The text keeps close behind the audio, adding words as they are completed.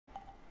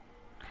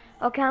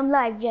Okay, I'm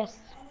live, yes.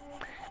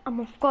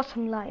 Of course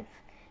I'm live.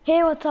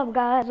 Hey, what's up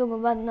guys?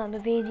 Welcome back to another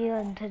video,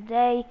 and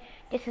today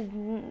this is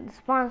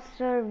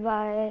sponsored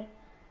by...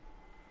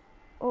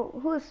 Oh,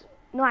 who's...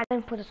 No, I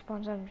didn't put a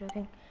sponsor, I'm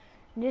joking.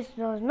 This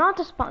was not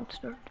a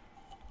sponsored.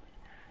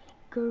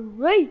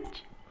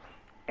 Great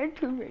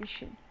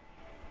information.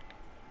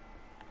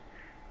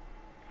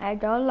 I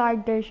don't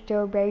like this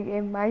to be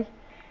in my...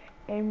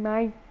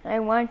 I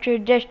want you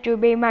just to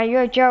be my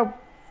YouTube.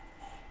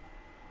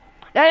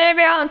 Let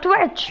me on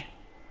Twitch.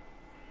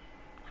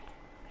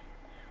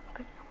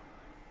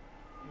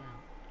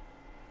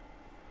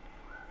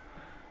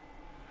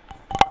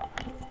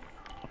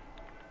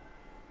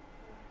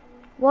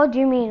 What do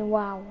you mean,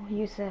 wow,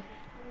 Yusuf?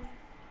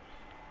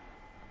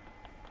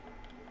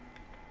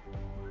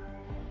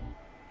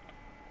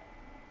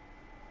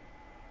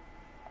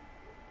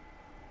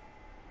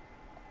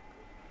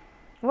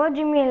 What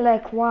do you mean,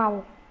 like,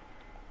 wow?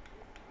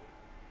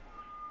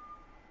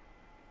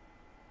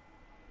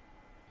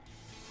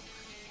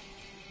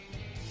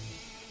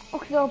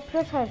 Okay, so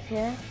precise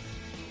here.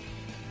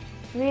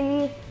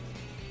 Really?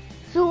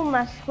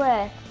 Suma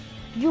square.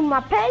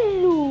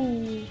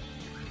 Jumapelu.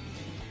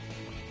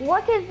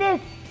 What is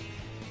this?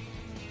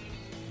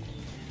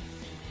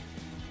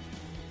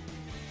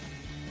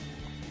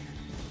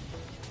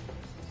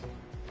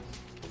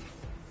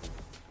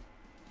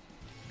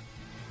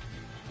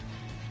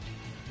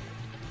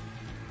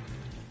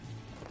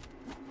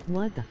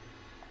 What the?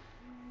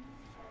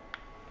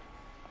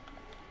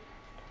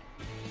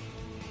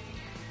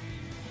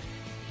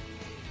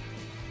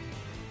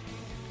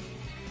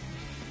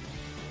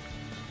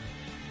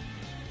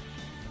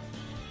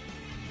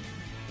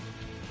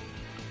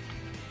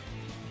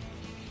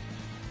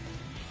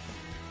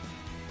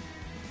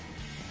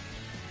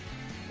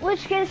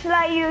 Which skin should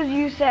I use,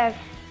 Yusuf?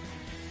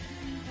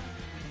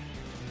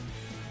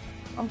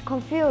 I'm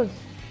confused.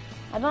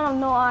 I don't have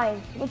no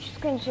eyes. Which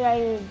skin should I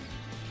use?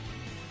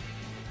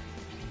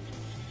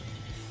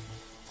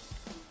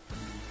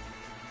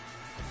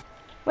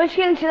 Which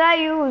skin should I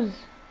use?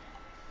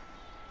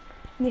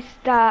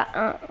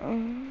 Mr.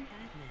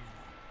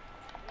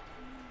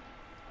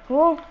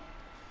 Who?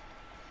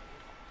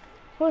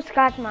 Who's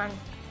Catman?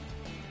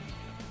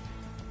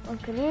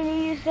 Okay,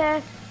 really,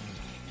 Yusuf?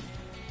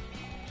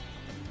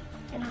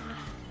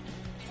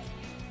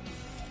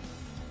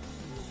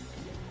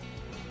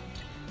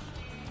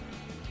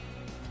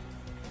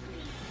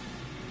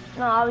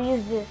 No, I'll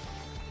use this.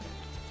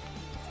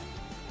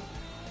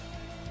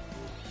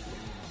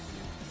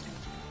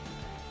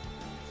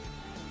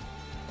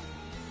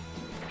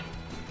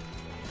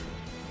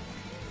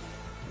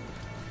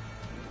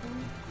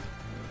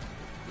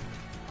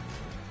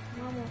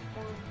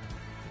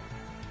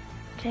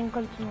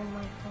 Tinkle to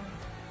my phone.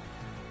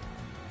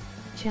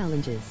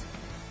 Challenges.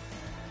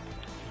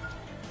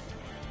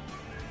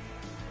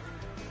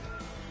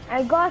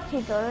 I got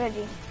it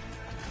already.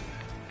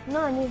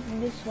 No, I need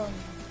this one.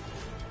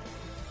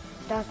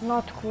 That's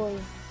not cool.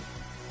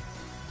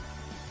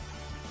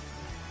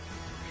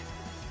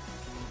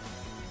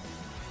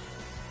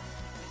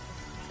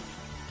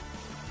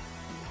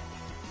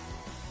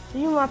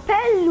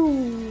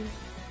 Jumapelu.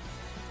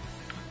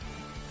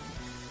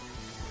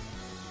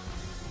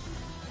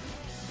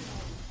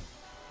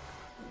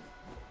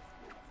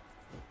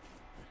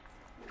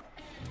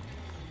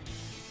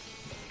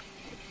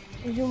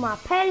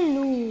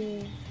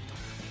 Jumapelu.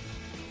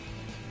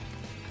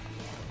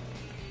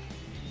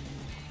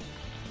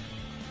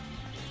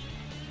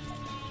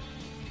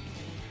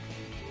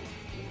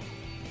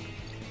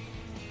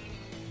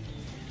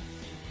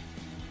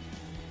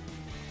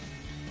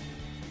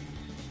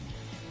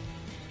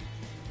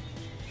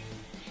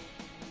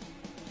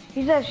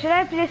 He said, should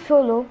I play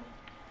solo?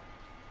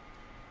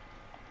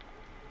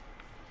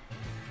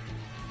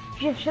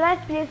 Should I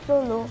play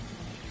solo?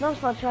 Not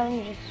for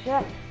challenges.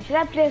 Should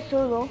I play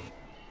solo?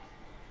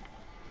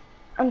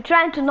 I'm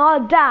trying to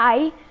not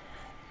die.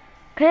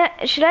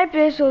 Should I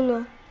play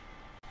solo?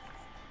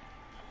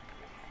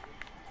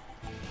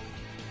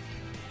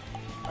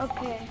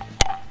 Okay.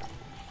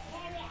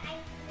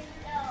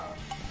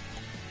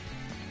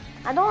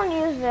 I don't want to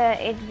use the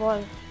 8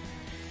 ball.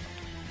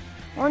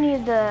 I want to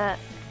use the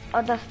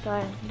other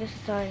style. This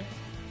style.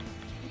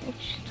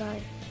 Which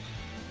style?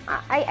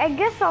 I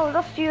guess I'll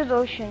just use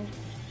ocean.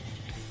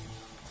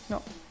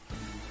 No.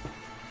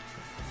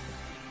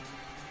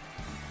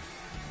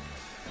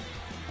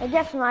 I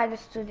guess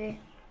Midas today.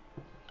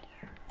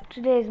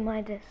 Today is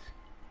Midas.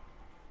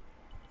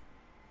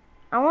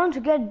 I want to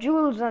get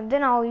Jules and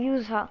then I'll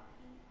use her.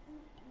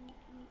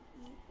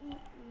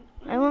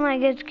 And when I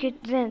get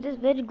Kitten, this is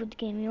a very good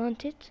game. You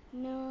want it?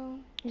 No.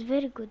 It's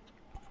very good.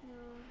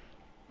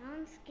 No. I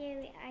want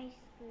scary ice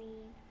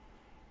cream.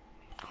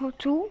 Oh,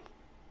 two?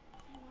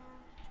 Yeah.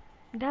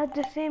 That's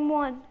the same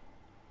one.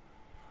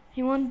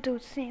 You want the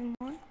same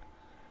one?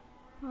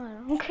 I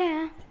don't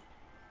care.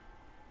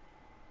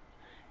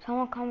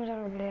 Someone comes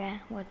over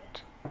there. What?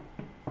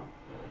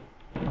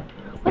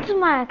 What are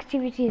my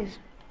activities?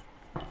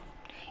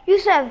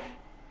 Yusuf!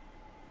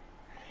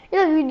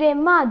 You de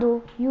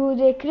mado, you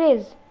de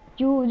crazy.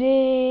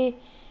 Jude.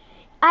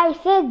 I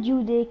said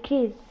Jude,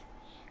 Chris.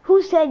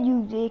 Who said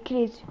Jude,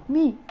 Chris?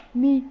 Me.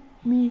 Me.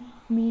 Me.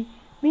 Me.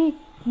 Me.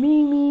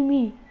 Me. Me.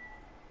 Me.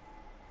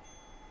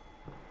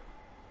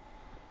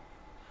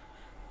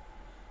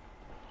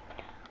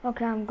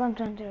 Okay, I'm going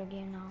to enter a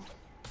game now.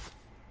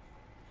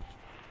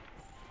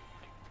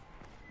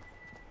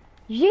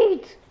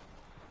 Yeet!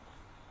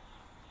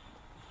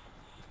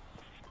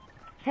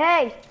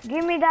 Hey,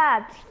 give me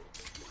that!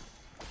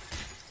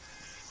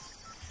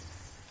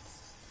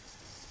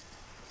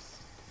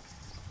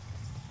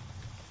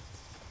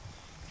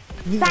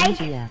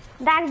 Psych!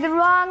 That's the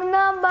wrong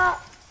number!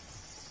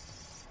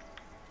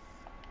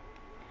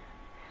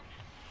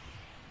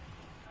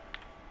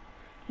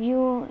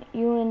 You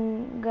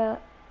and go.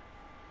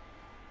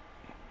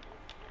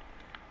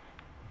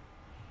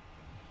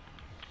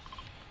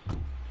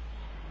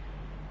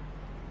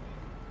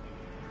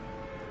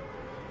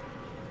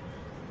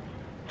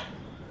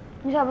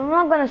 I'm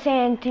not gonna say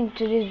anything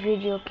to this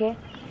video, okay?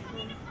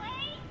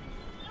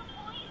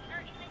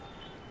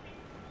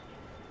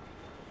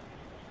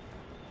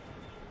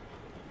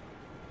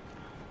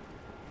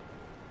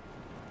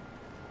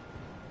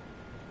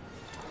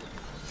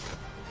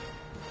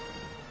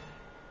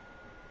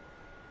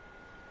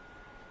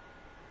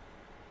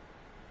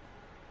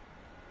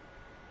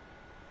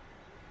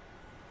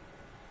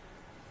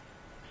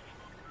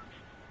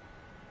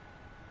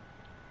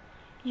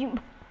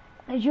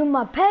 Je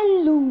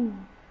m'appelle Lou.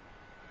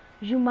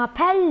 Je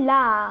m'appelle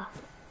là.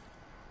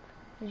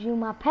 Je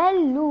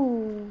m'appelle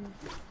Lou.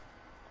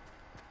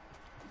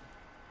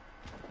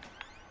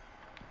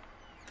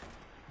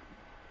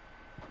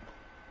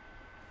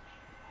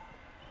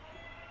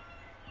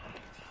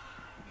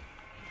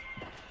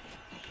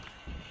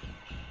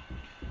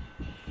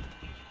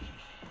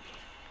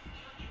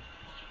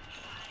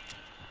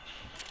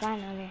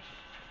 Finally.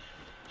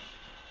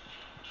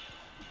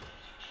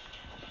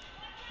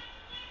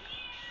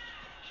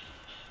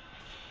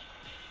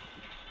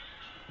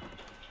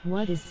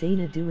 What is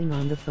Zayna doing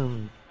on the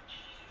phone?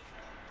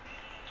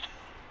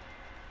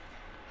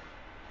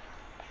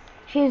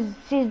 She's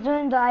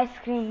doing the ice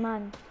cream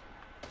man.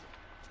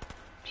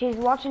 She's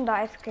watching the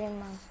ice cream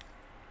man.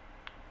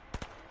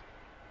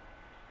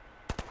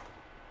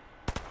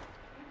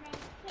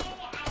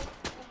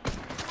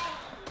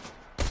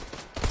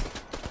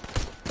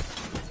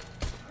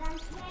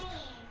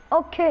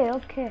 Okay,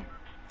 okay.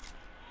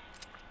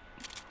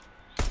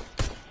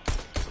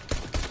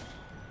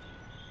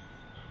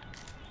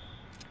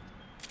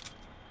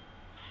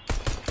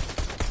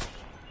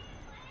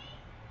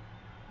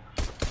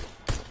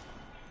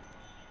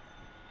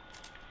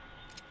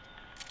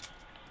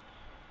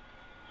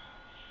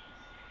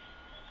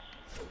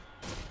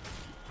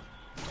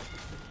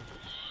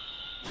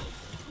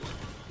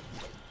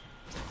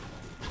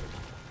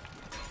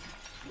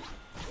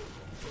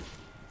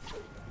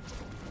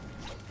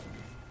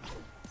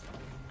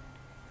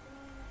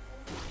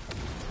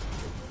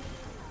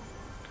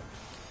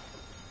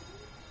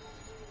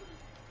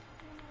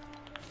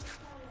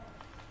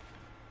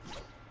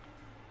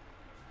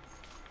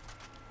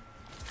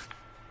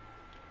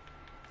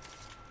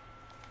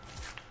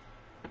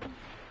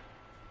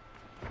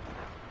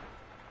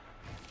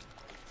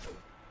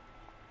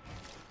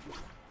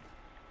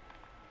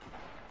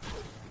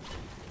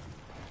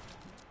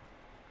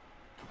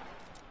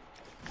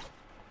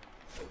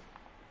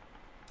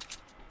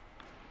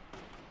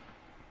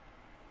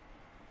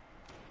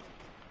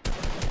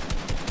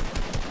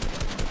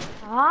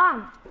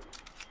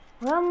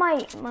 Where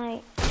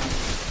my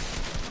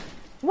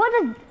what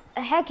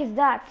the heck is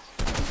that?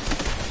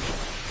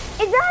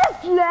 Is that a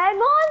flag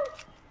on?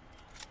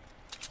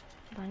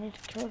 I need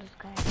to kill this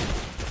guy.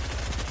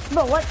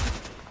 But what?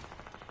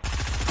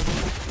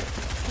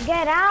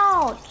 Get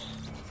out!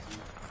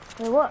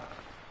 Wait, what?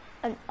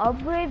 An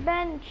upgrade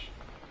bench?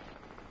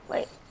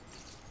 Wait.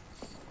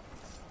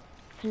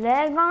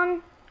 Flag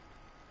on?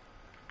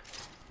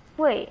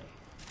 Wait.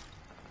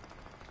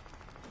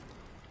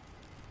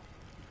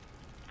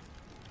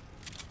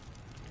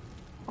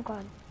 Oh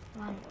god,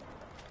 run.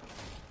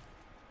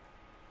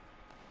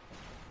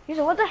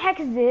 So what the heck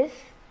is this?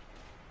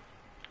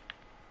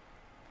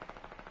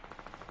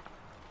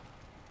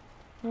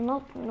 No,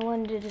 not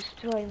one to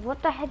destroy.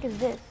 What the heck is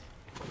this?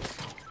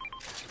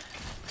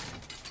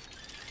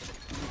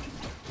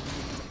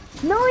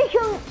 No, you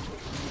can.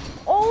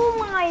 Oh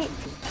my.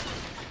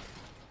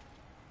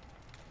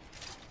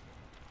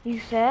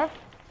 Yusef?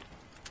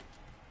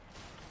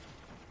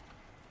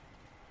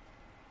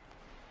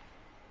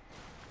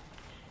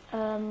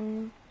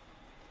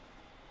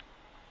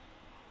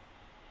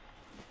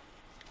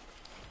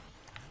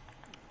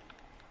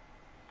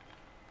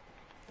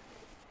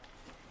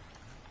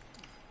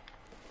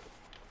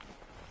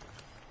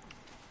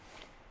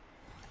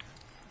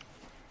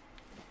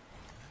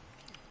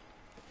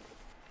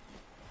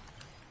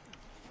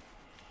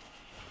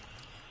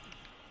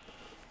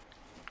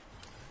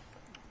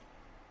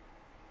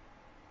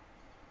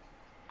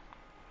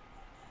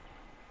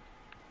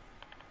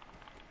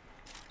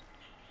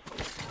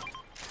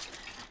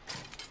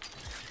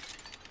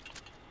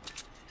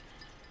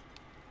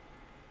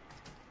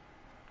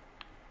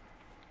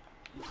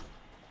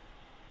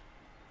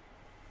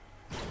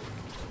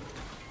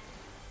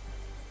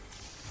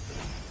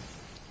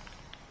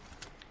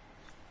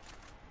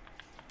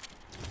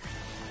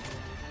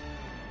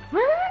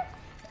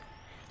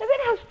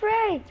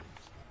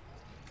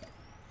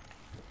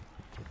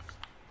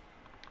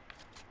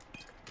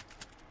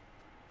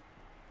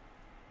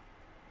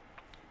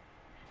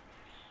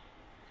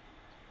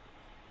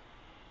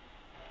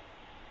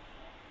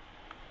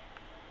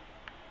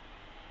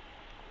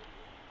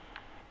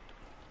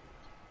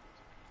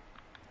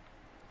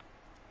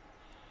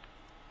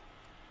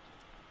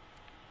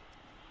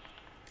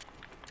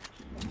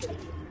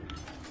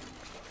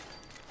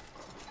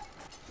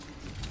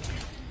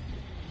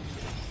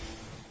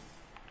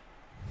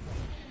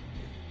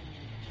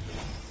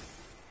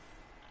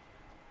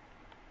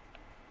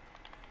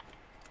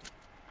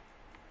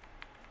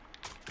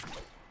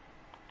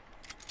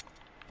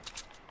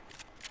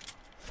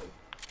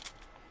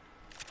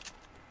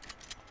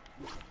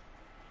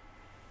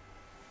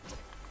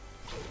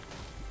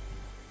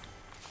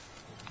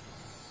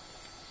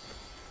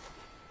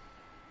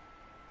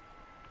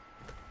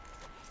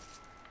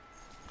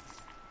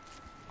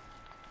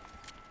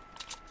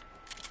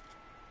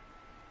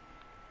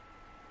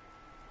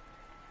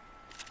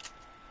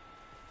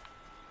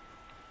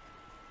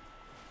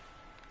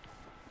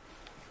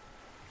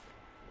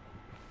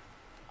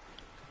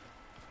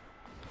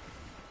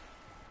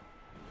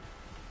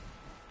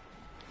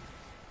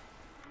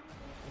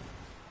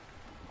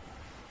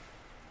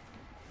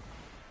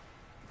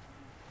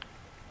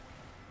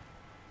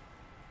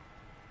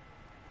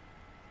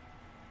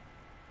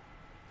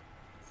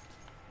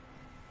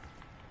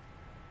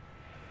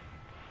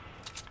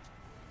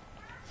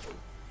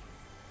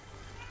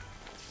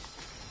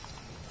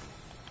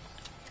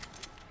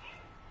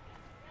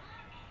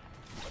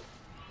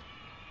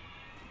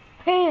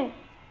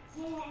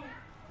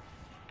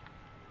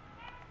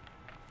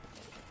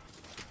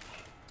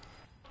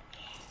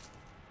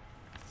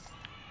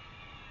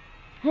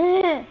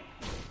 Isn't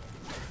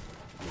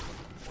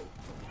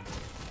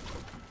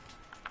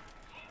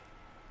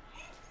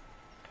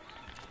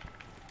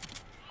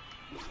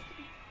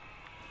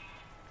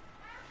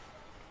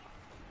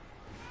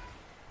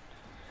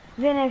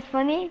it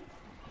funny?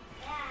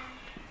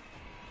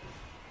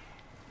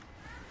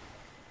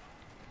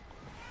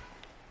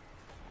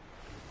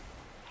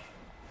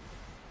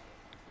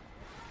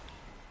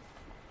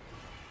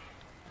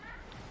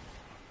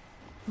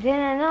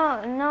 Then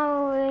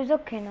now it's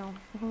okay now.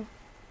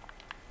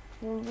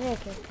 You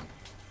break it.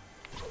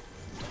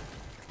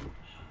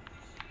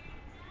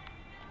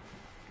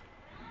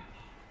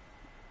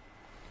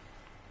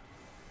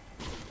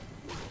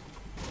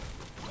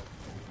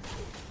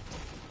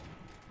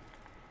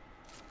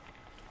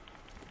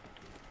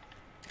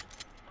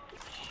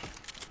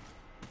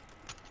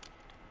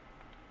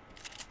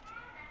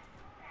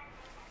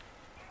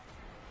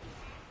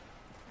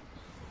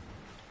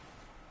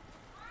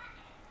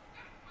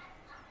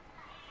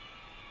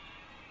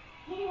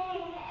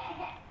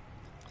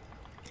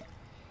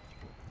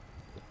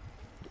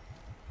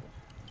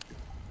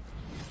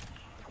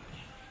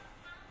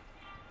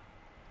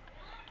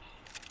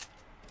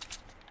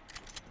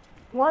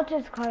 What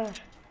is color?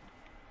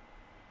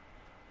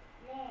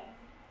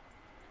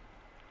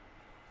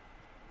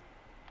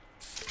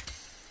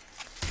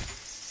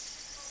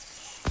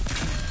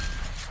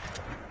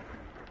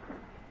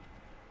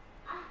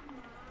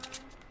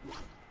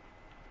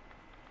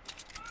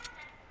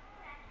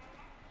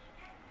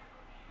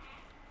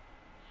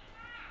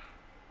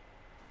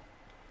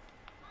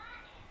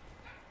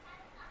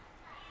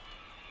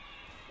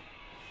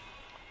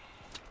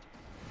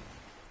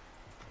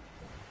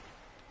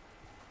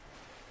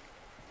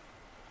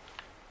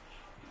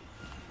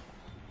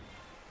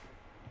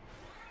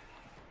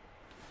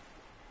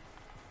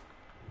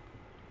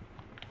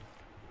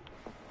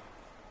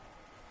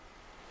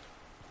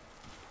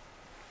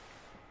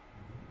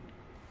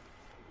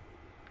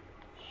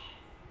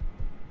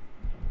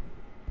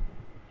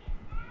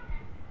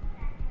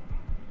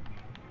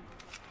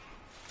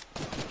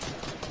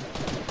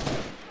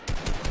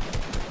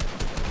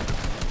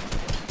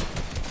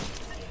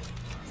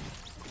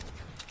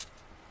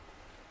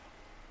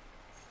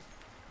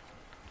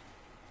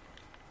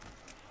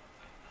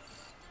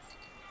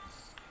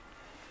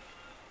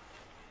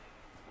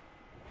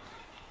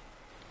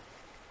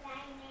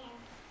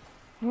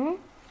 Hmm?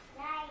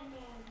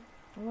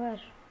 Where?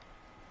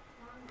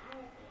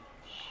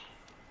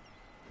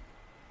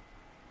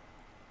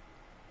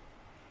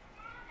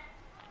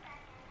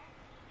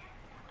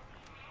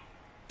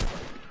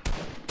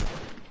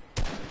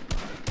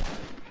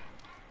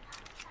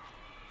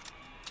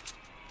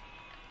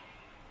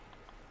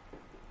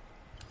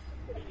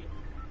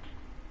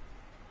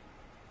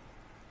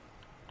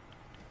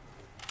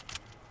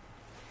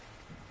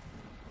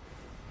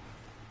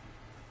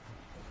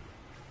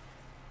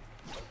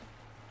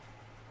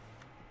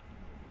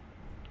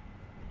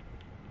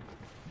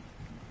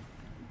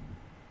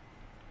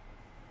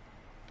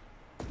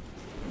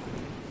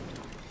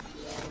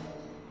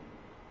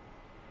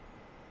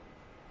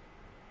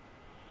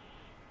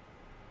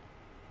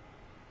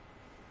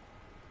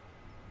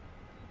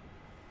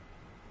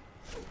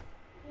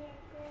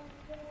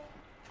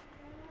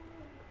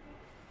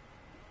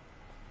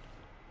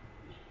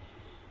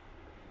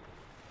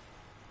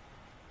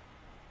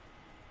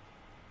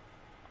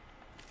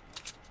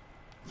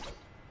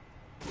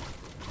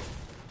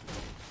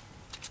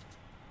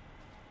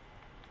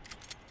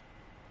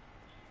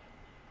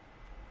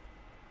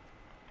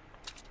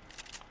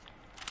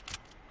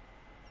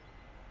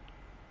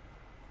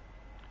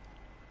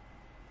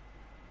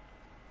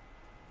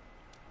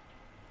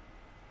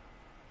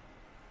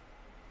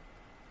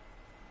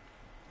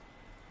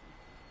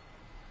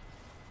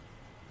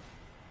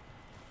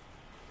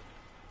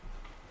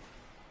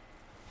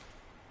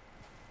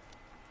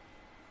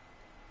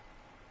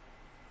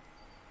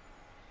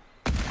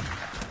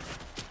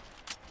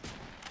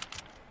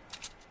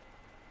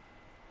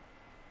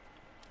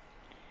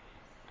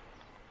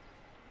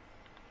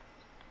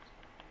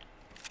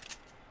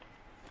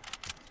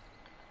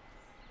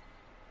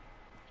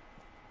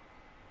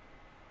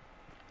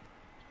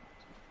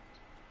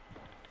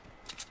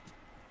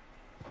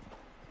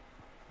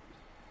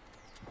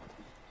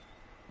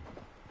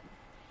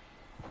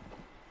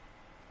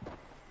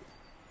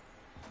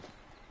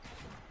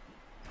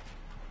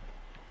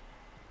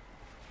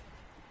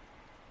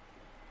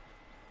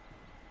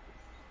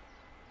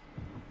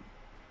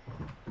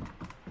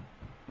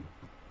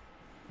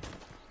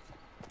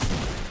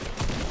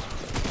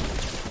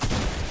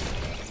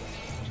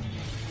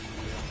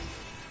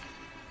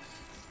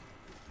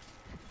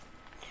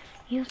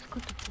 You just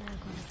got the flag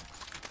on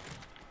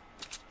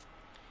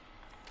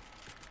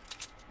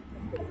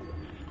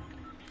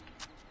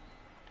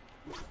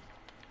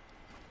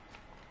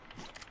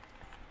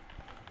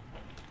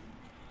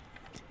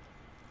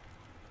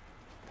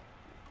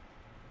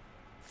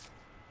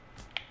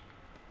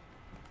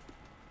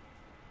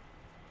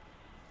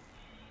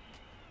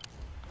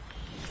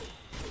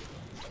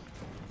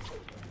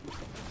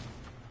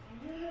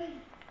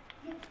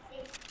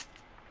it.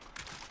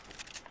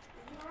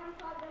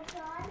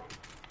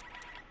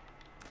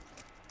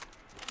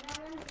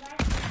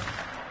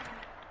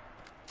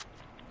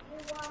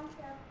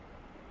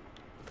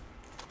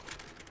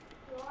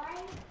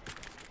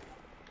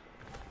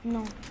 No.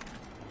 No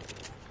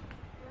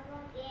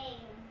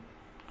game.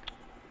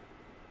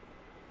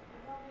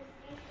 No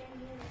PlayStation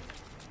unit.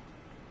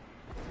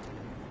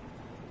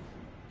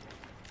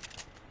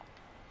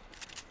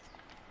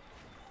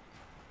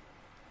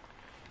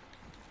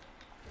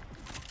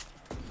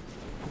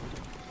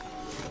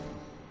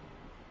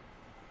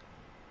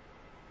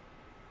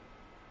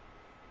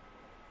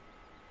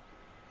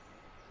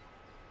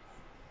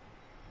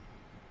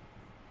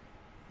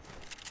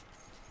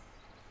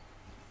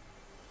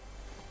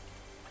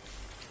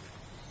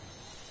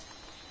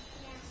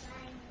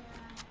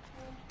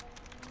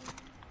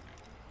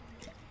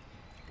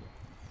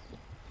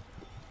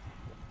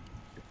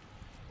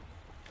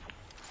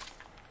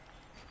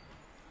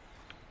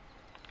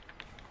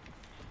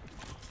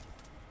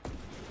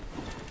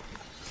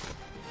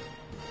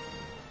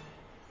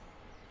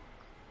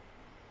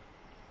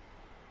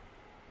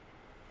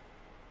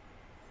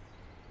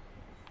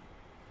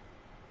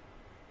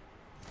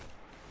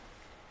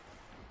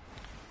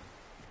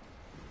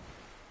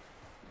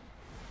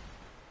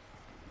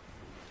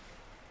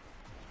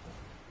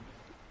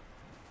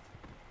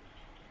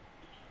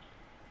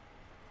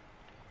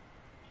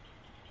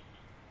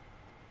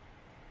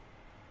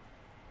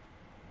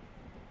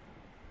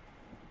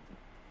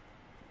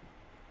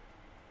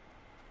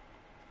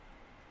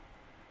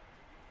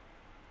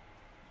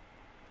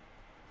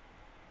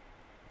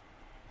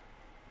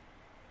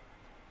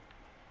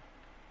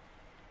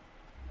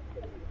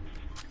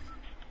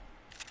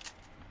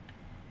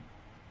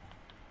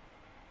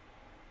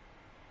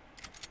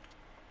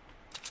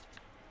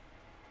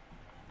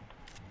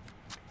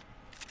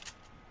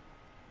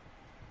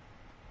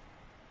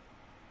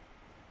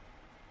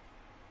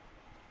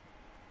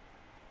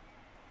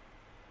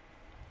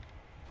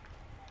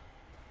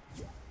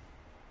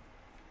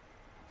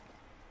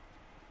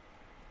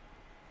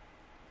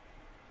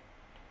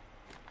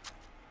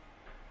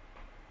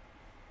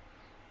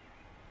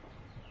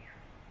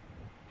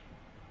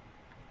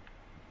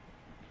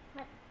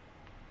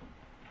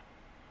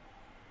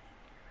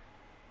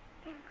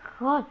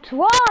 What?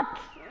 What?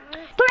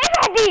 Du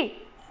ready?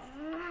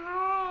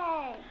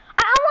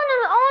 I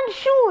want to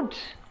shoot.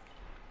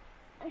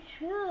 I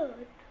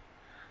should.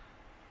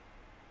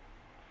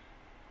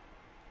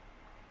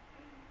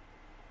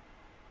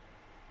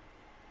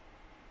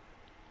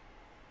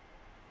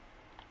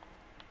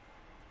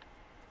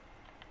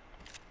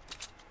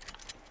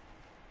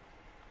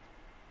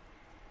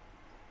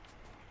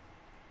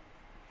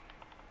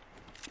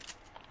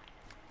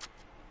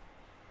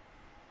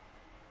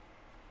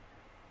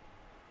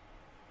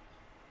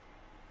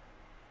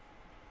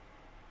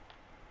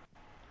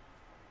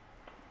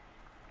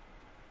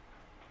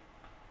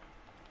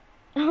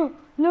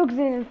 Look,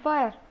 they're in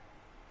fire.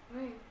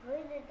 Who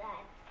did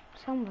that?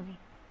 Somebody.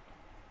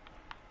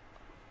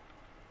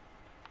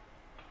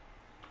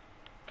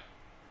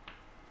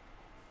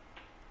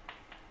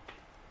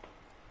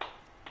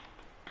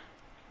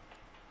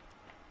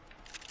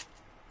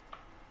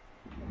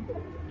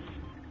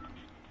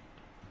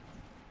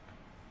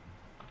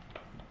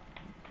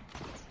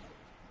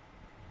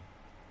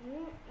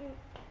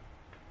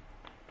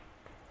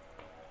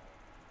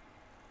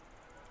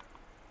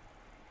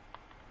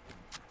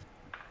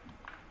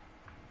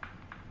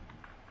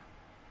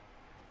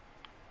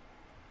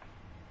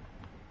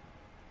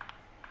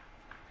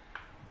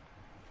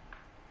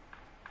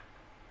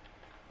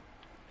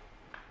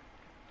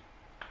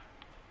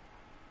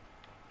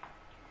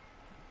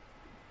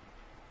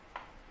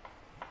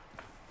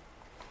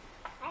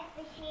 Hi,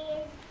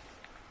 fishes.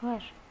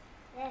 Where?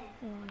 There.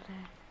 Oh,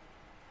 there.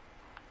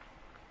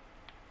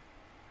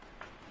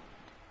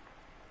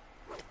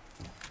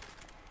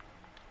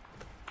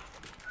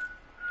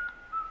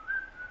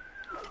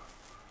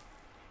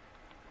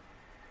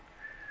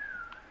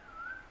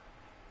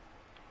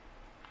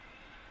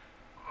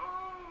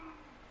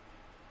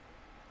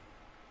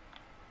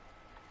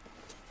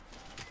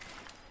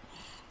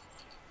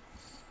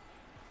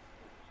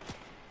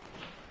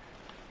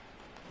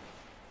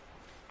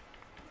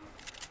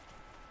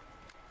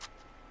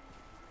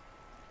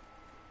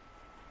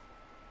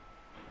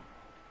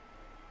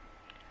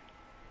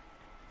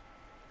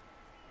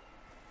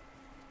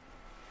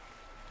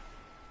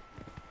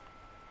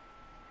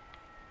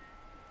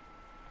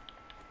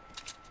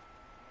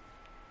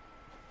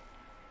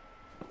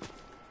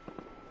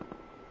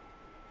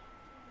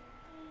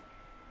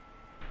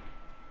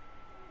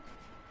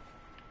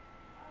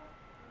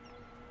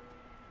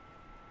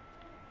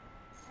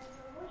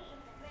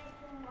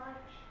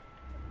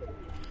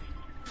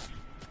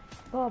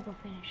 Bob will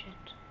finish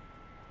it.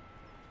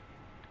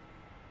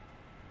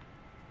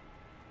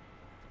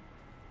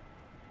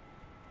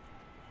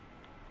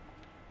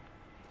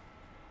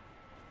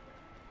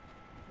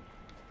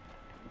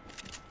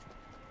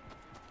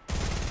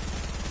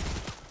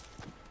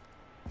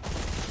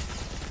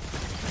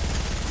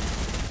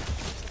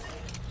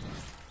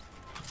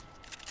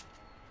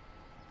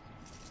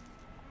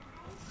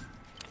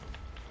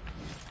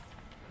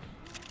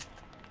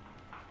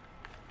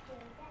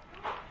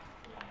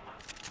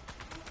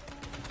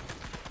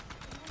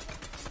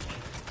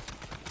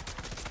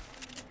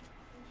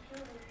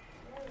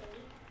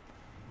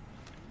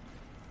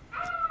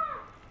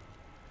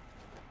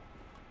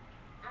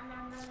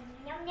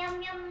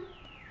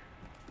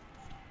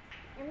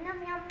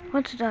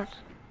 What's that?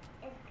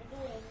 It's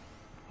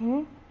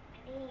green. Hmm?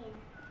 Green.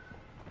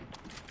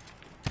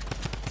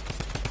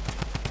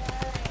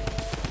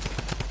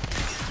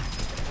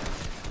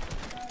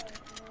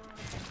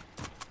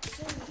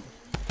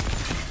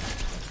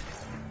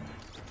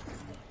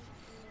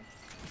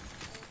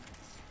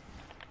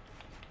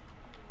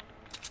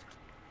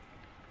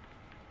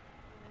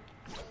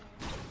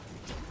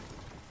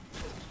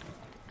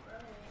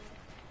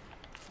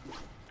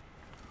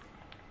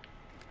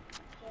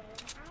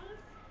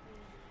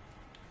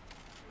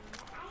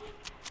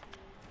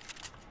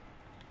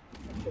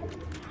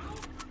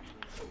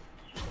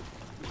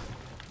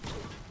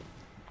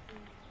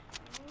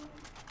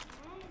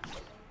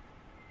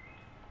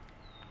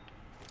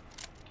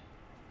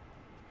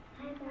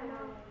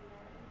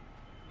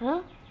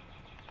 ها؟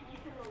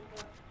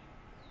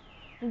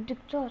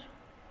 الدكتور.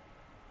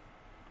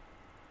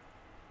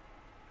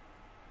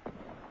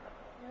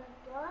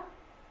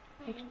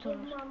 Give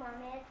Mama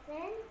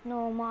medicine.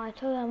 No, Ma, I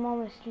told her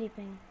Mom is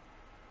sleeping.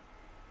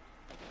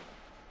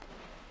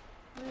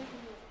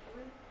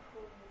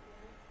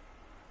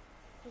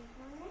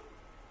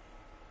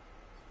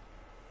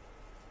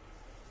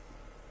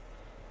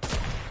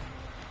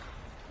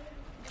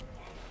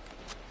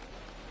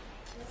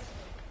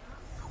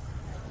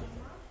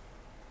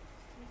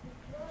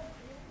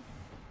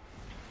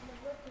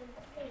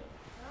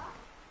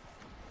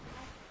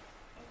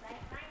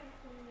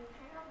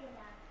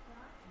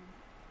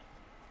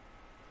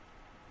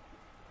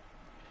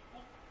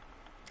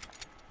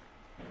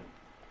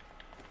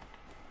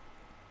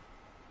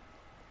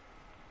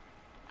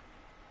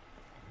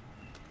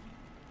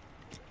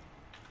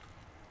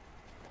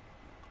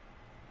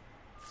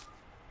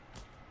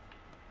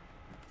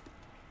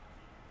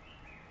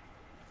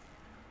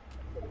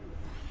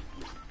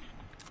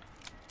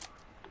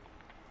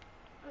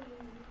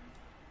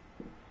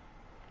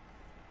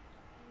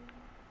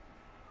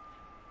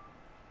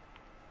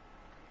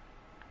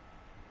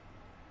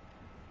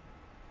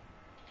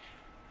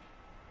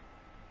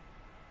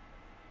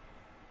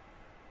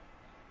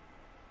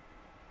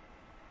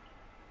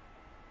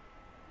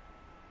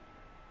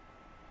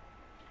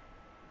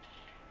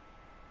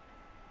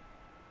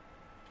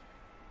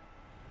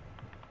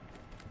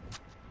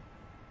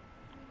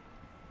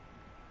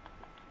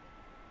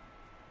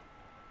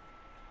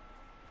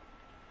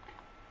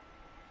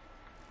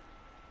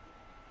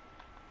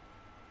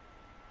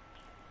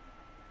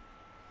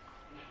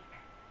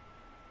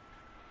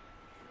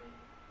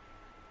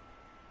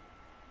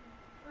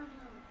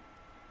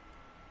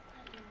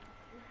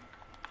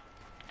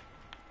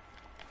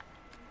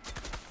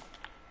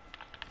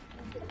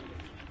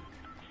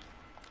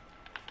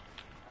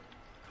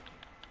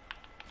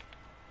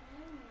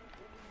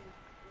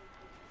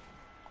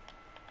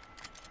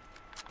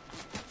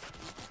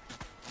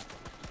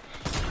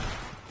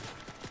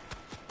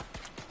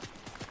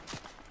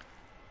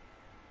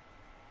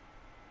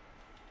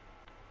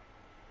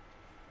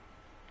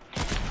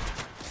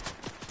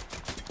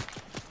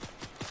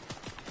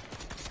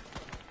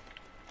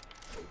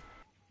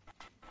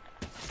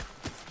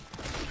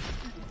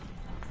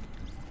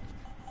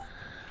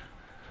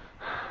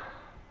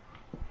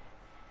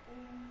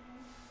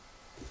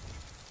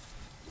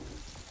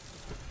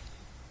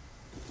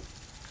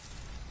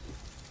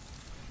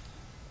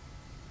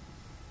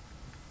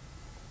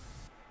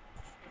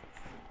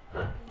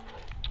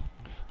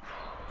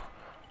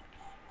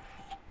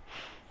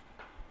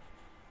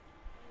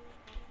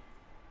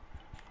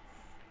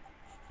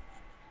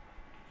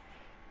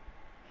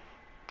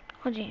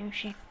 خدي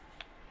امشي.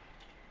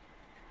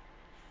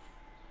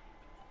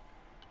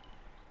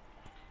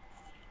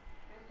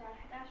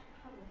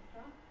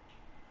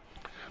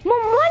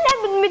 ماما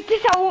انا من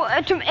 9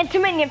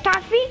 و8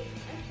 بتعرفي؟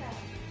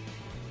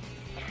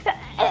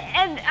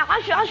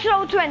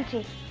 10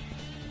 و20.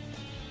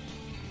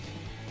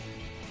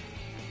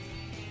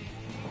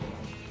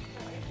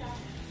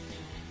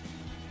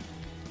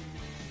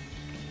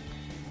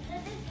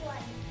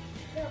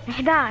 Look,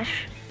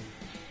 11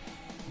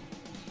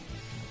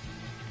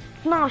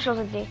 12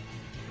 قصدي.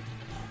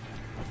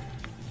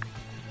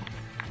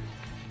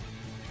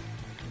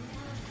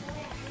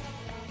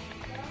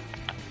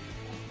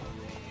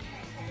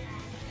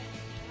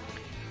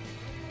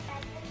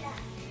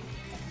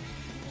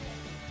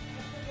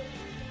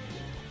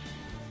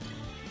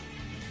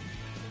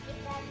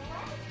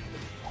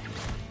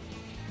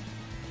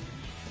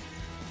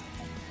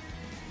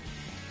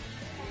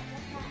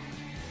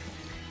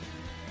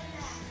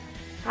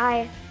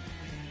 Hi.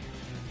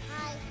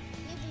 hi,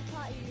 you be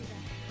party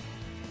leader.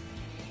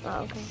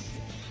 Oh, okay.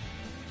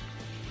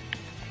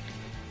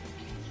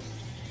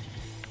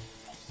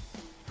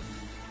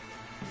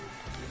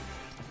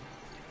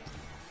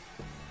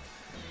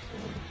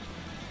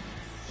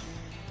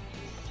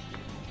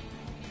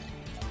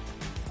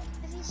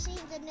 Have you seen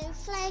the new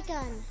flare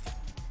gun?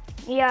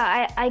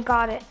 Yeah, I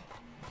got it.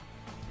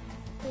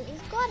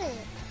 You've got it.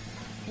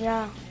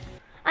 Yeah.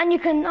 And you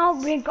can now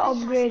break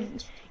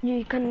upgrade.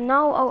 You can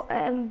now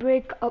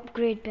break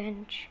upgrade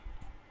bench.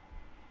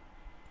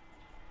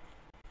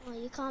 Oh,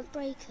 you can't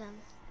break them.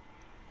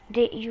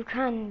 You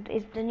can.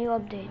 It's the new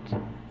update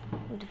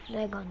with the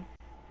flag on.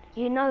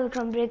 You know you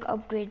can break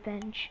upgrade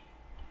bench.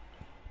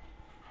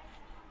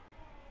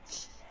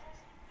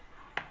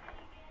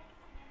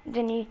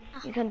 Then you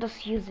can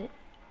just use it.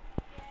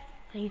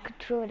 And you could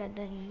throw it and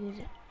then you use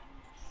it.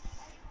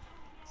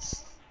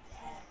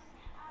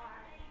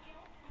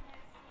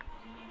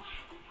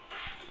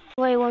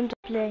 What do you want to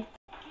play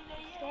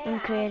in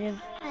creative?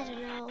 I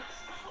don't know.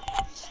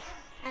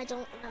 I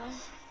don't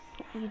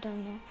know. You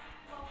don't know.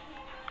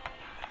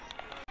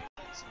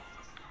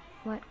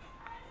 What?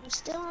 I'm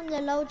still on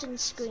the loading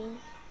screen.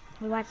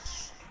 What?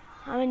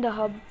 I'm in the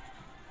hub.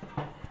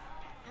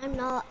 I'm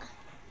not.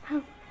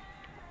 Huh.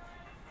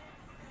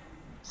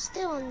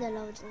 Still on the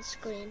loading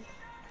screen.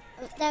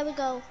 Oh, there we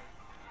go.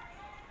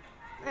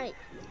 Right,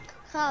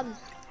 come.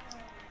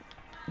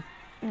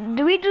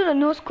 Do we do the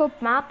no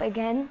scope map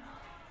again?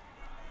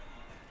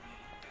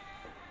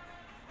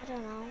 I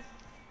don't know.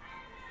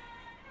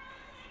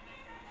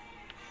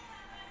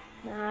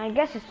 I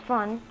guess it's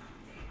fun.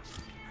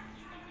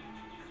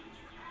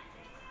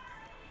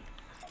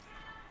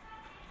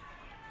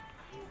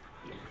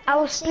 I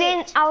was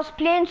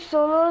playing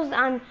solos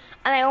and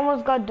I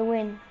almost got the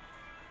win.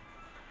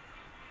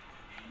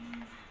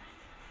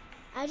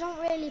 I don't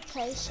really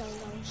play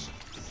solos.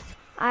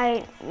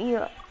 I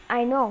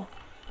know.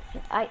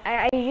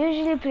 I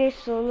usually play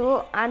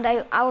solo and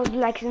I was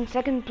like in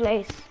second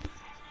place.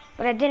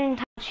 But I didn't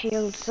have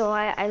shield, so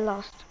I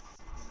lost.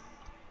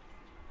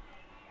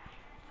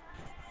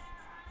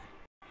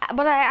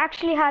 But I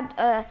actually had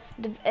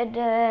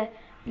the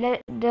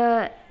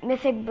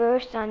mythic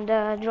burst and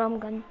the drum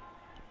gun.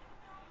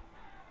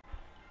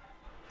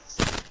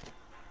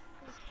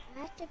 I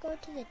have to go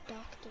to the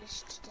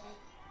doctor's today.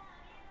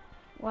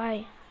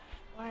 Why?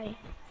 Why?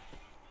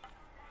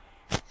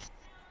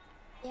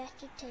 You have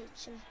to take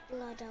some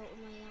blood out of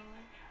my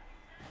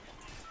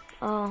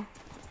arm. Oh.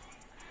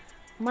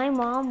 My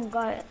mom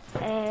got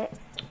a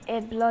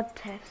blood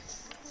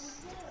test.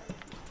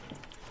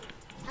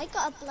 I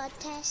got a blood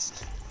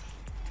test.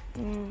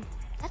 Mm.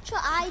 That's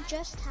what I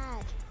just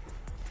had.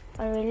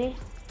 Oh really?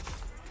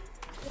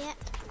 Yep.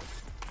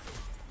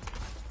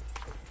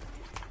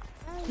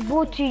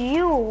 Boo to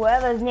you,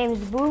 whoever's name is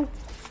Boo.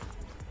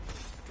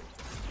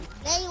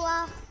 There you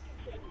are.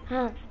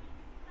 Huh.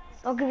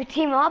 Okay, we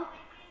team up?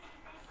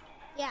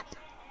 Yep.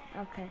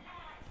 Okay.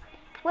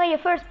 Well, your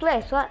first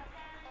place, what?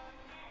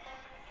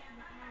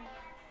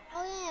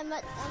 Oh yeah, I'm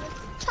at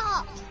the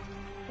top.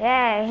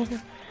 Yeah.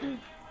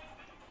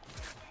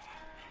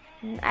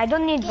 I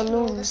don't need Getting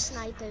all the balloons.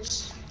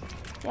 snipers.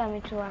 Yeah,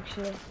 me too,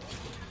 actually.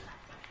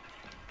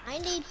 I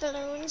need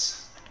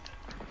balloons.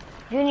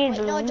 You need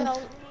Wait, no, I balloons?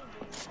 don't.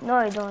 No,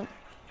 I don't.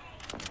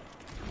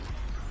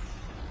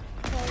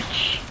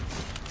 Okay.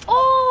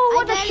 Oh,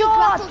 what I a barely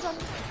shot! grappled on.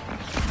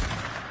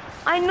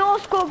 I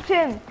no-scoped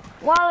him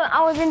while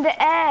I was in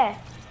the air.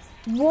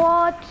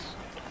 What?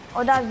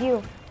 Oh, that's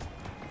you.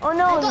 Oh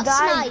no, I he got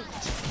died.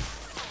 sniped.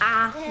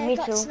 Ah, Yeah, me I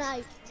got too.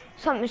 sniped.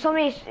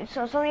 Somebody is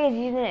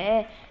using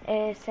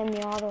a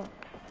semi-auto.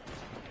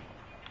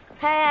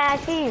 Hey, I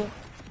see you.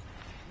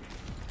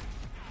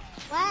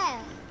 Where?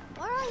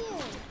 Where are you?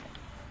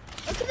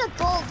 Look at the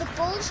bull. The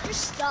bull's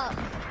just stuck.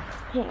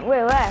 Wait,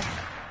 where?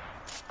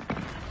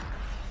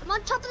 I'm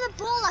on top of the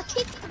bull. I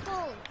kicked the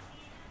bull.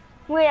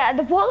 Wait,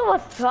 the ball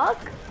was stuck?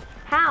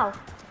 How?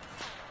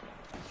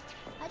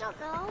 I don't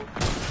know.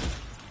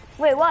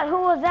 Wait, what?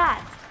 Who was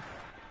that?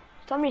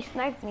 Somebody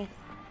sniped me.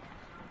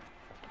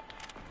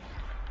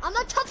 I'm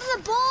on top of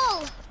the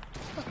bull.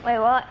 Wait,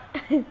 what?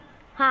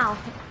 How?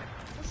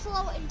 I'm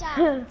floating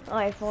down. Oh,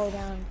 I fall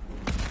down.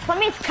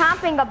 Somebody's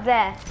camping up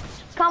there.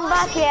 Come Oh,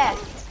 back I see here.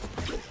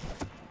 you.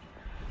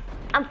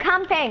 I'm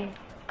camping.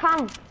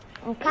 Come.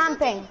 I'm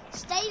camping.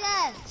 Stay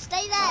there.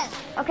 Stay there.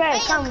 Okay,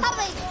 Wait, come. I'm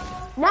coming.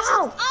 No!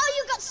 Oh,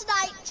 you got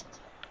sniped.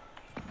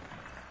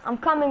 I'm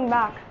coming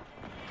back.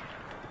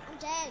 I'm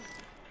dead.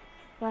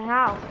 But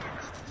how?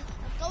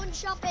 I'm going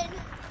shopping.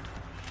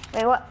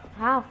 Wait, what?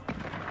 How?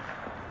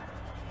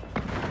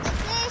 Like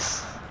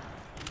this.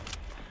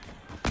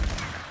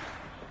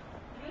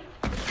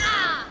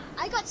 Ah!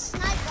 I got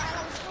sniped while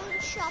I was going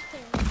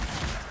shopping.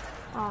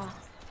 Oh.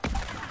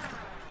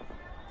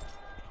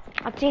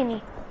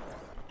 Atini.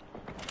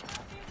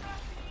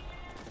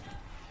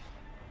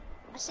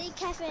 I see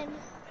Kevin.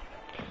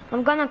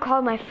 I'm gonna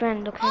call my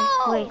friend, okay?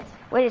 Oh!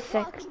 Wait a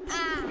sec. Fuck.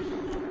 Ah!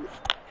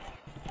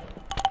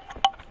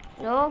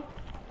 No?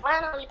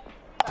 Finally,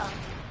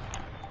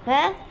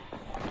 Huh?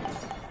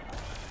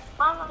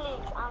 finally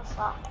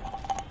answer.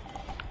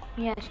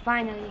 Yes,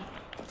 finally.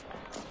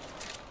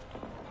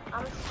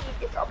 I'm seeing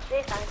this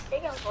update and it's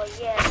taking for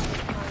years.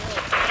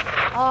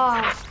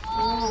 Oh,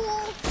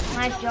 Oh!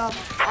 nice No, job.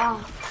 Oh.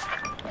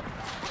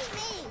 That's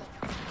me.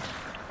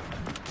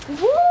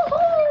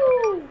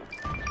 Woohoo!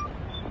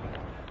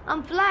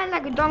 I'm flying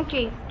like a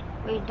donkey.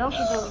 Wait, donkey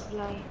don't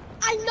fly.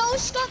 I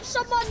no-scoped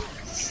someone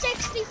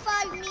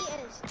 65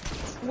 meters.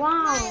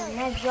 Wow,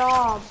 nice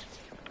job.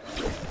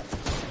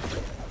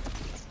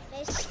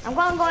 Miss. I'm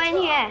gonna go in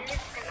here.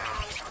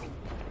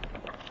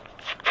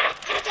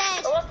 I'm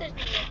dead. So what's this?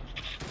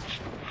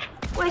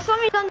 Wait,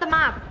 somebody's on the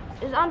map.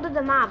 It's under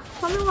the map.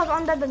 Somebody was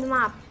under the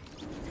map.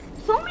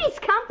 Somebody's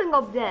camping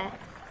up there.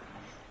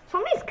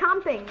 Somebody's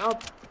camping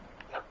up.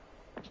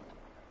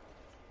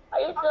 Are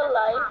you still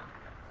alive?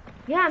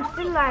 Yeah, I'm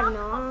still alive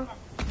now.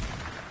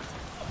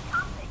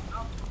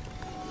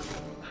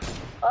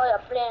 Oh, you're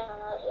playing.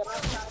 You're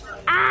not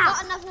playing. Ah!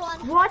 Got another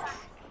one. What?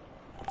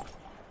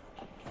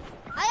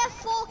 I have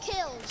 4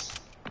 kills.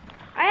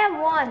 I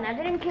have 1. I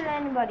didn't kill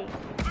anybody.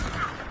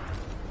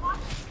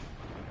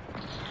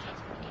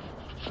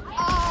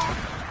 Oh,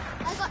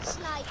 I got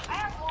sniped.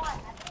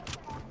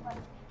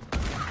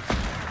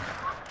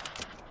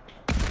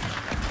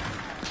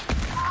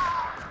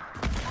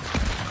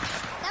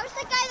 That was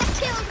the guy that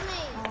killed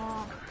me.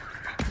 Oh.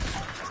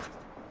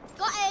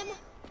 Got him.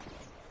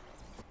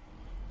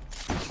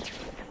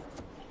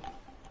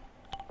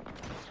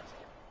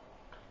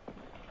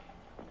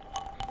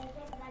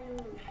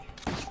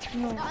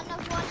 No. Got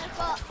another one. I've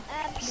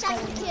got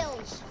 7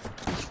 kills.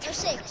 Or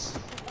 6.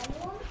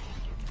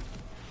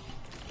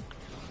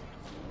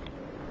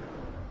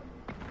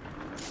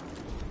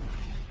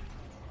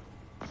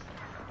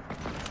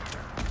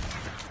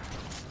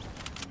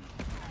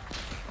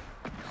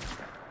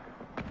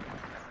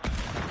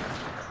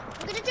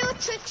 I'm gonna do a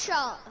trick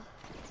shot.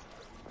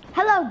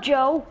 Hello,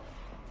 Joe.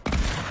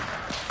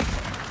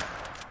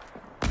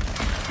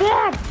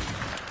 Back.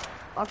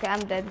 Okay, I'm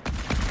dead.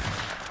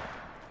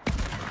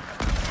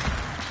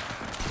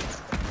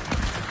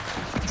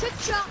 Trick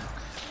shot.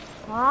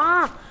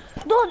 Ah,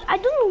 dude, I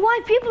don't know why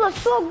people are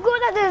so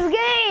good at this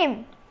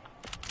game.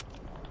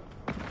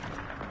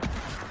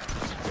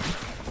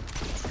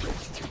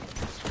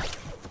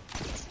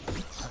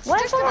 Why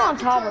is Just someone on about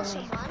to top kill of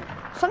me?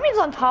 someone. Somebody's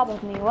on top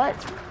of me. What?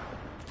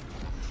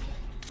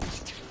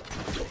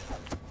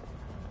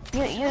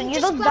 You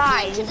just don't got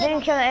die. into You the-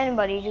 didn't kill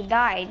anybody. You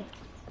died.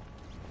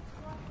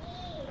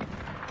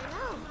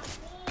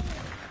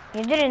 No.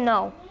 You didn't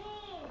know.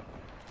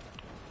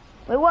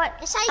 Wait, what?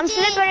 Yes, I I'm did.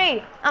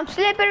 slippery. I'm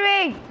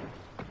slippery.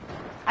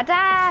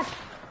 Attack!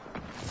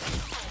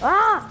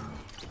 Ah!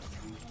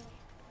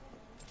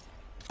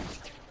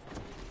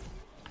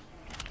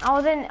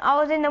 I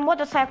was in the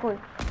motorcycle.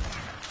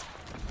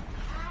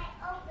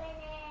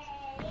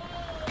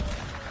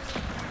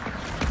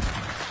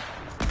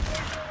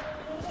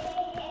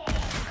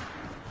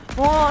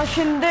 Oh,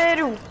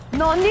 Shinderu!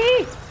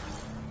 Nani?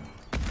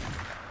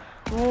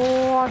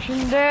 Oh,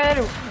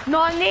 Shinderu!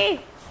 Nani?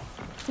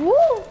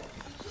 Woo!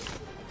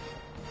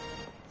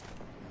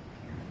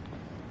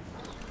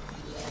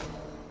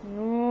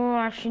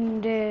 Oh,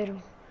 Shinderu!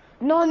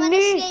 I'm on a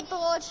Nani?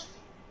 skateboard.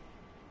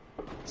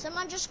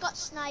 Someone just got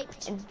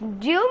sniped.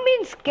 Do you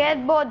mean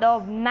skateboard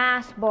or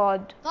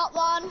massboard? Got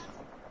one.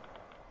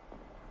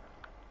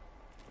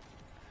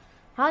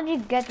 How did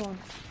you get one?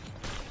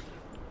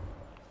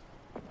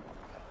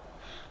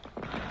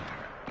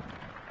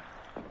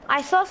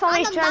 I saw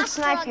somebody I'm the trying to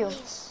master snipe on you.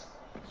 these.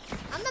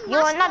 I'm the You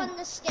are master not- on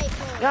the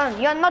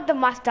skateboard. You're not the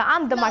master.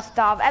 I'm the No.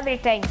 master of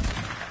everything.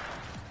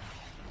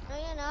 No,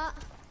 you're not.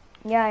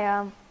 Yeah, I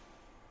am.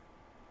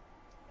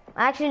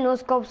 I actually no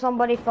scope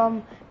somebody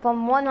from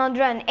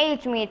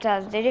 108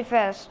 meters. Did you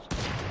first?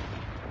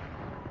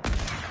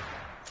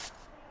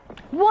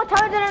 What?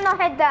 How did I not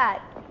hit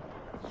that?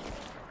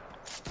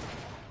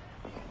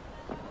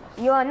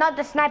 You are not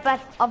the sniper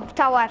of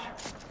tower.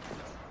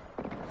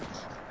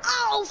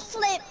 Oh,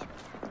 flip.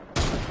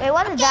 Wait,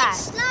 what is Get that?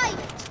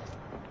 sniped.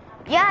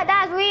 Yeah,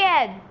 that's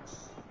weird.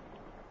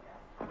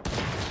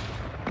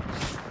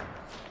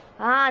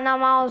 Ah, no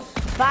mouse.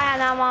 Bye,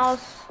 no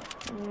mouse.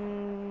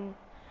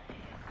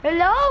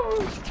 Hello?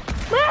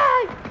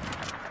 Ah!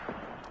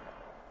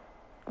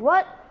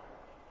 What?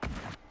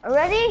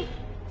 Ready?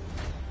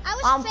 I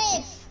was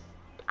 5th.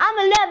 I'm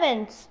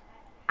 11th.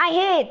 I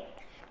hate.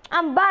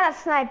 I'm bad at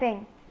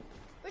sniping.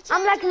 Return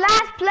I'm like to-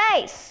 last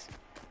place.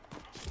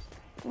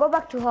 Go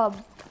back to hub.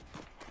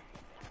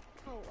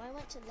 Oh, I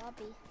went to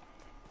lobby.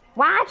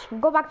 What?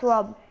 Go back to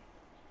hub.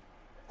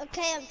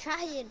 Okay, I'm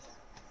trying.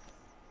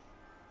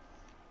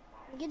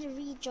 I'm gonna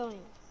rejoin.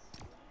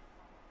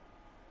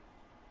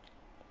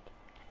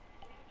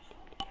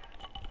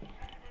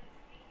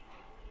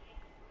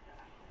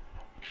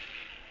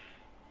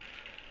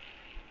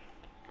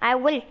 I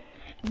will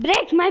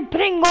break my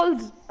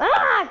Pringles.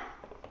 Ah!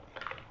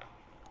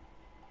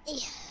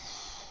 Yeah.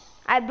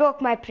 I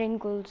broke my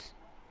Pringles.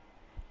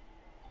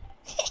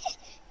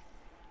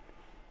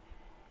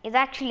 It's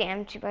actually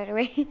empty, by the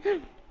way.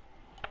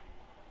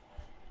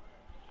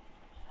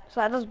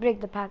 So I just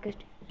break the package.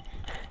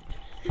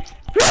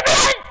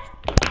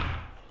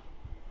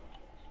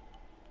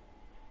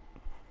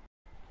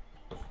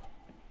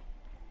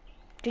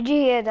 Did you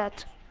hear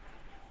that?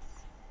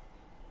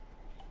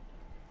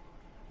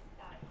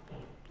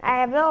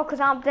 I broke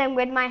something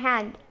with my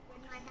hand.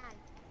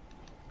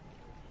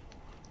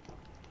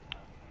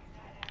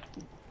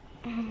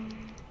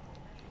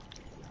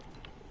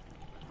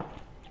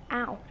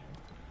 Ow.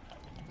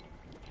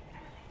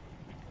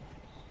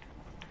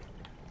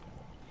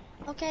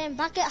 Okay, I'm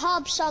back at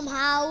hub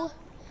somehow.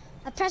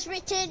 I pressed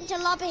return to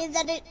lobby and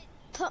then it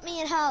put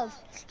me in hub.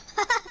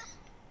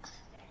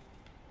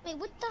 Wait,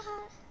 what the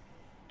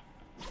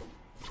hell?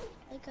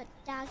 I got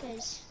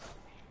daggers.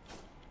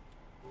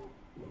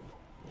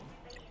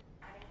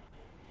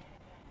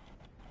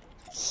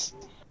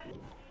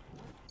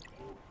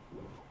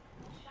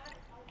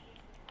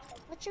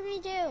 What should we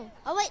do?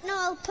 Oh wait, no,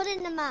 I'll put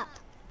in the map.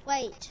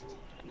 Wait.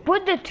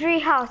 Put the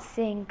treehouse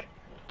thing.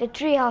 The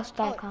treehouse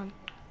icon.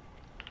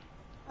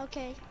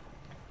 Okay.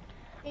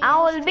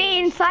 I will be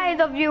inside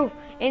of you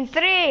in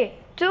 3,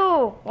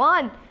 2,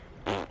 1.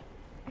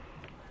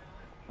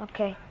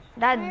 Okay,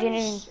 that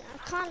didn't.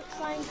 I can't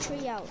find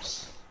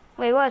treehouse.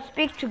 Wait, what?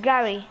 Speak to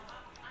Gary.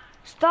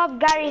 Stop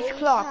Gary's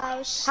clock.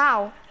 Treehouse.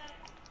 How?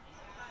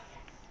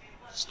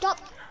 Stop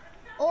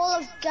all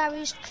of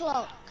Gary's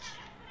clocks.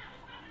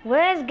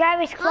 Where's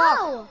Gary's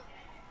clock?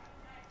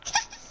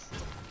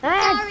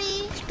 How?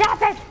 Gary!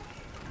 Stop it!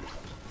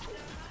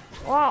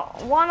 Well,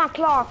 1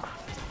 o'clock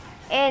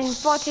in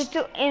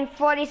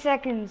 40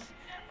 seconds.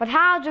 But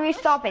how do we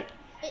stop it?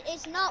 It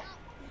is not.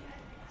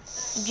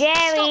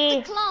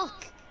 Jerry! Stop the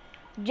clock.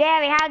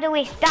 Jerry, how do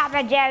we stop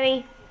it,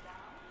 Jerry?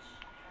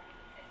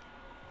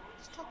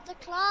 Stop the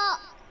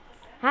clock.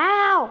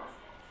 How?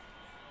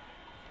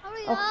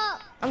 Hurry Oh.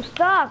 up. I'm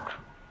stuck.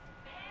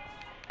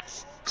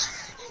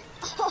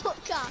 Oh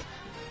god.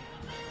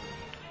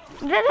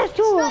 This is It's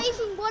too. not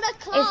even 1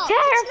 o'clock. It's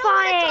It's not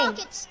 1 terrifying.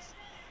 o'clock.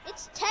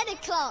 It's 10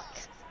 o'clock.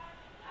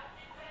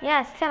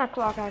 Yeah, it's 10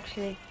 o'clock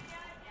actually.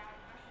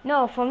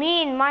 No, for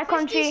me in my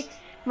country,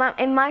 Fifties-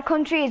 in my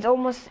country is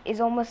almost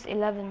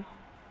 11.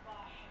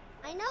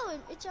 I know,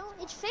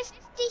 it's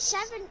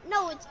 57,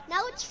 no,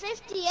 now it's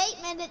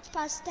 58 minutes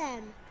past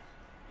 10.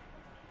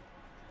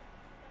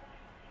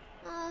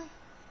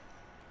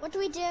 What do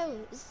we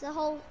do? Is the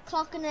whole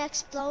clock gonna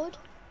explode?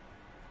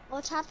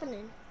 What's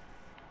happening?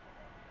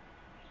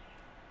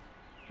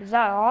 Is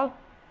that all?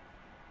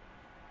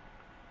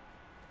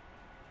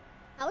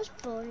 That was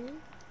boring.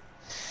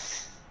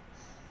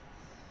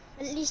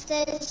 At least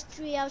there's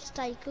Treehouse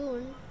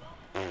Tycoon.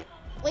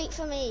 Wait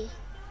for me.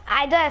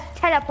 I just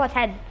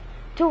teleported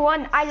to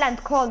one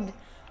island called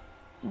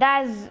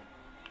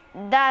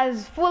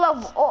that's full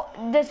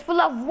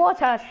of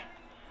water.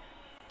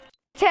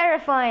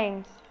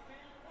 Terrifying.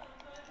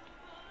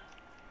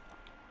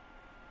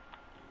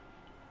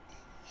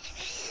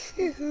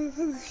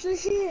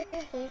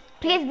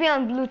 Please be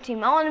on blue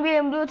team. I want to be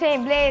on blue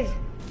team, please.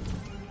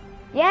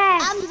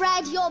 Yes. I'm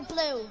red, you're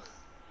blue.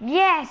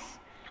 Yes.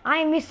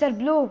 I'm Mr.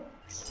 Blue.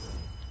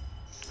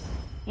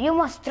 You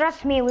must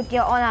trust me with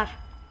your honor.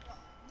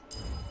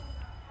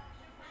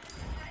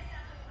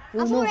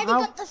 You I've know already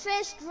how- got the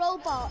first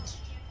robot.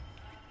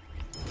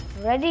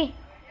 Ready?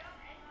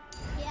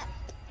 Yep.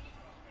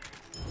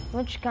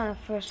 Which kind of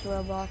first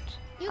robot?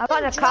 You I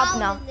can got a cup drown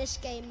now. in this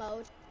game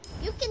mode.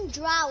 You can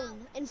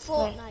drown in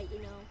Fortnite, you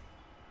know.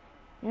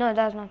 No,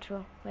 that's not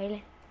true.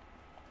 Really?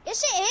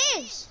 Yes, it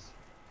is.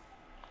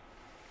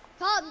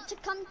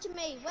 Come to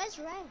me. Where's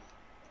Red?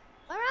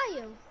 Where are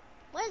you?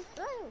 Where's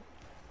Blue?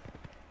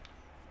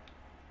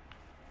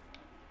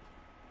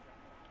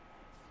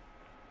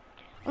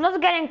 I'm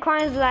not getting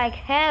coins like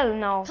hell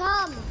no.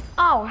 Come.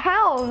 Oh,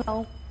 hell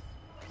no.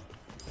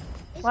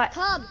 It's What?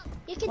 Come.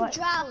 You can What?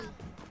 drown.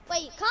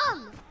 Wait,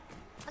 come.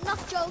 I'm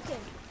not joking.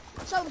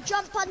 So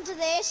jump onto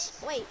this.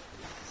 Wait.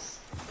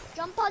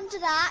 Jump onto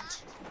that,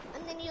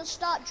 and then you'll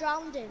start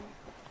drowning.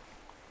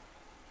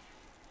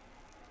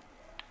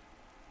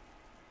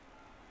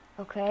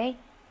 Okay.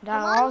 Come That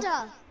all?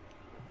 under.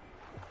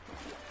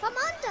 Come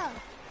under.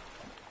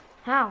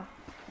 How?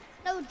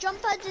 No,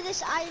 jump onto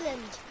this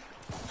island.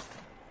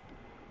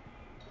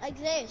 Like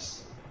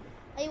this.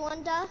 Are you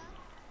under?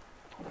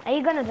 Are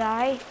you gonna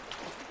die?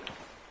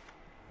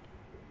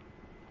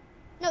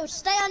 No,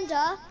 stay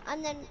under,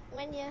 and then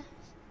when you...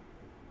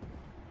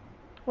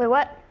 Wait,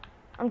 what?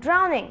 I'm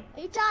drowning.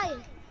 Are you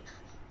dying?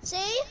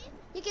 See?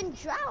 You can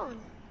drown.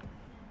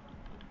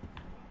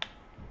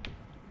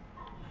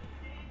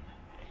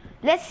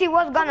 Let's see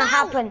what's gonna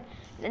Come out. happen.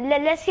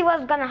 Let's see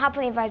what's gonna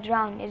happen if I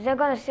drown. Is they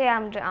gonna say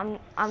I'm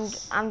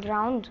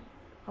drowned,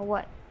 or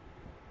what?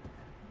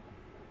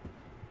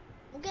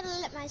 I'm gonna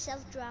let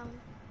myself drown.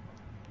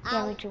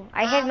 Yeah, Ow. me too.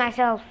 I hit Ow.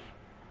 myself.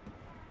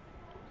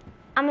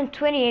 I'm in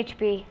 20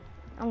 HP.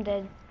 I'm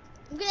dead.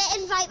 I'm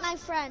gonna invite my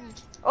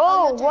friend.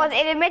 Oh, you're was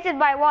dead. it emitted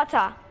by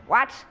water?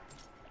 What?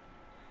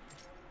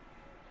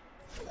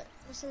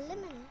 Was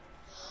eliminated.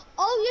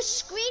 Oh, your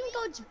screen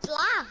goes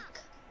black.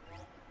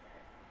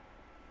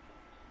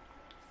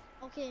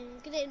 Okay, I'm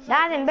gonna invite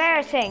That's my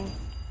embarrassing. friend.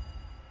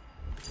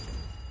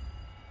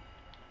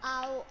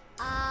 Ow,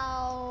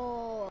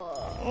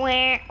 ow.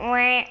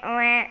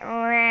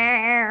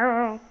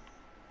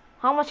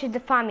 How much is the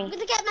I'm family?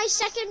 gonna get my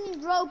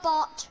second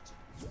robot.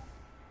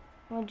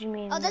 What do you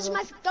mean? Oh, that's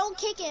my. Don't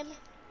kick him.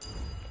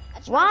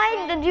 That's my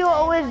Why friend. did you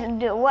always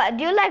do? What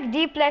do you like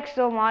Dplex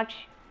so much?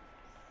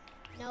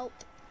 Nope.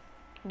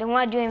 Then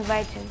why do you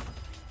invite him?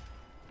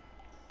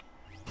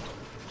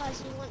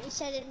 Because he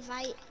said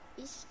invite.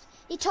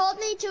 He told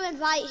me to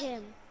invite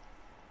him.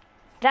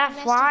 That's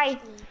Messaged why.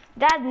 me.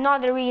 That's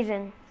not the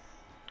reason.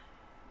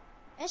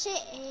 Yes,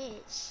 it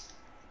is.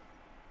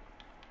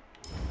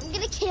 I'm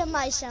gonna kill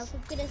myself.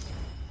 I'm gonna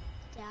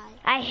die.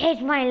 I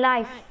hate my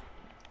life. Right.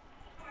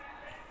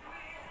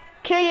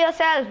 Kill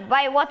yourself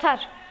by water.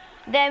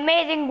 The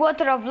amazing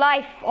water of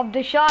life of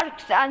the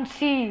sharks and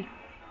sea.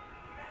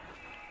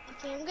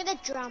 Okay, I'm gonna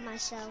drown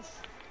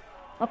myself.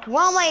 Okay,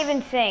 what am I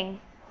even saying?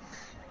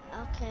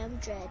 Okay, I'm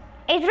dead.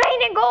 It's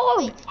raining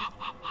gold!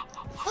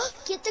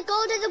 Get the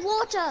gold in the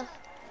water.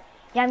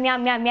 Yum,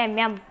 yum, yum, yum,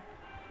 yum.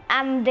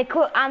 I'm the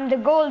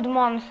gold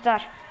monster.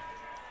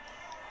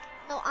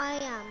 No, I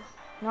am.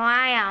 No,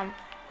 I am.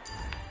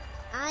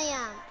 I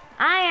am.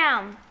 I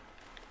am.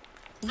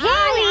 Jerry!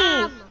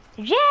 I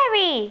am.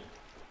 Jerry!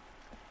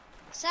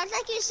 Sounds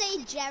like you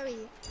say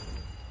Jerry.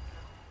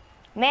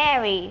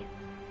 Mary.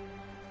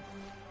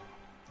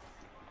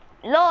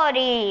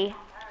 Lori.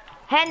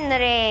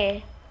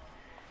 Henry.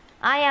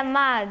 I am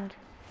mad.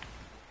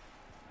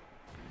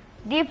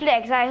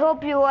 Dplex, I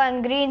hope you are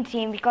in green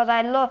team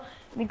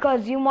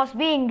because you must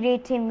be in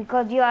green team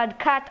because you are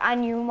cat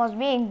and you must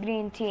be in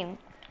green team.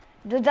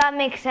 Does that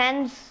make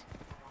sense?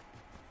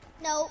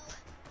 Nope.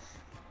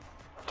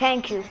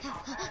 Thank you.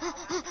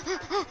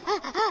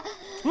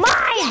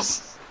 Mine!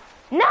 Yes.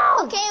 No!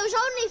 Okay,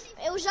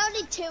 it was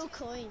only 2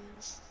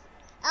 coins.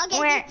 I'll get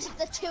Where? you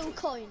the 2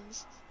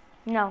 coins.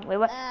 No, wait,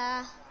 what?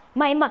 Here's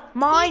the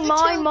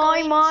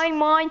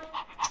Mine.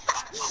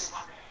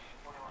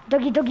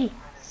 2 Doggy.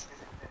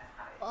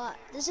 What?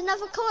 There's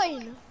another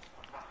coin.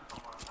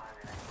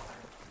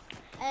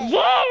 Hey,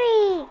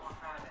 Jerry!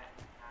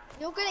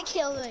 you're gonna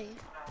kill me.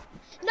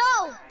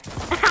 No!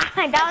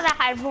 That was a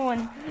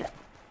harpoon.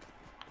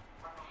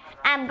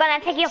 I'm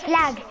gonna take your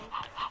flag.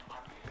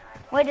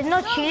 Wait, there's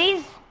no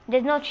chilies?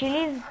 There's no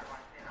chilies?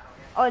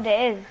 Oh,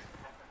 there is.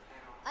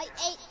 I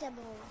ate them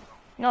all.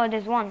 No,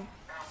 there's one.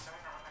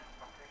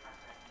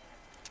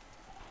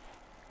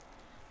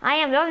 I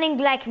am running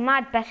like a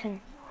mad person.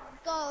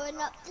 Going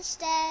up the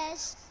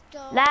stairs.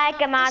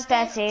 Like a mad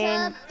person.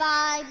 To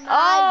buy my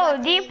Oh,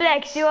 weapons.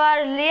 Dplex, you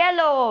are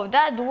yellow.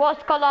 That's the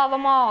worst color of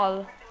them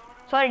all.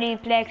 Sorry,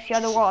 Dplex, you're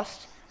the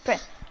worst.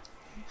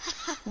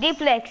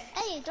 Dplex,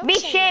 Hey, don't be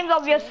say ashamed that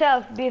of to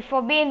yourself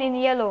for being in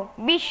yellow.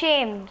 Be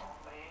shamed.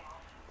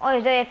 Oh,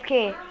 it's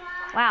AFK.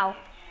 Wow.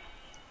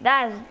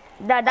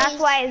 That's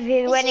why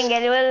he's wearing a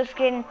yellow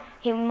skin.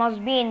 He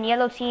must be in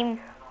yellow team.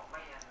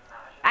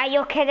 Are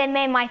you kidding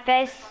me, my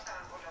face?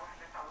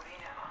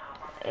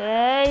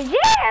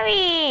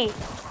 Jerry!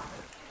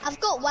 I've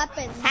got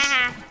weapons.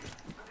 Haha.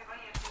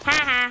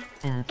 Haha.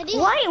 F. Can you-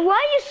 Why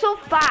are you so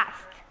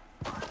fast?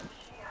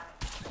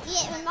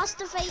 Yeah, we must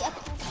defeat a...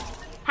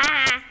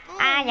 Haha.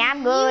 I am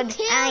You good.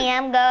 killed I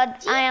am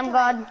good. I am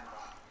Dplex. good.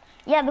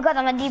 Yeah, because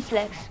I'm a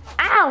Dplex.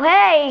 Ow,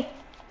 hey!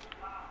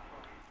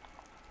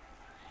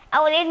 I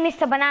will eat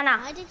Mr. Banana.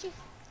 Why did you...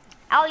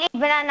 I will eat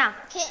banana.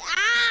 Okay,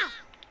 ah!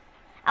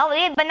 I will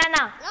eat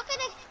banana.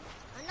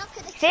 I'm not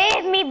gonna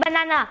Save me,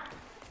 banana.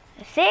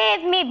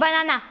 Save me,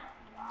 banana.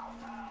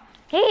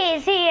 He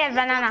is here,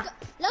 banana.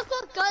 Look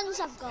what guns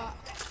I've got.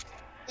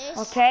 This.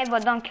 Okay,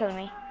 but don't kill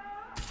me.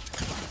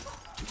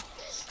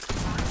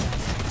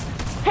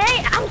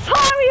 Hey, I'm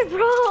sorry,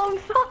 bro. I'm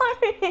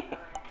sorry.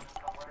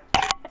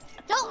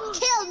 Don't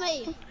kill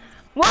me.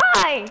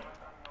 Why?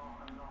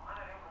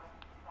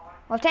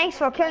 Well, thanks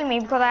for killing me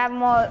because I have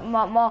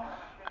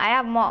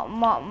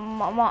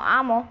more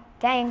ammo.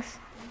 Thanks.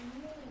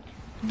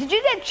 Did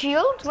you get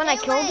shield when I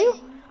Stay killed away. you?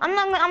 I'm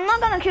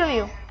not gonna kill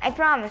you. I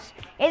promise.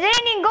 It's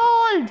raining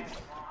gold.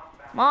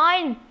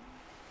 Mine.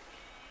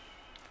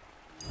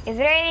 It's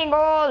raining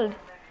gold.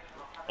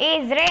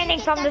 It's raining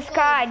Get from the that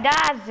sky.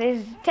 That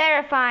is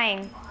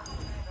terrifying.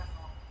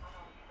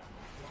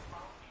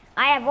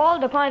 I have all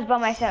the coins by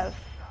myself.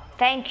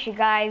 Thank you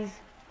guys.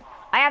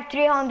 I have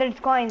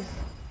 300 coins.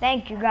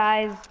 Thank you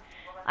guys.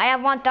 I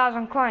have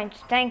 1,000 coins.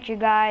 Thank you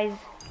guys.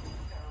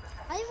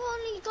 I've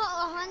only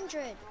got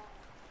 100.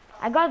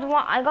 I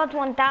got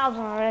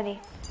 1,000 already.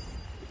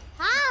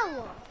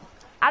 How?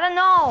 I don't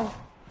know.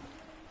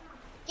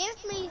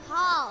 Give me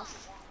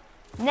half.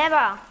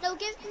 Never. No,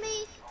 give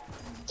me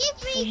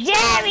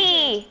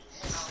Jerry!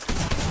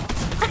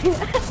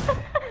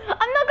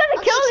 I'm not gonna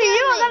Okay, kill you. kill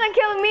You are me. gonna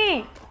kill me.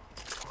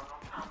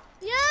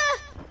 Yeah,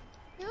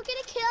 you're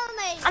gonna kill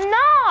me. I'm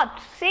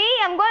not. See,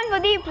 I'm going for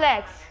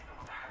Dplex.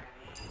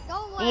 Go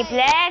away.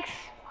 Dplex,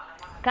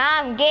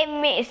 come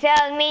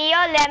sell me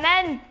your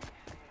lemon.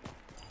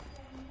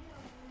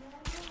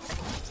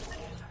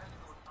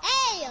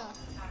 Hey,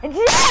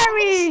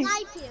 Jerry!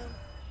 snipe you.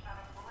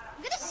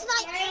 I'm gonna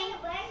snipe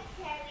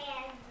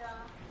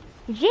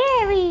you.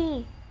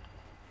 Jerry!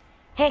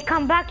 Hey,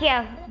 come back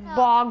here,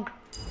 bog.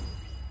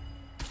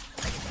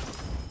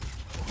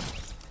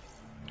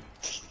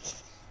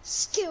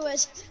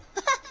 Skewers.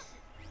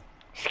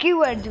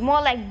 Skewered,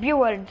 more like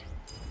Beward.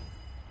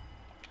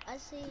 I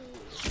see.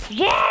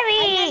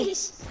 Jerry!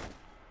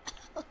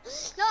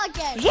 Not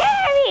again.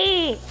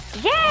 Jerry!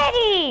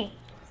 Jerry!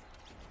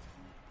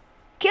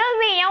 Kill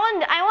me!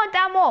 I want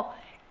ammo!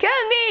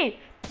 Kill me!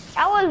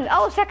 I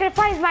will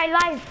sacrifice my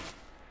life.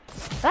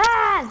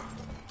 Ah!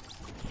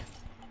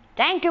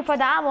 Thank you for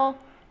the ammo.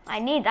 I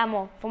need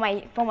ammo for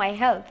my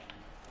health.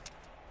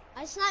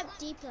 I sniped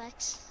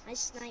Dplex. I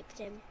sniped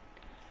him.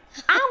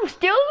 I'm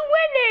still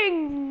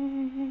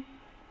winning.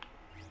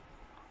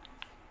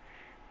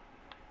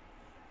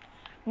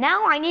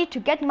 Now I need to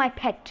get my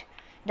pet.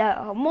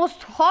 The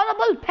most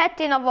horrible pet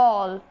in of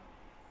all.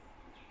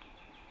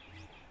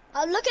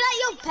 I'm looking at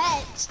your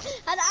pet,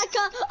 and I go,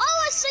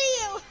 oh, I see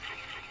you!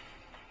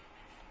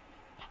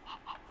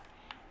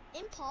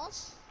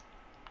 Impulse?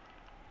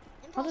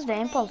 What is the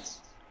impulse?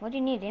 What do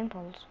you need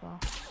impulse for?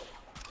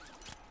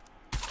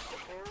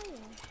 Where are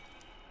you?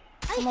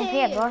 I'm I up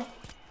hear here, you. bro.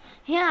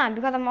 Yeah,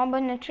 because I'm up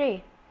in the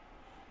tree.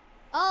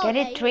 Oh, Get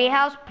there it, you tree are.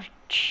 house.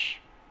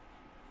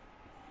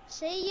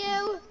 See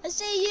you. I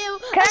see you.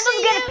 Can I I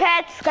see just get you.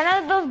 pets? Can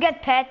I just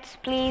get pets,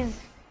 please?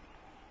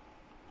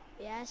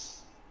 Yes.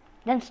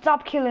 Then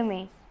stop killing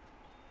me.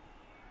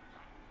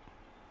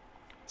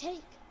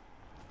 Take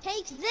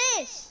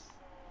this.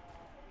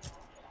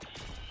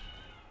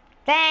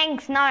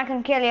 Thanks, now I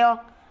can kill you.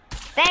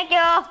 Thank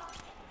you.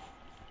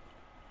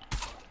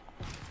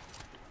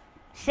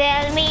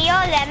 Sell me your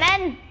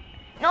lemon.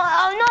 No,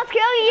 I'm not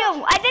killing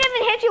you. I didn't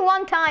even hit you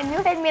one time.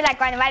 You hit me like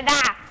right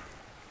there.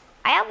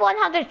 I have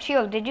 100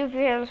 shield. Did you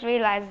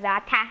realize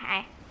that?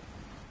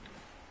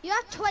 You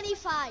have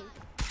 25.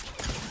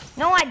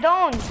 No, I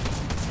don't.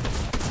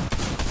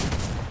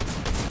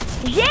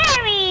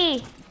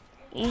 Jerry!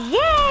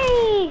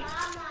 Jerry!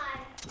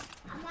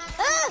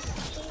 Ah!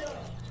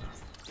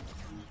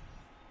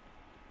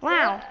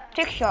 Wow,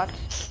 trick shot.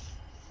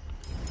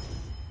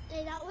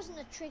 Hey, that wasn't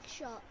a trick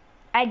shot.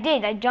 I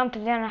did. I jumped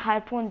and then I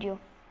harpooned you.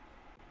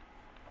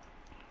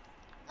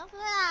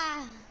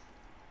 Ah.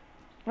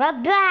 Blah,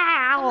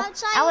 blah.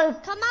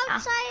 Come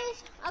outside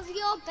of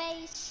your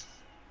base.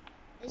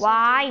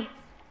 Why?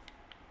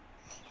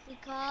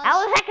 Because I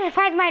will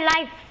sacrifice my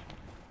life.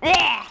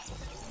 There.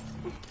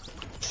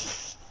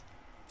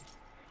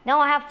 Now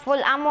I have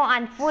full ammo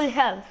and full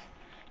health.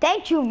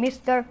 Thank you,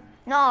 mister.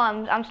 No,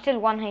 I'm still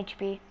 1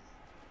 HP.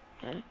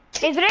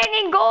 It's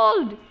raining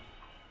gold.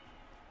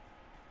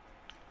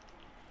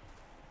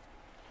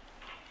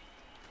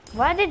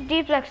 Why did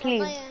Dplex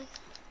leave?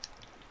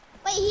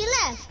 Wait, he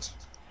left.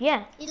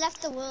 Yeah. He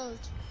left the world.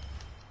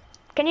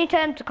 Can you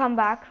tell him to come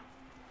back?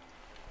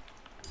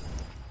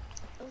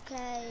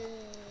 Okay.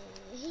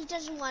 He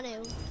doesn't want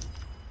to.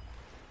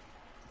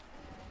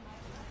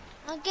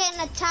 I'm getting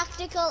a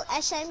tactical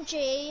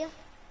SMG.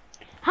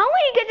 How are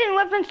you getting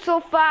weapons so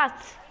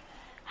fast?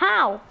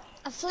 How?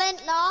 A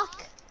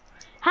flintlock.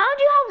 How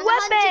do you And have a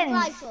hunting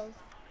weapons? rifle.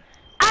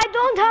 I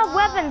don't have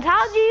weapons.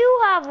 How do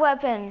you have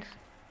weapons?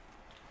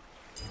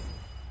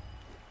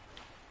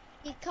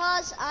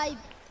 Because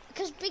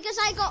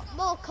I got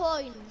more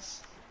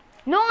coins.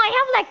 No, I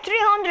have like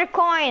 300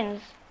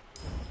 coins.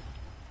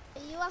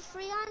 You have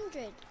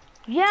 300.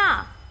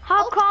 Yeah.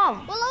 How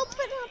come? We'll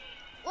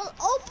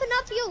open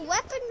up your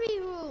weaponry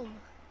room.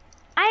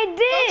 I Go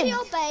to did.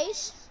 your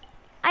base.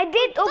 I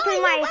did Buy open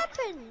your my.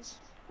 weapons.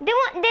 They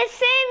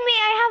say me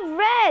I have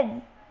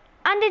red,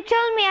 and they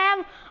tell me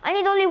I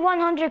need only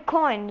 100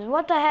 coins.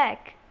 What the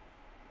heck?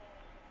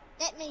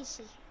 Let me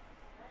see.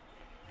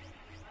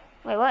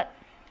 Wait, what?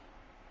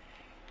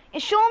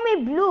 It showed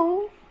me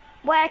blue,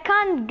 but I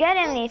can't get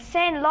any. It's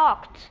saying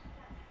locked.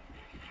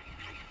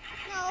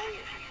 No.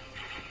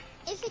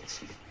 If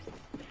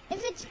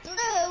it's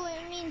blue,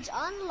 it means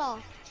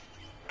unlocked.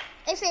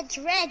 If it's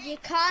red, you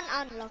can't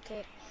unlock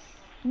it.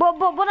 But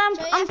So you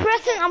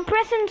have to I'm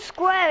pressing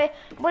square,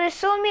 but it's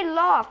showing me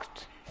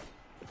locked.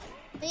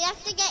 But you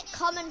have to get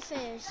common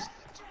first.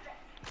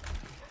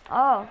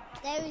 Oh,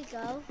 There we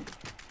go.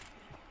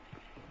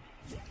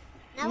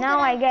 now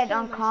I get kill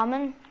myself.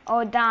 uncommon.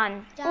 Oh,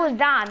 Dan. Dan. Who's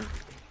Dan?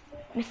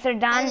 Mr.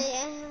 Dan?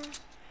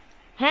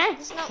 Huh?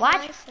 He's not What?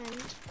 my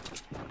friend.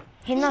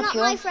 He's He's not not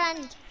yours. my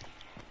friend.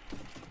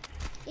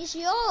 He's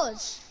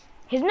yours.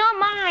 He's not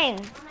mine.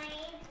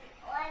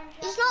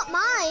 He's not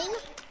mine.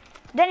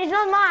 Then he's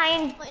not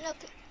mine. Wait, no.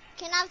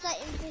 Can I have that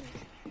in pink?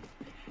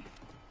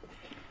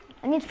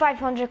 I need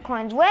 500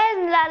 coins.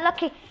 Where's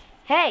Lucky?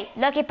 Hey,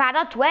 Lucky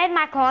Parrot, where's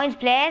my coins,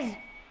 please?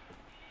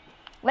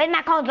 Where's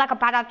my coins, Lucky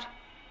Parrot?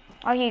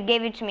 Oh, he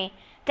gave it to me.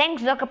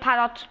 Thanks, Lucky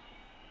Parrot.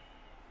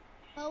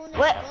 Bonus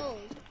What? gold.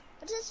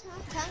 What is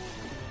that?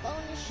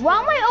 Bonus Why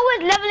am I shield.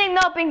 always leveling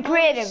up in Bonus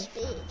creative?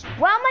 speed.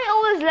 Why am I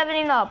always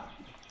leveling up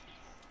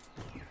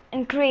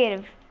in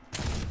creative?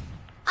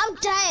 I'm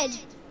dead.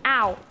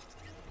 Ow.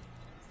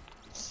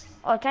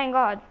 Oh, thank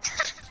God.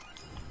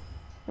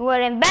 You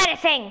were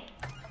embarrassing.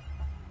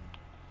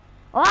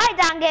 Oh, hi,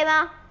 Dan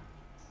Gamer.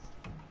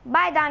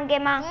 Bye, Dan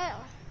Gamer.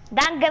 Well,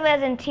 Dan Gamer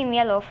is in Team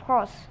Yellow, of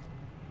course.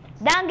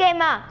 Dan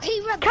Gamer,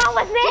 come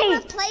with He me.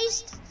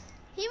 replaced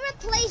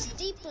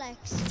Dplex.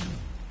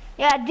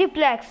 Yeah,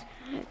 Dplex.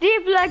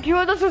 Dplex,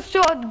 you're just a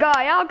short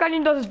guy. How can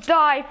you just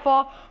die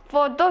for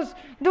just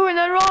doing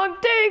the wrong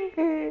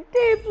thing?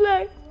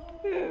 Dplex.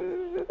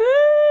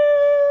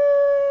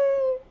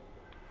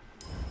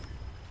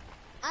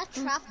 I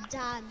trapped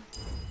Dan.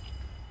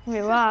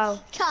 Wow.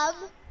 Come.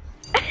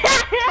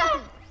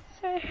 Come.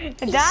 He's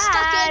stuck in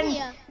Dan,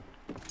 here.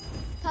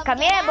 come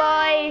here, down.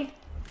 boy.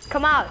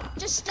 Come out.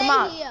 Just stay Come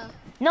out. here.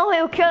 No,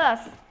 he'll kill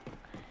us.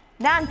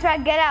 Dan, try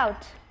get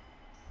out.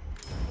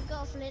 I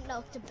got a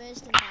flintlock to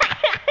burst in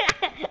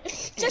there.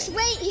 Just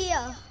wait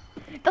here.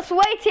 Just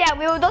wait here,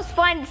 we will just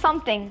find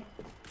something.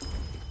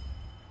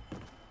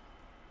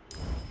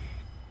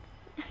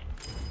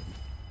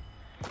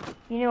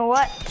 You know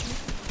what?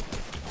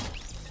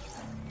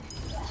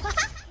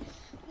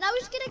 Now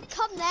he's gonna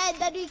come there and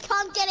then he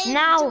can't get into his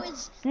Now,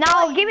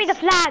 coins. give me the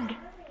flag.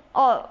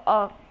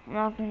 Oh,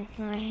 no.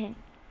 He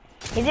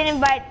didn't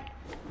invite.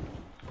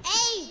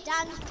 Hey,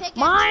 Dan's pickaxe.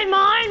 Mine.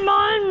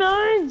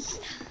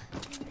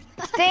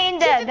 Stay in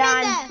there, Keep him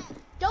Dan. in there.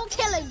 Don't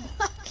kill him.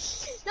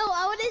 No,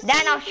 I want to see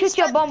Dan, I'll if he shoot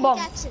your starts bomb.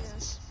 pickaxing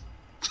us.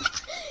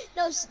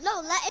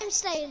 No, let him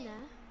stay in there.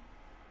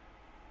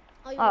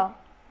 Oh,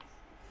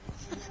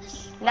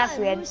 that's What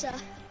a weird. loser.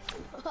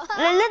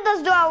 Let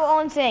us do our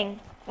own thing.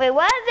 Wait,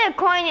 why is there a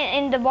coin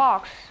in the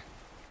box?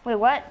 Wait,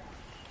 what?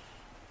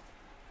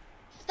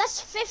 That's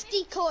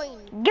 50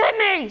 coins. Give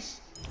me!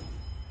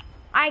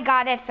 I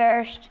got it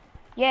first.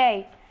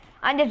 Yay.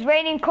 And it's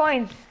raining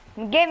coins.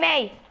 Give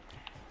me!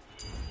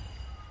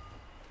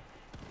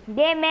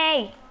 Give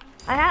me!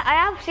 I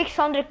have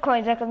 600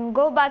 coins. I can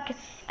go back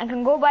and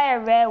can go buy a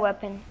rare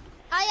weapon.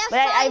 I have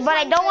But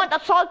I don't 500. want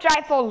assault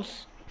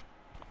rifles.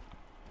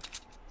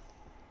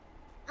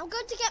 I'm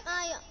going to get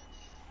my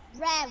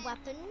rare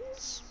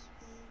weapons.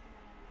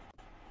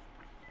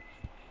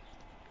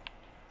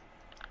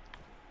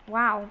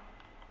 Wow.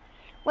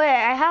 Wait,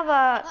 I have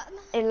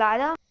a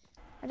ladder.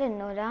 I didn't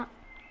know that.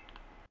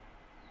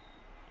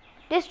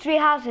 This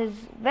treehouse is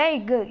very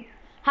good.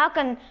 How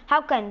can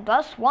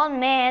just one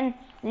man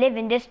live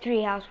in this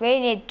treehouse? We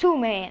need 2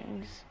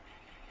 mans.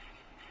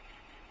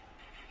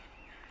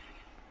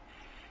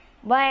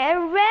 Buy a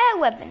rare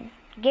weapon.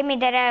 Give me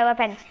the rare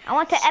weapon. I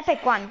want the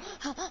epic one.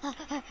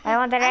 I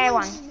want the rare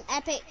one.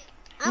 Epic.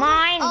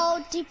 Mine.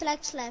 Oh,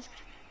 duplex left.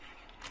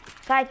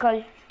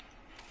 Cycle.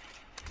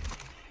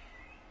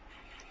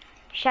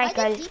 Why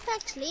Cycle. did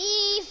duplex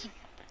leave?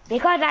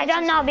 Because I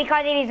don't know,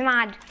 because it is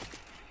mad.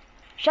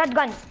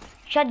 Shotgun.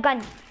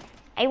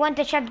 I want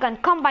a shotgun.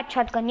 Combat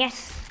shotgun,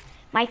 yes.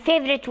 My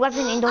favorite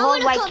weapon in the I whole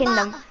want a White combat.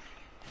 Kingdom.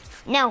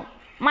 No,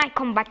 my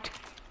combat.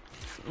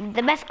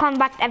 The best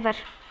combat ever.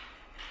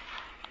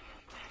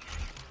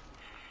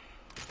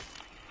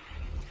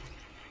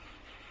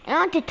 I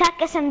want to TAC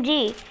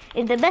SMG.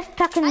 It's the best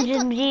TAC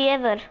SMG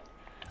ever.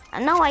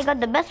 And now I got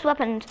the best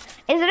weapons.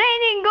 It's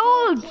raining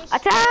gold!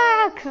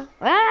 Attack!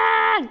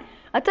 Ah!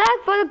 Attack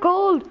for the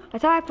gold!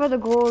 Attack for the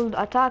gold!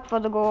 Attack for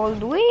the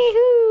gold!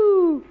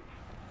 Weehoo!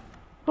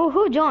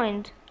 Who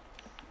joined?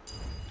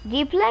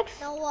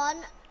 Duplex? No one.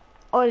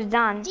 Or is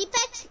Dan?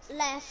 Duplex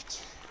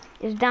left.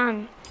 It's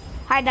Dan.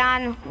 Hi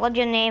Dan, what's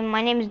your name?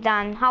 My name is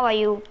Dan. How are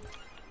you?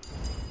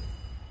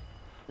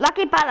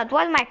 Lucky Parrot,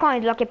 where's my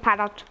coins, Lucky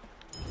Parrot?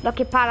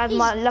 Lucky Parrot, He's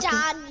more lucky.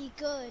 Danny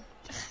good.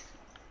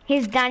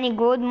 He's Danny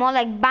good, more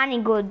like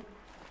Banny good.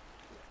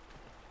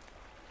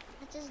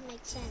 That doesn't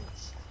make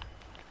sense.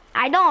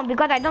 I don't,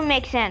 because I don't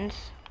make sense.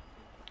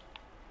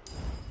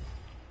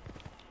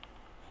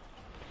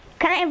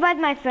 Can I invite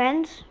my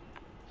friends?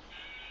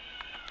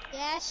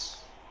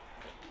 Yes.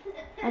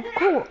 Of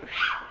course.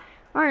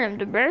 I am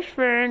the best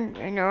friend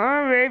in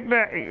all of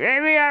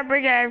maybe I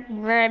forget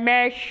my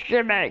best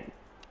friend.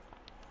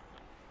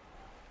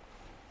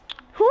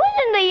 Who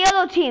is in the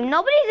yellow team?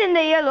 Nobody's in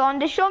the yellow. On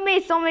the show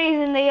me somebody's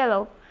in the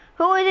yellow.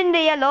 Who is in the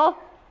yellow?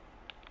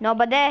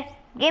 Nobody.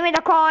 Give me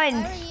the coins.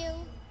 Where are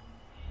you?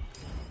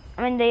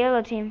 I'm in the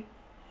yellow team.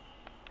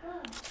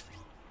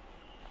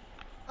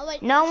 Oh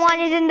wait. No one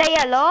is in the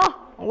yellow.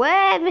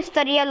 Where,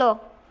 Mr. Yellow?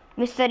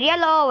 Mr.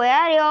 Yellow, where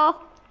are you?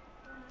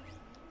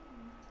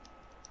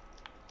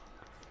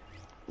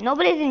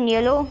 Nobody's in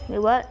yellow. Wait,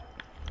 what?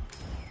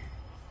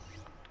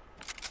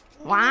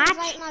 What?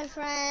 Invite my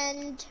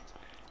friend.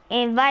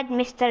 Invite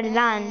Mr.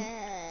 Lan.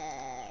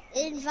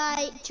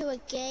 Invite to a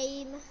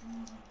game.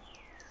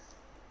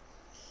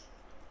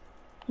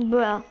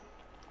 Bruh.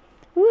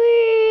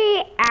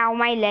 Whee! Ow,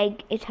 my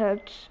leg. It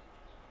hurts.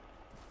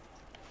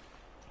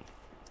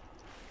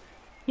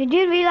 Did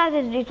you realize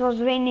that it was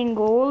raining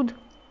gold?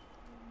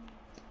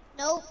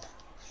 Nope.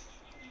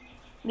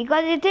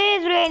 Because it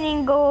is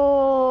raining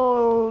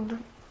gold.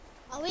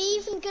 Are we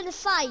even gonna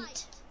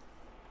fight?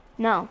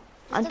 No.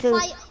 Is the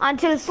fight-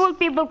 Until full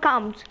people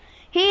comes.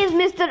 He is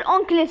Mr.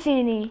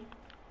 Onclesini.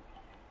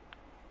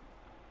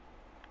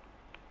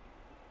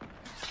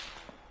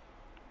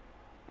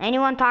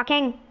 Anyone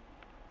talking?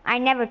 I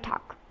never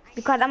talk.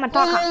 Because I'm a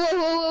talker.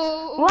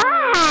 Wow!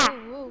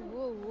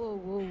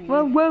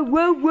 Whoa, whoa,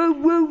 whoa, whoa,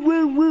 whoa,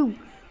 whoa, whoa.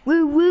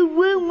 Woo, woo,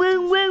 woo,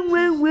 woo, woo,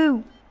 woo,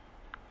 woo.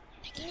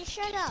 Can you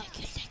shut up?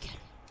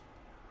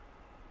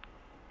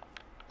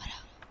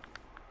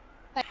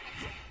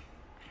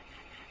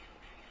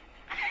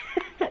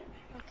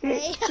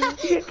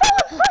 Okay.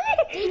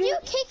 Did you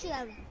kick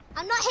them?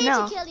 I'm not here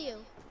No. to kill you.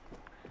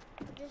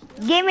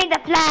 Give me the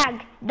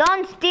flag.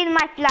 Don't steal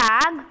my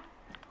flag.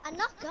 I'm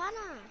not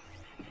gonna.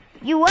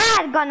 You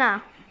are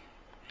gonna.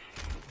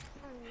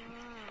 Oh,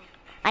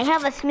 no. I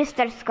have a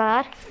Mr.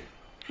 Scar.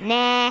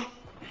 Nah.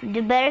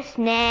 The burst,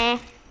 nah.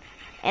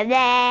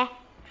 There.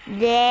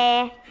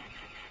 Yeah.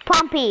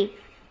 Pumpy.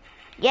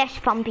 Yes,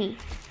 Pumpy.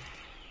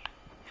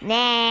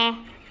 Nah.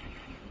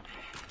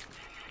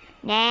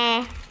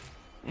 Nah.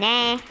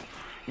 Nah.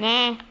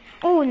 Nah.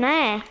 Oh,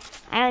 nah.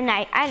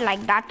 I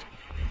like that.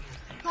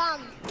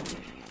 Come.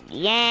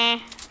 Yeah.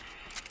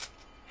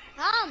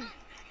 Come.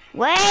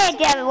 Wait,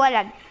 yeah,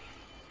 wallet.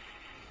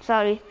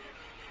 Sorry.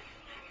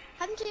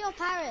 Come to your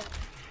parrot.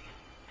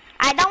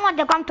 I don't want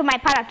to come to my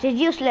parrot. It's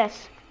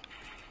useless.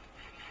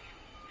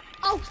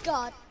 Oh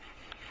God.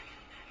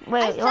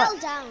 Wait, I what? fell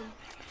down.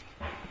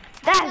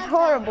 That's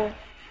horrible.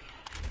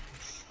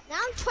 Now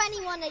I'm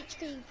 21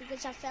 HP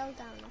because I fell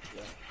down off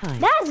you. Hi.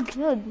 That's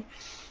good.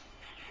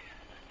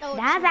 No, it's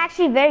That's not.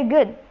 actually very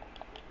good.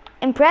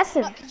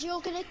 Impressive. What, 'cause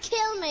you're gonna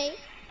kill me.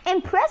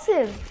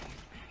 Impressive.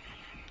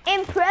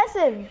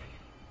 Impressive.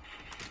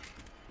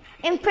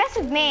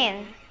 Impressive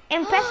man.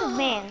 Impressive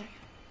man.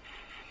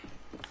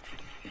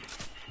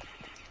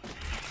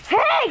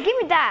 Hey, give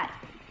me that.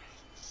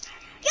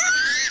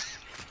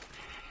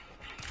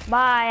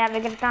 Bye, have a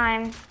good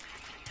time.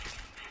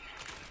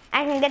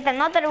 I can get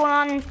another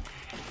one.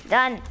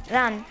 Run,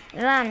 run,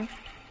 run,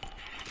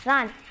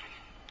 run,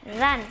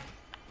 run.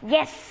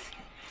 Yes,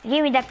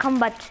 give me the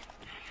combat.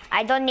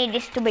 I don't need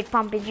this stupid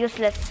pump, it's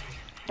useless.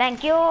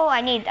 Thank you,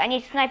 I need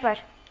sniper.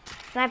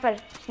 Sniper,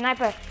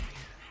 sniper.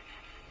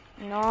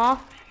 No,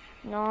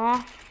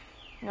 no,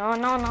 no,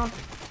 no, no.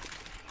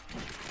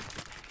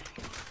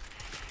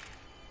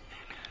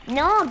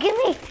 No, give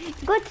me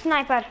good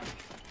sniper.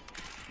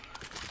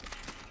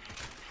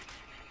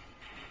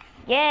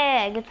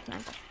 Yeah, good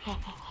sniper.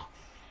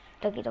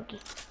 Doki doki.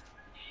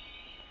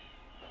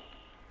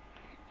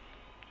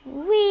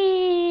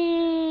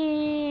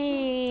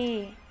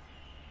 Wee.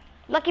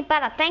 Lucky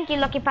parrot, thank you,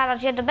 lucky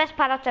parrot. You're the best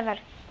parrot ever.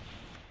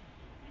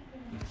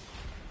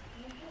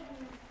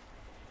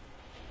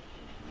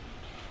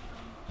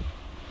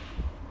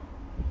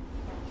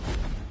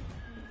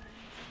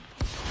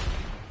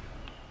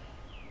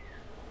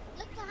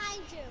 Look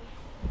behind you.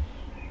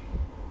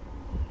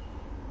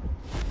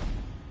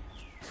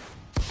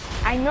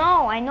 I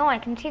know, I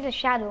can see the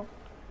shadow.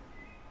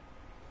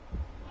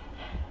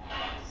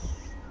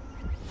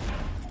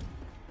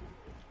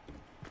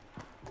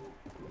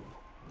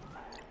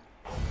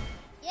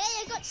 Yeah,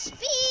 you got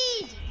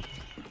speed.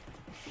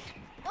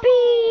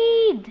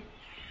 Speed!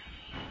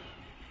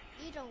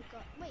 You don't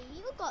got. Wait,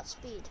 you got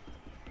speed.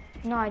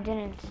 No, I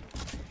didn't.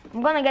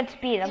 I'm gonna get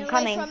speed, I'm Get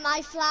coming. away from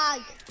my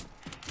flag.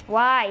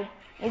 Why?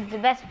 It's the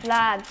best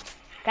flag.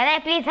 Can I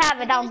please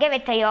have it? I'll give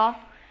it to you.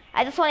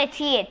 I just want to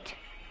see it.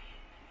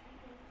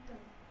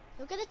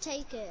 You're gonna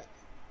take it.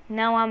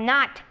 No, I'm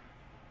not.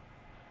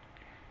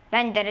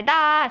 Dun da da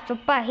da,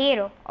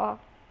 superhero. Oh.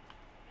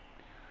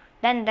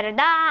 Dun da da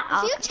da.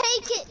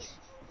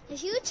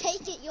 If you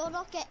take it, you're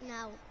not getting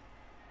out.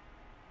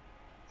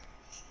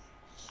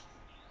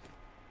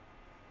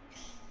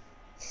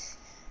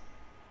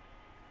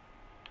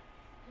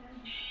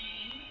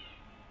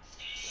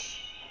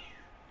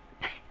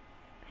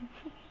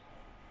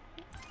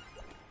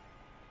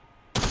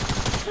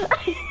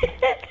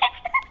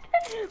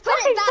 Put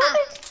it back.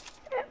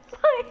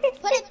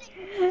 Put it.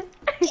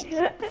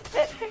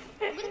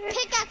 I'm gonna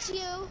pickaxe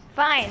you.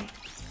 Fine.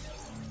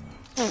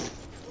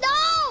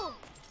 No!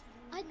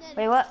 I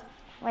Wait, what?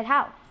 Wait,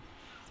 how?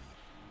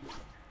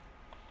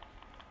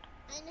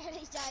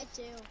 nearly died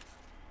too.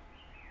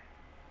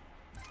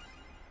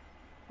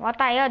 What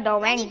are you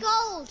Any doing?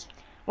 gold?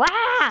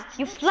 Wow!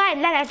 You fly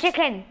like a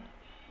chicken.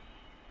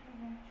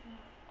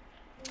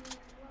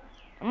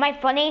 Am I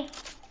funny?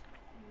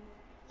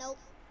 Nope.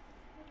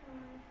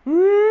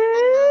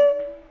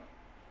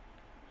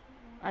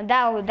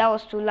 That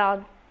was too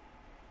loud.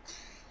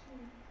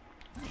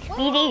 Where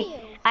Speedy. are you?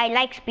 I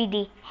like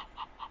Speedy.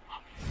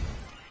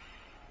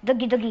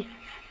 Doggy doggy.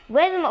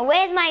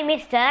 Where's my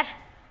Mr.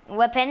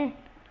 Weapon?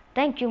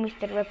 Thank you,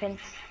 Mr. Weapon.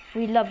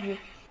 We love you.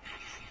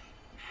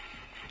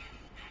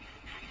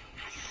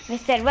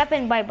 Mr.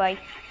 Weapon, bye bye.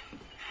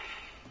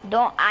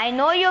 I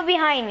know you're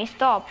behind me.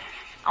 Stop.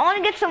 I want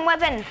to get some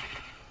weapons.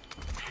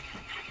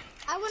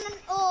 I want an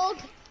org.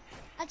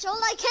 That's all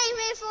I came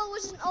here for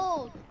was an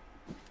org.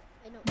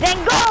 Wait, no.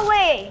 Then go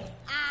away.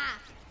 Ah.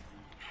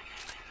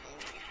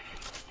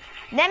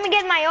 Let me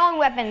get my own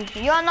weapons.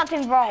 You're not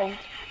involved.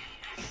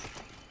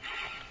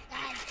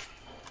 Dad.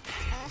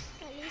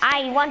 At least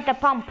I want a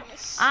pump.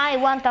 I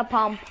want a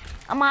pump.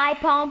 My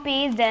pump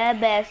is the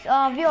best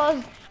of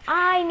yours.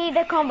 I need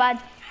a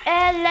combat.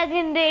 A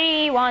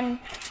legendary one.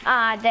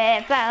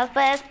 The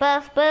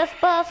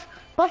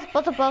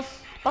bus.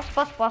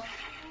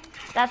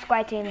 That's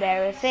quite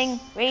embarrassing,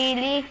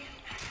 really.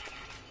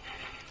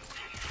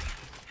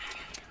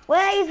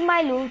 Where is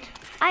my loot?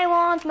 I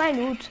want my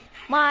loot.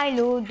 My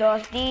loot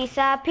just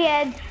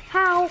disappeared.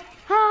 How?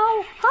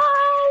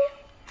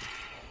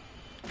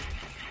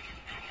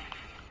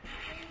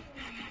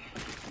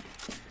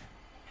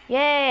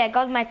 Yay, I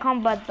got my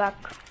combat back.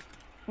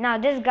 Now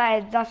this guy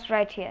is just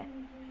right here.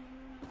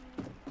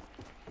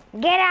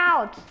 Get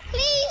out!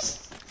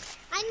 Please.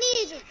 I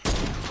need it.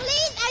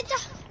 Please.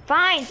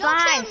 Fine. Don't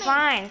kill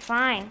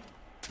me.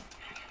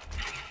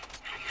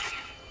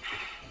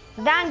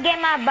 Dan,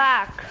 get my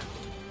back.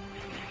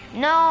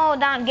 No,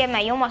 Dan, get my.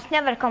 You must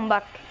never come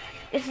back.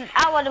 This is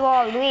our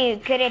world. We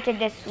created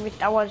this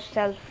with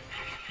ourselves.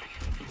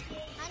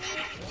 I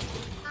need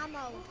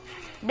ammo.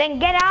 Then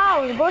get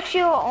out. Go to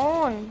your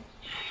own.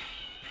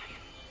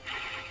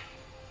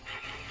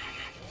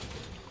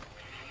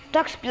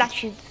 Duck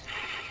splashes.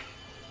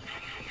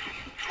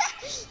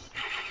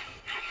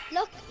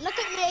 Look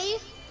at me.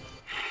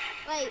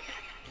 Wait,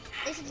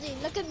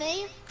 Isildine, look at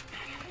me.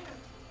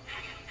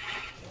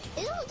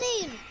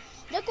 Isildine,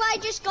 look what I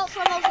just got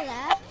from over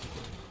there.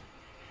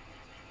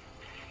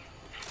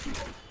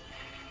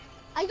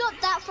 I got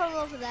that from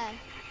over there.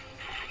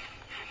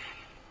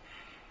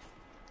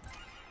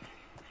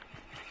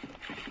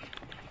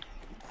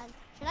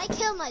 Should I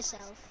kill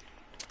myself?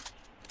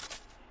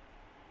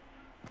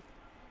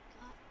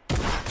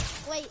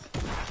 Wait.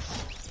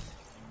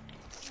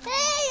 Hey,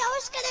 I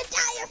was gonna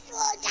die of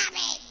fall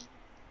damage.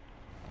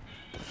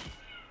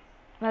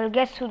 Well,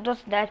 guess who does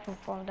that for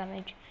fall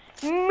damage?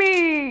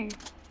 Me!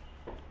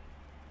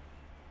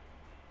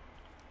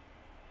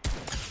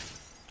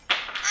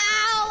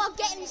 Ow, I'm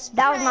getting sprayed.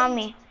 That was not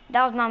me.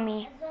 That was not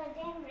me.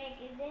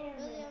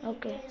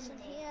 Okay.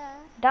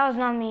 That was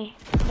not me.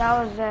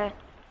 That was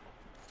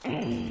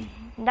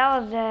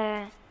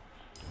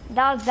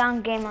that was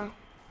Dan Gamer.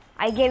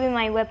 I gave him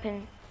my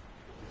weapon.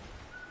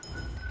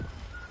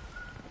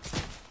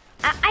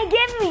 I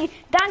gave me.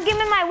 Dan, give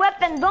me my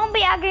weapon. Don't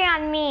be angry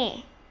on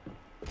me.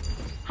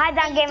 Hi,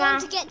 Dan Gamer.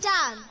 Going to get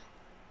Dan.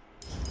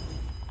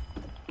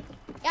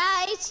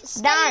 Guys,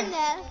 stay Dan. in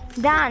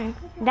there.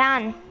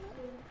 Dan.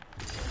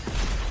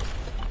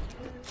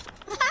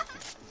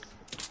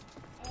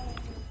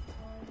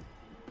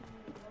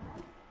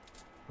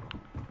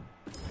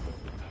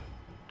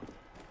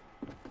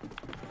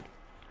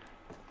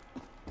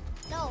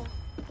 No.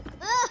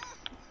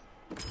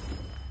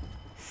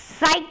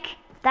 Psych.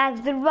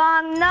 That's the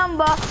wrong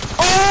number.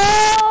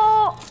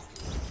 Oh!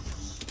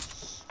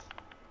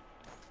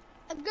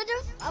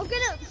 I'm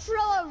gonna throw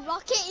a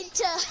rocket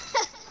into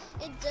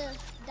into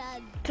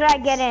Dan. Try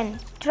get in.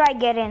 Try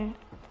get in.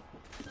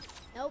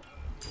 Nope.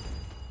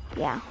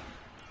 Yeah.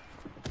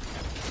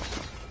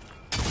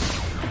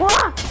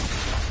 What?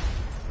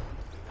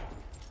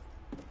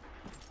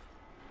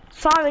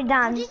 Sorry, How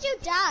Dan. did you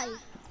die?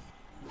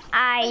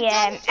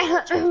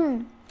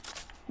 I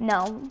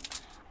no.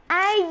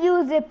 I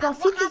used a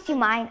proficiency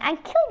mine and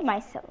killed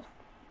myself.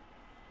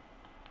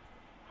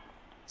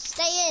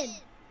 Stay in.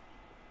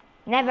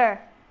 Never.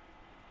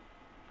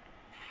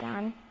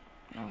 Dan.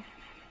 No.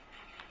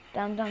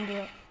 Dan, don't do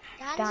it.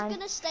 Dan's Dan.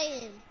 gonna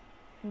stay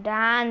in.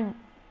 Dan.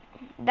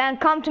 Dan,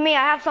 come to me.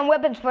 I have some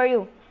weapons for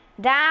you.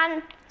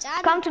 Dan,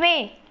 Dan, come to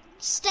me.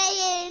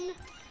 stay in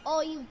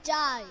or you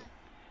die.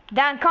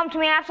 Dan, come to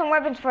me. I have some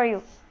weapons for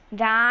you.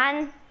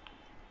 Dan.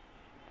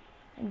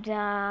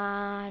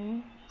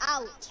 Dan.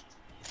 Out.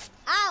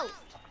 Out.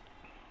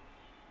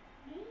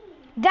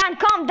 Dan,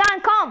 come.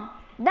 Dan, come.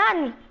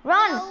 Dan, I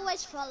run.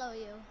 always follow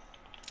you.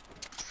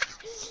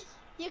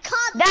 You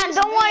can't. Dan, lose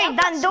don't me. worry. I've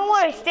got Dan, don't some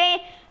worry.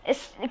 skills.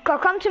 Stay.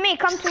 Come to me.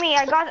 Come to me.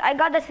 I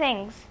got the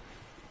things.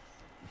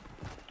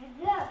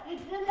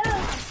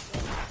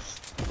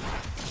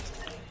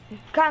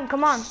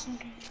 Come on.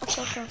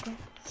 Okay.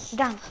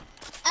 Dan.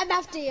 I'm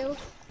after you.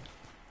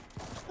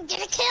 I'm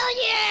gonna kill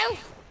you.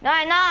 No,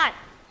 I'm not.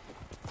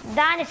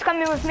 Dan is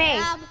coming with me.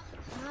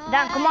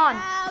 Dan, come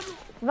on.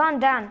 Run,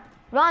 Dan.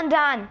 Run,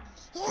 Dan.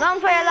 Run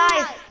for your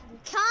life.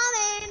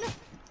 Coming.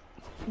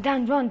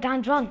 Dan, run.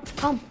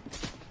 Come.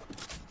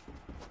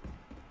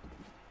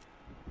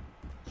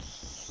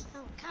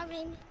 I'm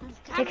coming.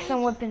 Take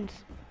some weapons.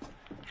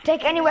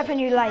 Take any weapon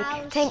you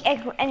like. Take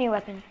any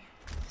weapon.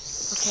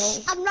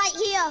 Okay. I'm right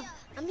here.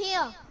 I'm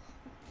here.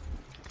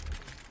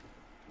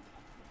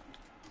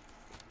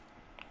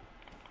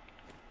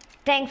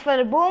 Thanks for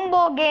the boom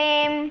ball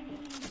game.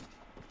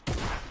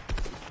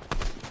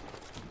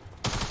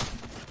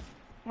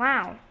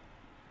 Wow.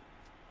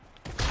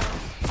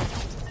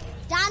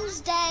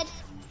 Dan's dead.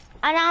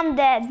 And I'm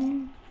dead.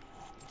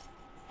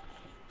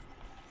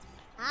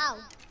 Ow.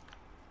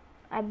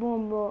 I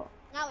boom ball.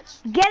 Now it's.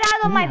 Get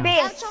out of my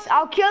base. That's all-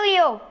 I'll kill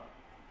you.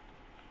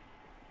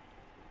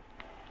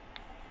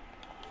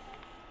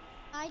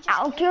 I just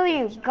I'll killed kill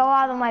you. Go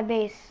out of my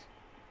base.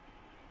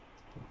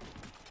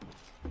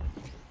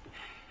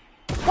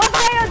 What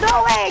are you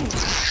doing?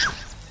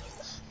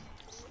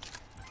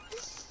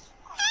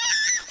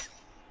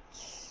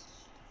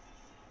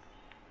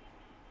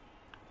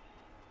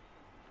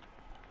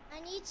 I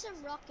need some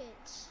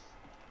rockets.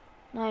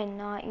 No, you're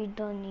not. You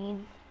don't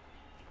need.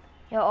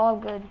 You're all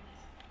good.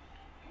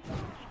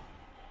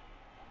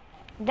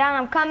 Dan,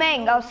 I'm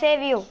coming. I'll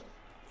save you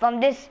from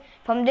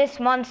this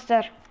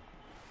monster.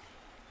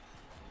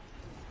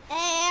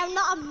 Hey, I'm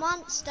not a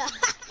monster.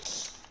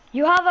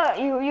 You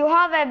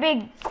have a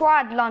big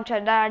quad launcher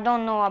that I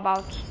don't know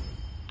about.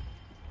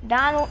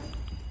 Dan,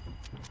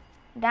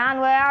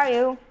 where are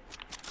you?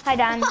 Hi,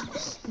 Dan.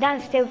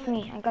 Dan, stay with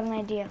me. I got an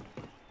idea.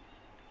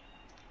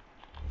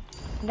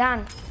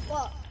 Dan,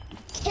 What?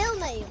 Kill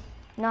me.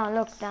 no,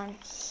 look, Dan.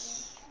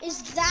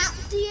 Is that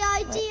the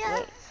idea?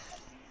 Wait.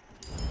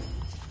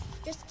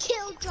 Just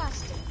kill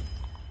Justin.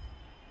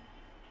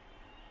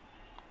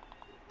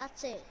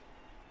 That's it.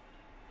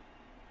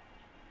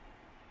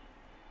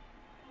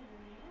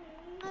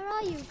 Where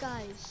are you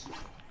guys?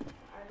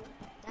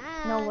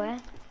 Dan. Nowhere.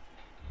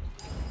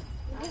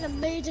 I'm gonna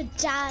murder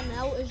Dan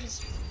out of his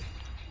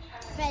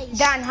face.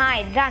 Dan,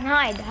 hide. Dan,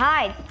 hide.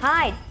 Hide.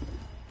 Hide.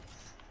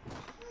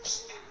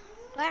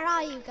 Where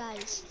are you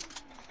guys?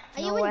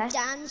 Are you Nowhere. in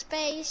Dan's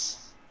base?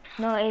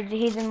 No,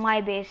 he's in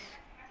my base.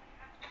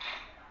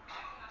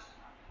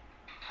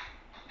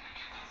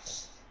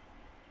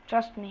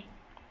 Trust me.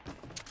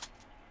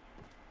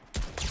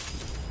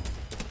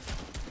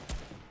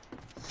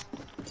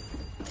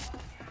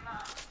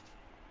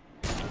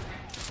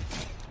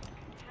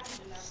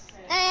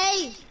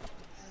 Hey!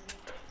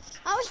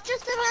 I was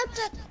just about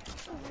to...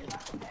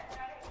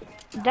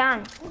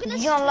 Dan, I'm gonna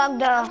did you unlock I'm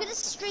the... gonna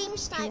stream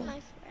snipe my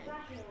friend.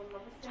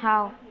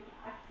 How?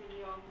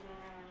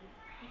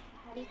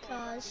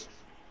 Because...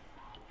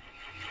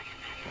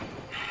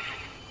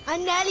 I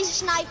nearly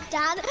sniped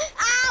Dan.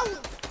 Ow!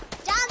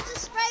 Dan's a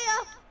sprayer!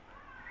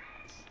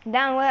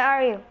 Dan, where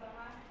are you?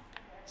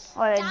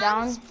 Oh, you're Dan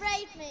down?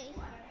 sprayed me.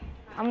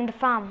 I'm in the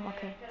farm,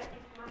 okay.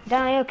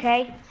 Dan, are you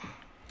okay?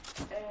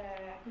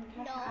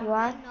 No, You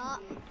are? I'm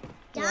not.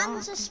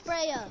 Dan's a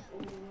sprayer.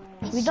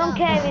 He We don't sucks.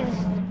 care if it's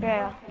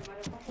sprayer.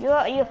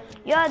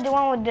 You're the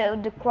one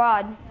with the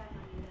quad.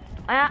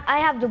 I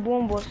have the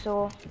boom boost,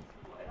 so...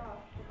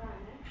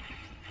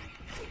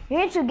 You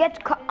need to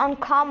get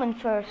uncommon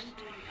first.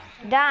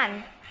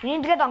 Dan, you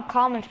need to get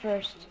uncommon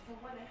first.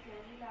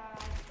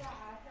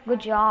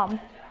 Good job.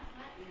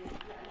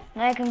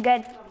 Now you can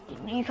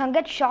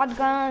get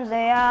shotguns,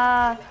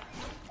 blah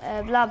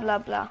blah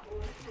blah.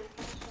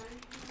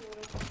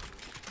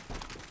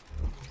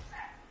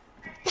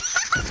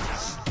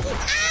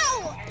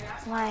 Ow!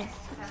 Nice.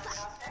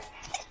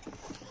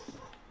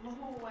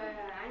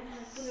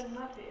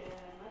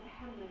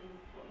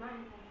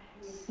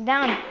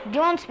 Dan, do you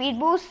want speed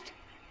boost?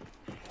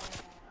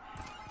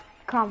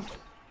 Come.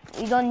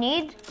 You don't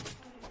need?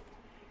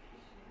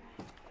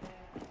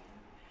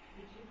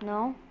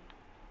 No?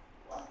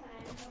 I'm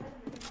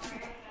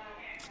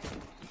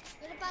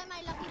gonna buy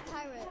my lucky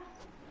pirate.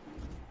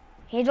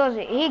 He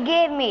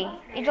gave me.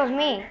 It was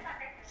me.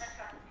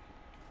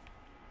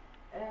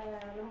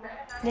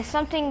 There's I'm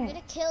something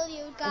gonna kill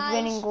you that's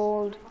raining guys.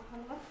 gold.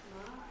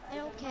 I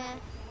don't care.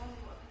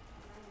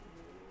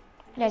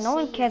 Yeah, no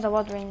one cares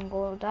about raining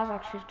gold. That's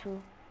actually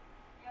true.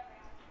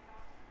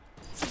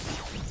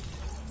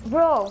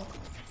 Bro,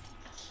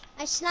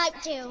 I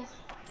sniped you.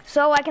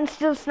 so I can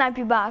still snipe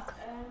you back.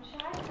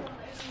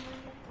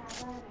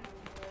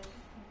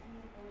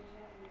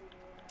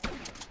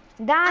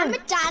 I'm Dan!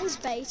 at Dan's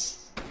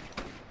base.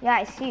 Yeah,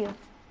 I see you.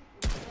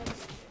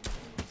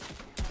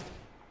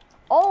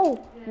 Oh,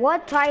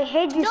 what? I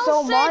hate you No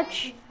so fit.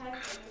 much.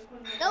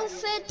 No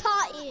third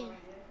party.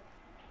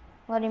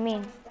 What do you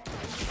mean?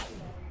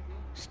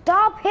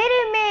 Stop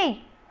hitting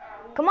me!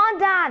 Come on,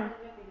 Dan!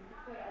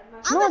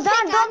 I'm No, a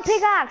Dan, don't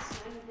pickaxe.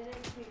 pickaxe!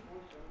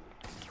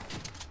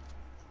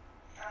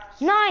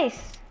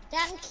 Nice!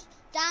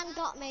 Dan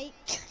got me.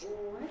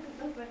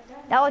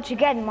 That's what you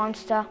get,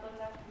 monster.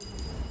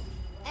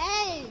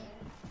 Hey!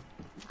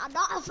 I'm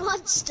not a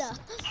monster.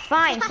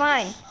 Fine,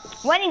 fine.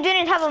 When you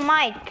didn't have a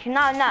mic,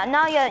 now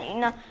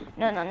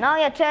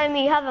you're telling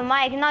me you have a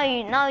mic.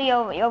 Now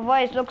your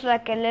voice looks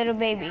like a little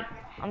baby.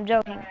 I'm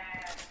joking.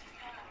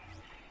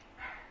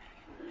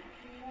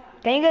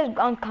 Can you get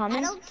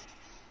uncommon?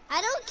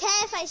 I don't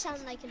care if I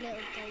sound like a little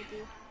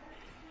baby.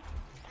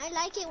 I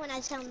like it when I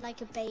sound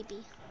like a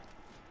baby.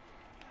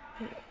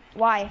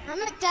 Why? I'm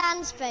at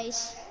Dan's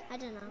base. I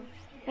don't know.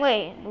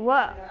 Wait,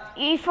 what?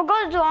 You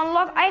forgot to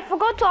unlock. I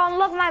forgot to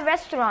unlock my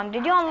restaurant.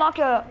 Did you unlock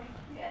your?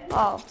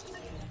 Oh,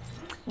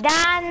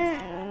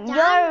 Dan,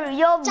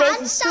 your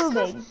base is too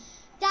big.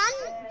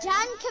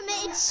 Dan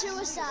committed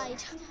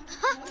suicide.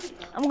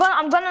 I'm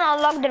gonna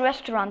unlock the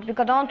restaurant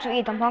because I want to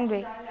eat. I'm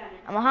hungry.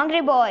 I'm a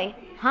hungry boy.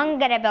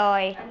 Hungry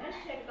boy.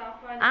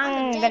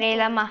 Hungry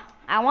llama.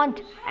 I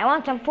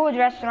want some food,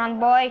 restaurant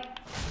boy.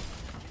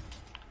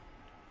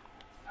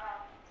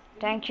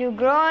 Thank you,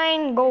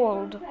 growing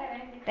gold.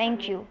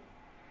 Thank you.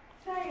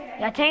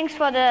 Yeah, thanks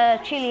for the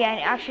chili. I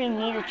actually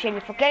need a chili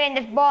for killing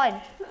this boy.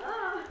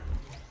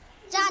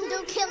 Dan,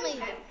 don't kill me.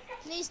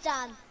 Please,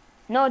 Dan.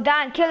 No,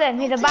 Dan, kill him.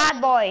 He's a bad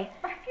boy.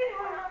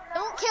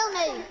 Don't kill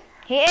me.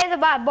 He is a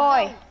bad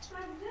boy.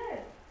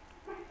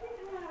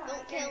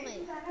 Don't kill me.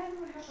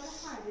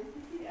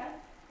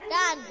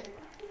 Dan,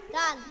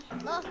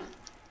 look.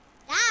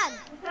 Dan,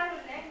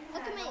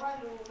 look at me.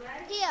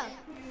 Here,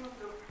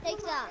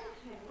 take that.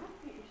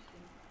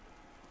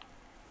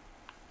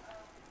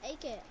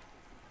 Take it.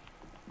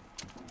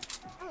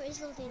 Oh, his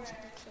little thing's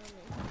gonna kill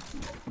me.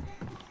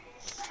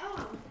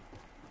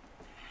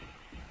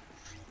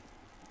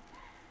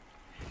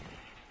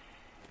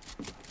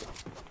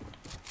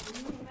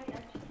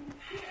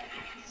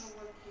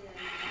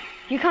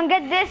 You can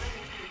get this.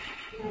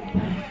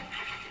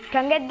 You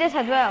can get this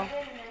as well.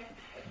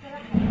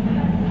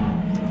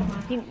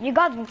 You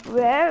got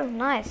rare?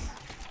 Nice.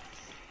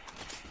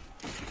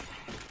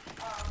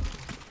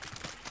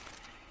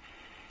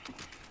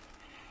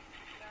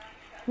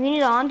 You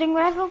need a hunting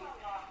rifle?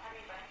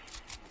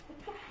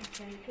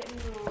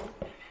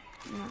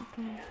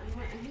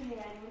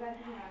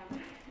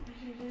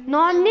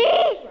 Nani?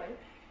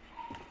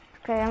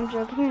 Okay, I'm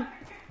joking.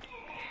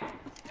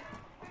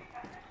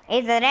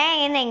 It's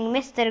raining,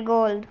 Mr.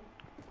 Gold.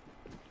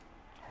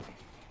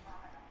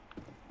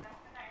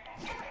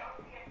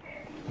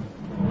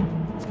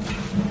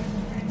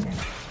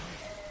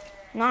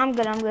 No, I'm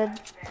good, I'm good.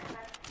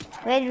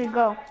 Where did we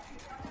go?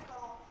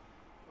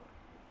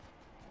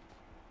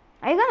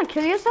 Are you gonna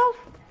kill yourself?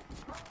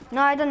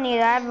 No, I don't need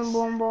it. I have a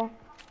boom ball.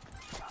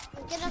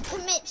 I'm gonna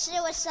commit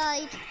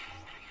suicide.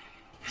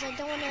 Because I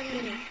don't wanna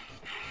leave.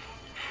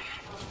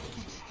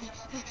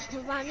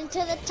 Running to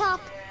the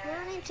top.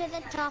 Running to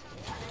the top.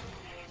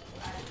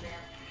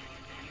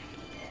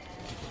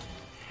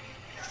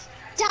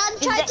 Dan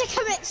tried to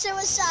commit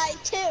suicide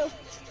too.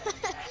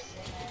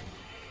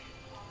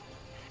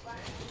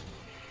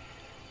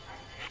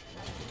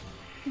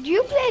 Do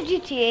you play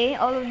GTA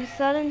all of a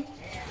sudden?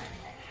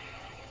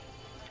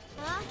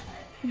 Huh?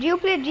 Do you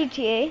play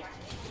GTA?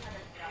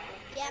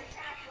 Yep.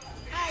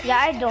 Yeah,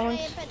 I used to don't.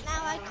 play it, but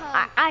now I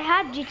can't. I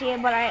had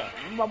GTA,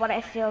 but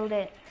I sold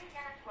it.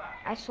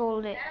 I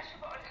sold it.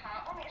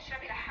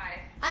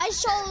 I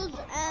sold,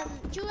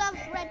 do you have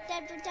Red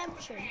Dead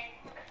Redemption?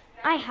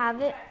 I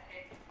have it.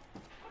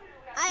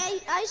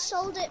 I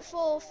sold it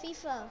for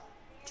FIFA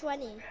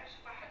 20.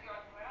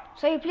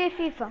 So you play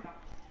FIFA?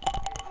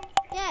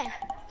 Yeah.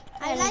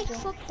 I like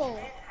football.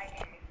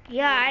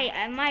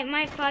 Yeah,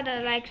 my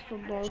father likes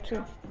football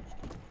too.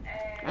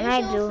 And Who's I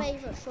your do.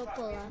 favorite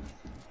footballer?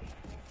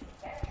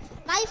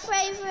 My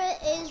favorite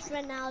is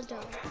Ronaldo.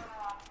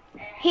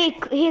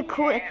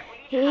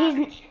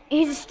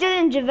 He's still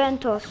in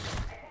Juventus.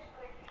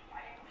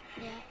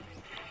 Yeah.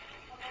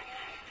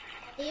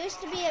 He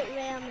used to be at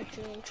Real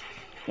Madrid.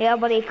 Yeah,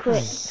 but he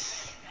quit.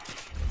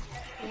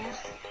 Yeah.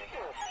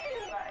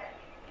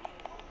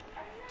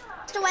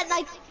 So went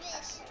like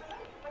this.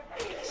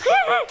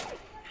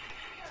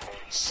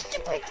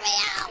 Stupid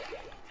Real.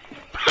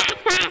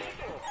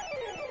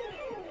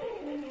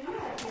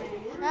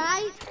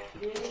 Right?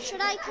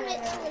 Should I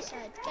commit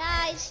suicide?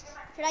 Guys,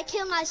 should I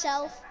kill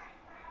myself?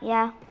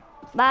 Yeah.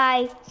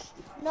 Bye.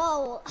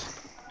 No.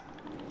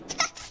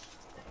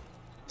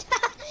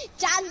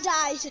 Dan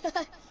died.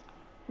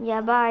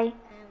 Yeah, bye.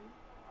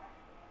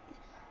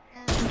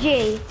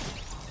 G.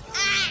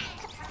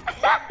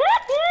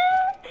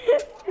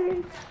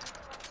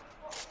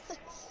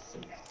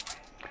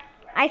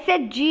 I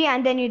said G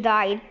and then you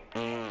died.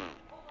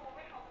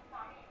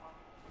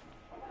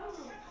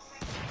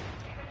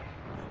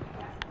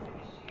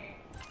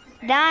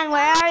 Dan,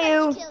 where are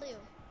you?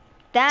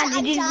 Dan,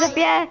 did you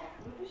disappear?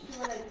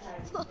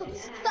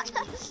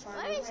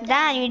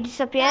 Dan, you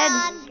disappeared?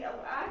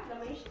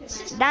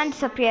 Dan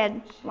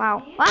disappeared.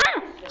 Wow.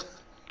 Ah!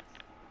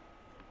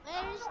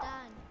 Where is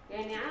Dan?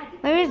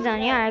 Where is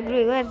Dan? Yeah, I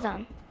agree. Where's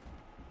Dan?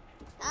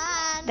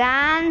 Dan.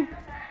 Dan,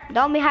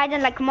 don't be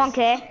hiding like a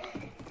monkey.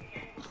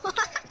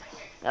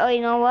 Oh,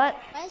 you know what?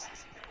 Where's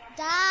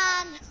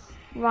Dan?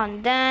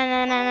 Run. Dan,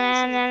 na, na,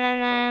 na, na,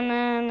 na,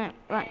 na, na.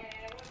 Run.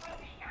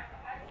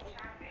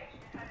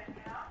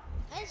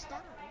 Where's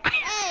Dan?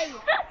 Hey,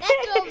 let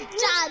go of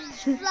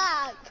Dan's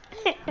flag.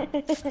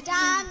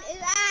 Dan,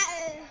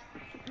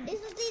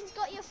 Isn't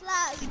got your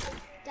flag?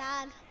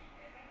 Dan,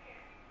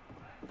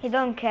 He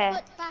don't care.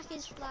 put back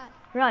his flag.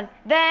 Run.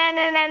 Dan,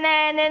 na, na,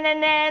 na, na, na,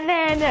 na,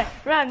 na, na.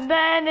 Run.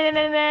 Dan, na,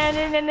 na, na,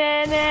 na, na,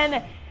 na, na,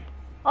 na.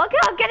 Okay,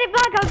 I'll get it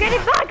back. I'll get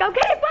it back. I'll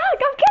get it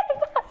back. I'll get it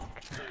back.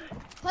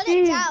 Put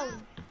it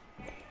down.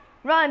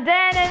 Run.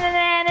 Dan, na, na,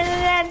 na, na, na,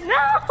 na.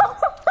 No.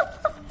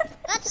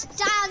 That's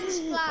Dan's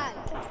flag.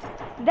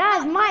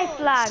 That's my yours.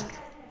 flag.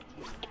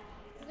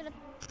 I'm gonna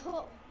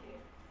put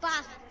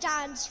back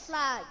Dan's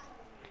flag.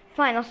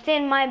 Fine, I'll stay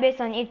in my base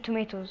and eat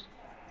tomatoes.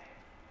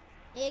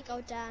 Here you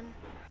go, Dan.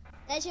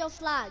 There's your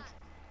flag.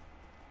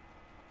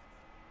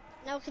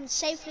 Now we can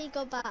safely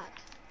go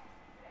back.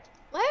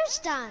 Where's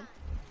Dan?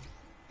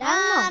 I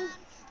don't Dan! know.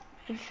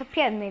 He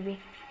disappeared maybe.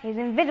 He's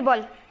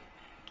invisible.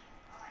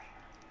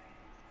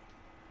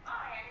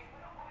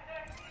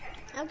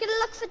 I'm gonna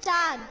look for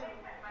Dan.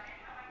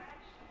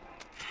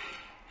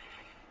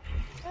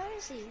 Where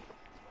is he?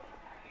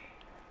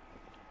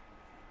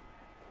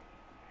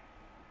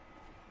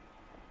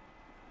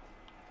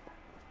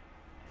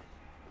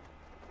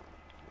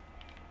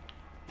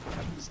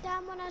 Does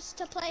Dan want us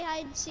to play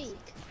hide and seek?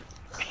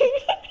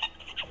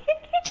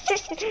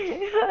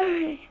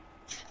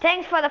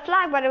 Thanks for the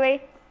flag, by the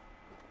way.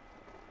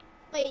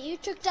 Wait, you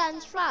took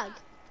Dan's flag?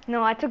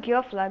 No, I took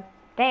your flag.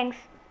 Thanks.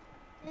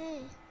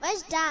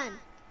 Where's Dan?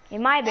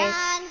 In my base.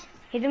 Dan!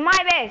 He's in my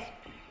base.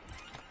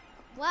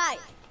 Why?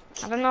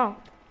 I don't know.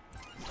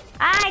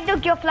 I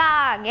took your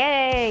flag.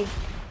 Yay.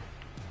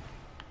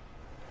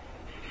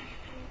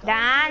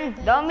 Dan,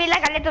 don't be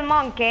like a little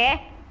monkey.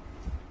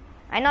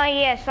 I know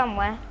he is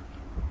somewhere.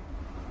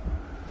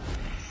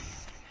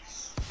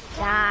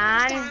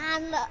 Dan.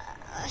 Dan,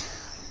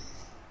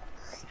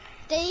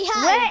 Dan.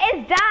 Where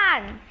is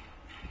Dan?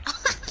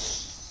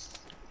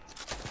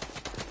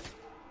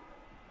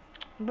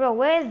 Bro,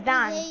 where is I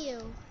Dan? hear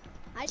you.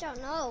 I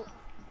don't know.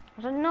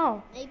 I don't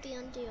know. Maybe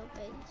under your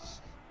base.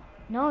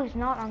 No, he's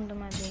not under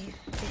my base.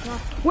 He's not.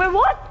 Wait,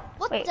 what?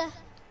 What Wait, the? wait,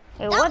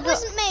 That what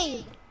wasn't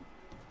me.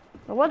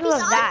 what He's was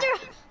that?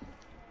 under.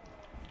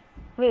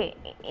 Wait,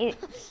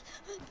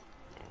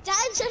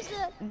 Dan's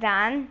under.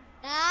 Dan?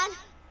 Dan.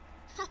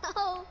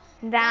 Hello.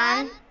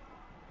 Dan?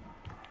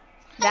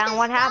 Dan,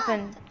 what Dan.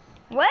 happened?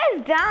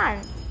 Where's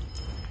Dan?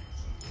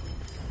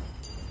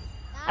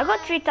 I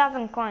got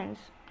 3,000 coins.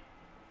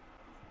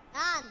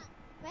 Dan.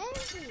 Where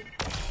is he?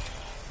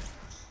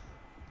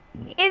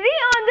 Is he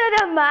under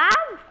the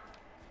map?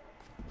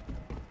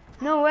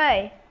 No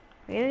way.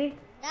 Really?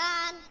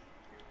 Dan.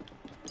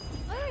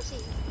 Where is he?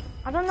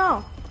 I don't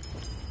know.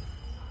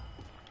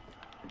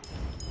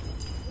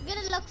 We're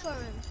gonna look for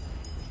him.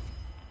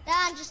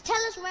 Dan, just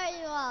tell us where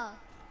you are.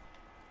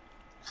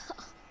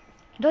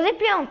 Does he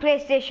play on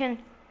PlayStation?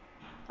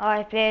 Or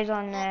he plays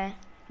on...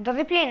 does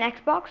he play in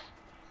Xbox?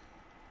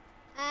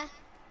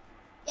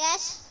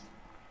 Yes.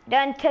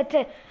 Then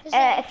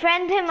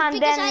friend him and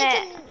Because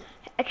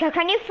then...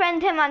 can you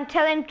friend him and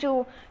tell him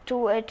to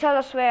tell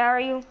us where are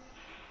you?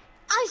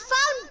 I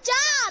found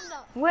Dan.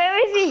 Where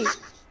is he?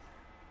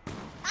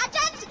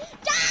 Dan.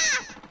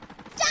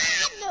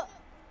 Dan.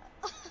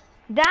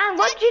 Dan,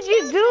 what did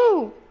you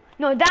do?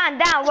 No, Dan,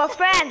 we're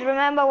friends.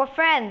 Remember, we're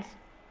friends.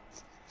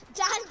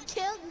 Dan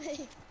killed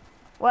me.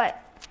 What?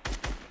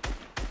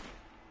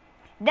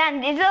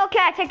 Dan, is it okay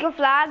I take your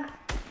flag?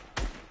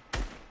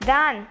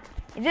 Dan,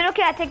 is it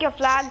okay I take your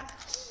flag?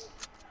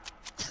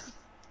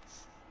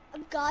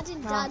 I'm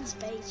guarding Dan's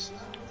base.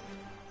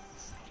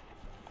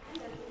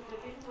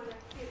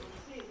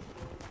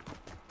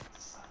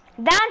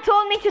 Dan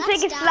told me to That's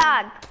take his Dan.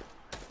 flag.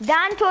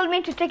 Dan told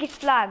me to take his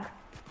flag.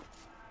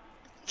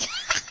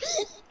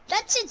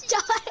 That's it,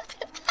 Dan.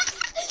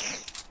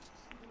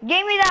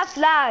 Give me that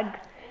flag.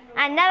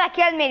 And never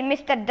kill me,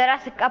 Mr.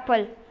 Jurassic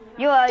Apple.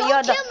 You're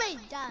Don't the kill me,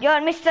 Dan.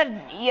 you're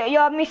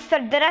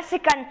Mr.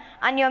 Jurassic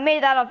and you're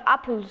made out of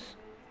apples.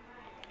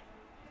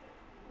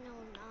 No,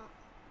 I'm not.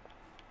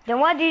 Then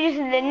why did you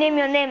just name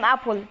your name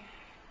Apple?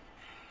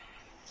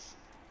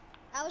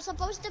 I was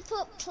supposed to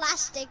put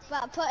plastic,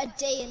 but I put a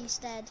D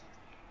instead.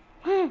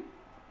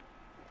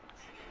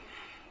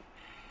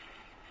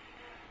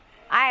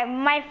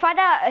 My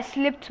father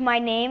slipped my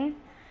name.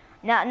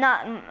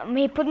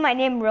 He put my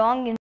name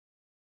wrong.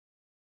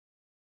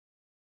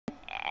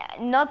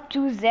 Not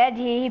 2Z.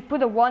 He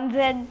put a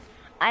 1Z.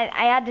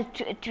 I had a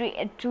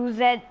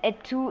 2Z, a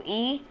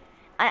 2E,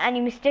 and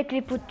he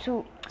mistakenly put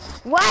 2.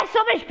 Why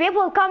so many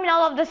people coming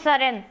all of a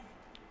sudden?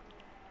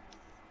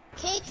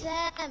 Kick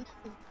them.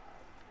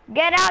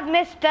 Get out,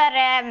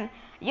 Mr.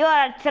 You're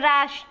a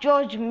trash,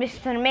 George,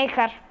 Mr.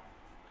 Maker.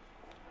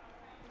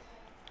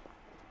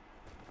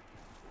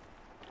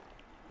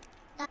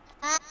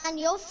 And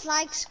your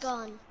flag's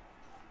gone.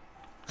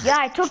 Yeah,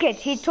 I took it.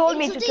 He told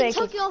me to take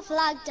took it. your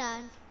flag,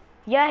 Dan.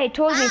 Yeah, he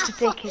told me to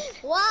take it.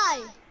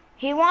 Why?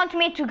 He wants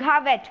me to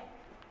have it.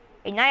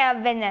 And I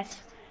have Venice.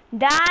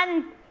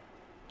 Dan,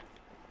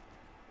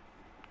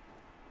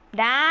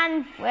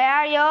 where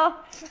are you?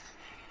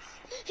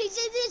 He's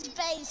in his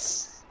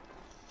base.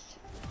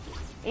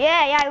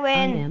 Yeah, I I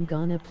win. am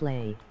gonna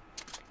play.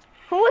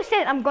 Who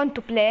said I'm going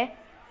to play?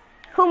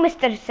 Who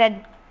Mr.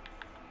 said?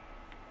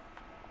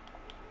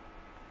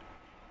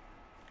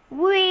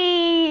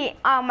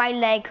 My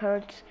leg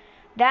hurts.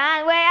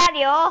 Dan, where are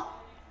you?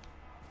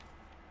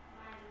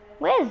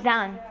 Where's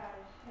Dan?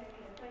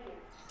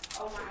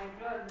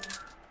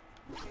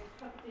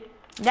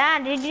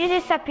 Dan, did you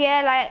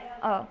disappear like...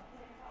 Oh.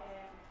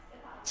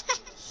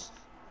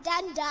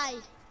 Dan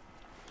died.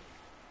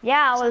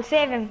 Yeah, I will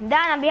save him.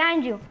 Dan, I'm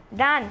behind you.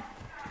 Dan,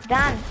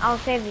 I'll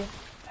save you.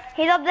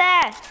 He's up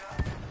there.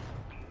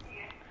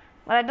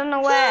 But I don't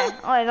know where.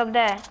 Oh, he's up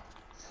there.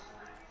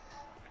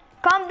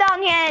 Come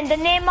down here in the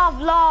name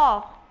of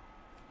law.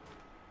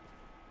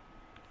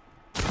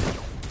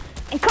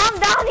 And come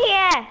down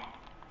here.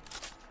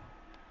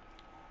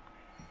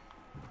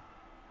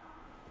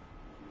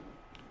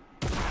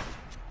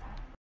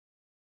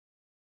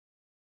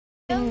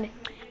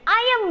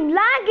 I am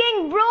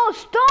lagging, bro.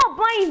 Stop.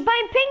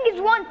 My ping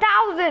is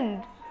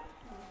 1,000.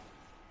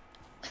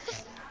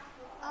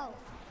 Oh.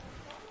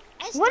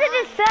 It's What is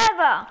Dan. this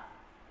server?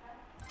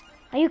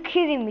 Are you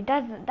kidding me?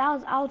 That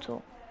was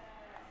auto.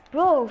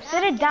 Bro,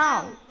 set Dan, it get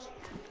down. out.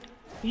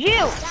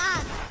 You.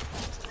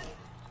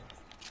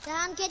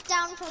 Dan, get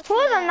down from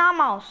Who's here. a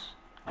Namus?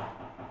 I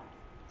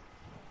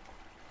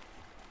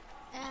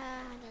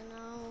don't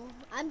know.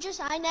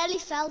 I nearly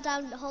fell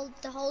down the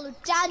whole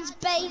of Dan's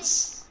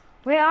base.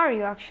 Where are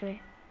you actually?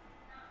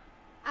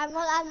 I'm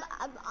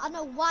on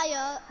a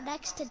wire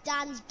next to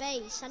Dan's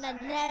base and I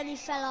nearly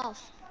fell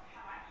off.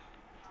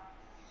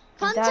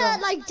 Come that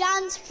to like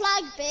Dan's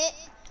flag bit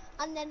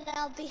and then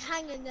I'll be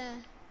hanging there.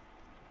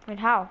 Wait,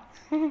 how?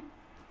 Look,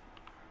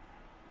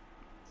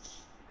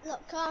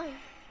 come.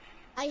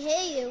 I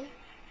hear you.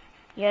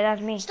 Yeah,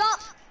 that's me. Stop!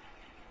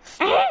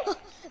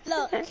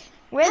 Look.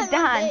 Where's I'm on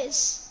Dan?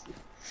 this.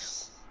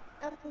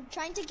 I'm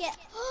trying to get.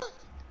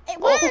 It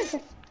worked!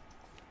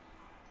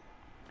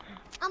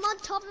 I'm on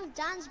top of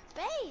Dan's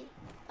bay.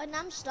 And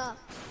I'm stuck.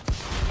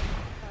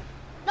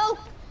 No!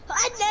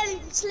 I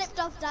nearly slipped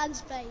off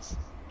Dan's base.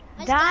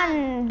 Where's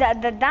Dan?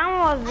 Dan, the Dan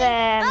was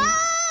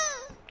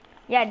Ah!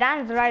 yeah,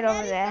 Dan's right over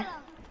Nearly there. fell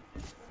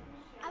off.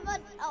 I'm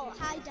on. Oh,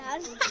 hi,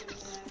 Dan.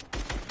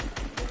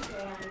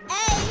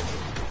 Hey!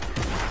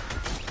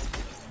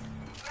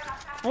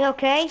 Are you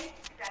okay?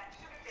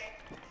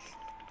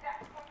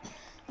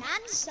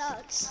 Dan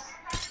sucks.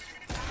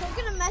 I'm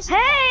gonna mess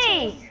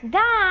Hey,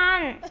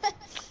 Dan!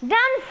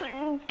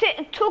 Dan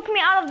took me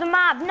out of the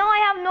map. Now I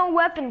have no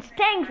weapons.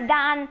 Thanks,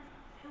 Dan.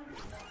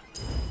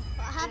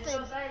 What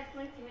happened?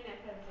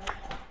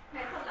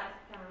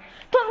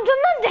 Don't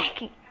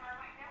ضحكي.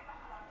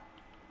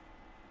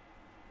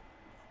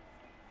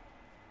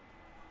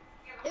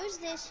 Who's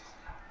this?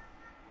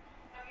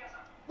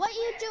 What are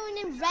you doing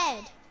in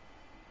red?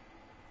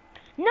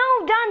 No,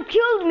 Dan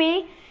killed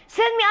me.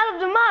 Sent me out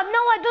of the map.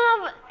 Now I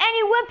don't have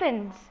any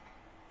weapons.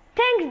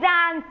 Thanks,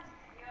 Dan.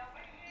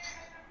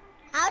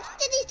 How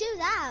did he do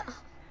that?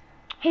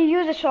 He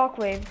used a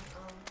shockwave.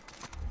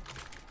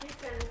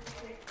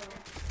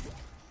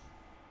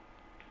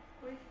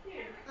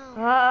 Oh.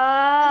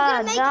 Ah,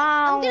 I'm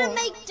down. gonna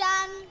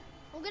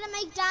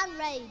make Dan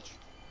rage.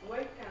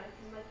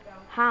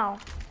 How?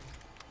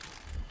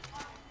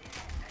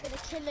 I'm gonna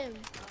kill him.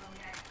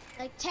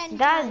 Like 10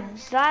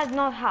 That's times.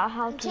 not how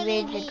to Until he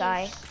rage the leaves.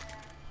 guy.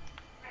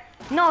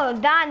 No,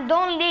 Dan,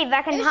 don't leave.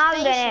 I can Whose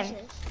handle base him. is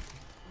this?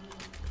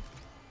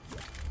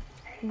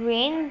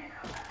 Green.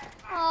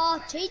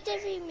 Oh,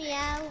 TTV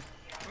meow.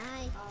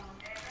 Hi.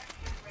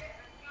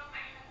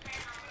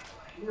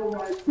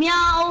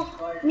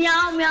 Meow,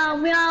 meow, meow,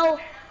 meow.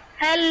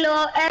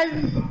 Hello,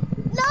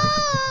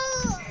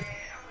 No!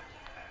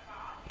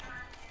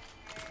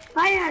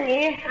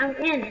 finally, I'm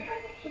in.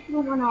 Took me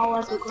 1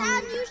 hour So to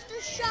Dan come. used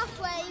the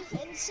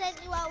shockwave and sent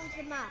you out of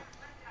the map.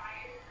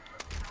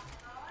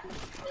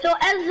 So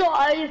Enzo,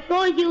 I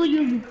told you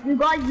you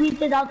got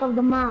yeeted out of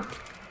the map.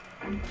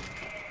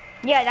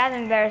 Yeah, that's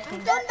embarrassing.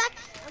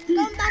 I'm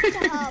going back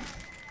to hub.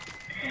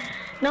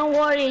 Don't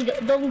worry,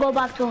 don't go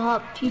back to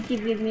hub.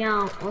 TTV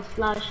meow or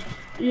slash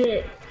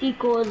yeah,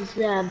 Tico's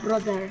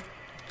brother.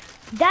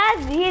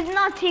 He's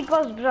not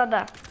Tico's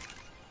brother.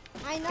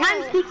 I know.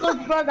 I'm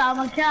Tico's brother. I'm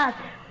a cat.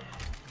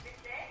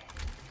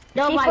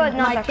 No, Tico is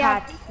not a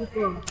cat.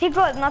 Tico.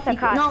 Tico is not a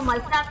cat. No,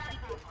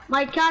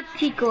 my cat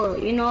Tico.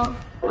 You know,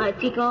 my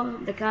Tico,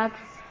 the cat.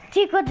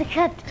 Tico the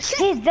cat.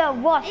 He's the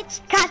what? It's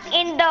Cat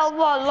in the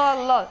wall,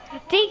 lol.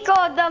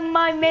 Tico the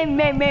my meme.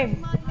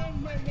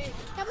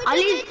 Can we At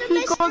do least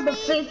murder Tico the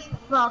mystery? face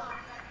fuck.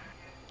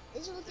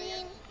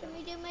 Isildine, can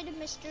we do murder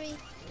mystery?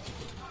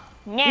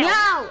 Yeah.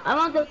 Meow! I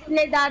want to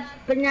play that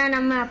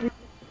banana map.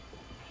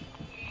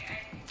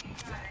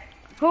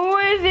 Who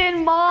is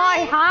in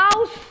my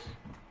house?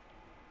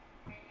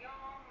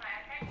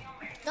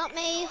 Not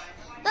me.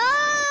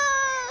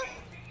 Ah!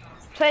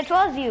 So it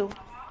was you. It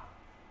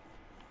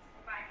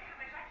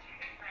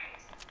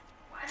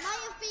might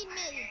have been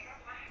me.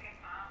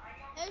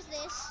 Who's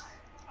this?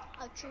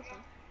 Oh, Trooper.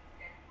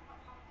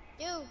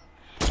 You.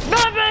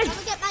 Come and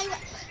get my.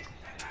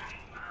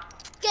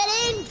 Get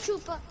in,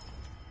 Trooper.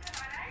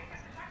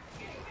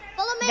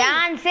 Follow me.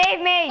 Dan,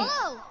 save me.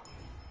 Follow.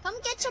 Come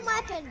get some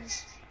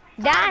weapons.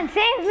 Dan,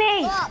 save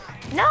me. Go up.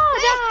 No,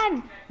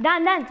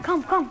 Dan. Dan,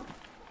 come.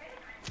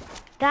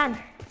 Dan.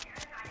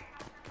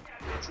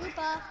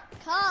 Trooper,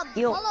 come.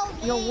 Yo, Follow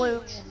me. yo, wait.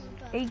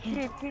 Trooper. Hey,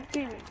 kid,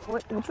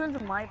 which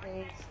one's my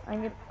base? I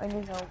need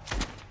help.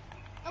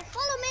 Oh,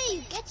 follow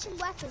me. Get some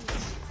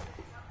weapons.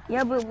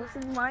 Yeah, but which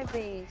is my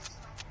base?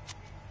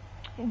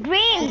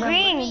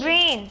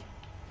 Green.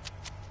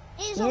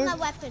 Here's all my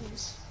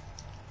weapons.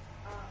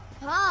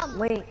 Come.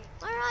 Wait,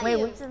 Where are wait,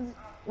 you? which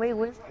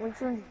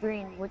one's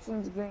green? Which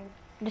one's green?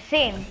 The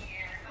same.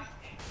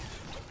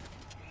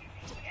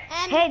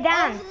 Hey,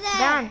 Dan. Over there.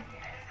 Dan.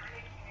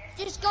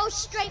 Just go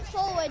straight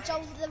forwards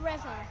over the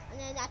river, and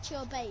then that's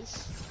your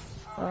base.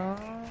 Oh,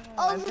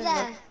 Over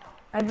there.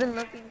 I've been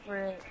looking for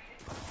it.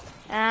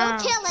 Don't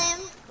kill him.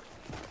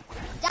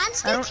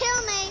 Dan's gonna don't-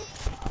 kill me.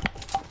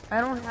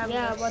 I don't have.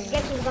 Yeah, but nothing.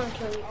 guess who's gonna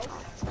kill you?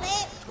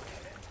 Flip.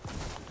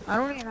 I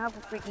don't even have a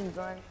freaking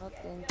gun,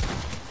 nothing.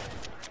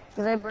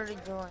 Cause I barely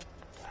joined.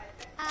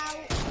 Ow.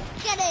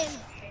 Get him.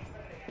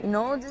 You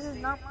know, this is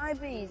not my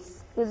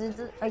base. Cause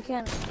I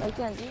can't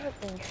do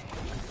nothing.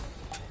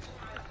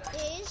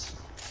 Is.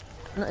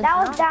 No, it's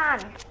That was not.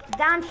 Dan.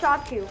 Dan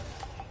shot you.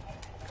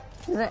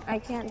 'Cause I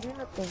can't do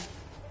nothing.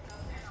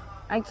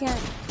 I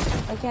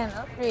can't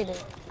upgrade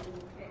it.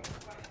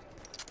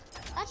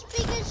 That's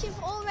because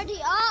you've already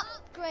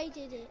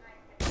upgraded it.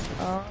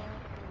 Oh.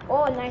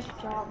 Oh, nice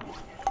job.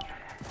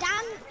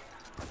 Dan.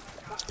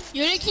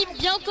 Yo l'équipe,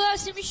 viens encore,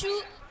 c'est Michou.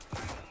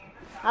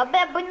 Oh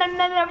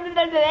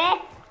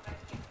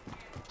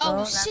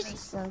that shit. makes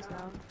sense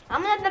now.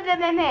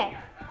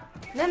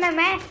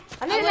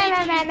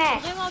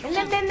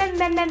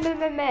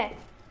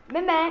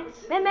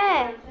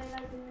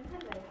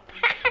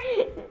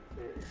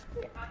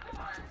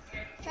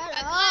 Shut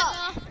Ah, up. grave,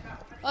 hein.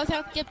 On va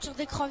faire une capture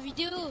d'écran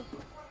vidéo.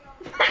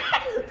 Shut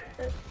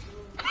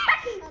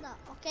up.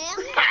 Okay, I'm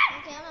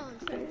on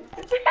phone.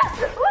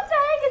 What the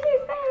heck is he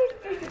saying?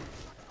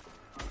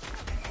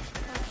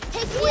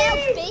 Take me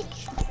out, bitch.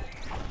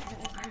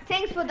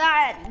 Thanks for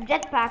that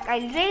jetpack. I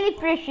really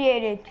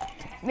appreciate it,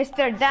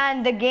 Mr.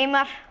 Dan, the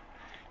gamer,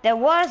 the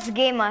worst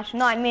gamer.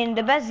 No, I mean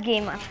the best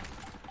gamer.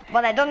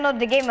 But I don't know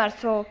the gamer,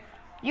 so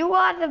you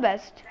are the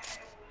best.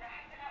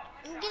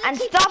 I'm gonna And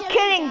keep stop killing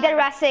killing Dan.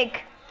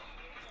 Jurassic.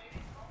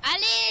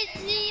 Allez,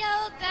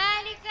 Tio,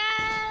 Calica,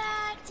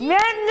 The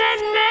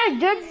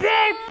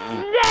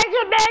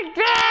big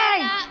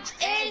thing.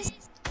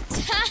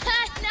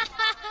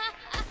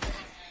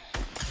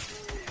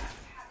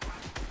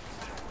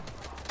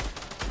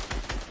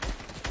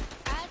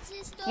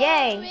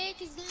 Yay.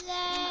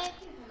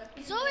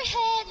 Zo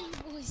ahead, you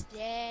boys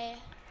there.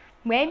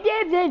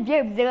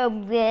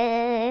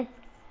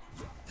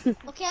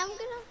 Okay,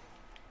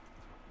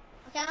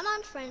 I'm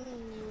on friendly.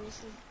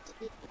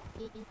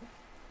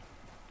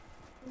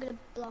 I'm gonna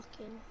block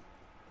him.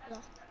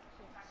 Block.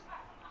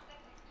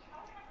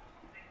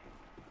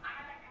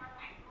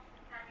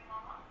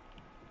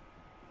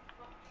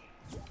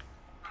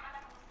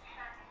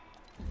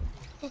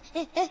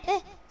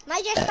 My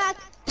jetpack.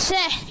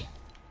 Chais.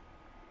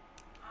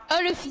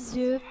 Oh le fils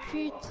de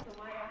pute.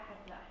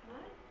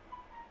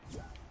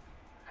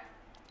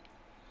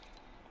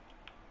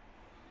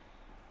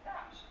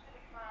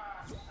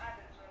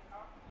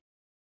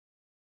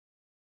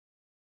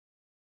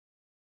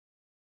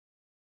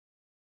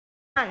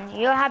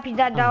 You're happy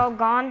that they're all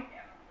gone?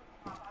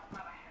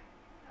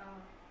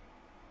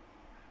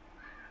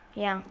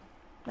 Yeah,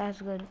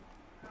 that's good.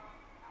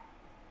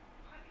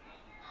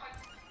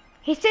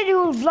 He said he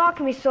will block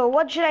me, so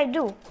what should I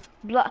do?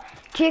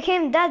 Kick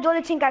him? That's the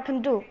only thing I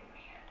can do.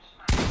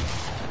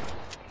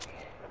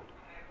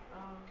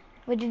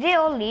 Wait, did they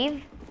all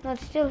leave? No,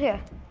 it's still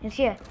here. It's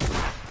here.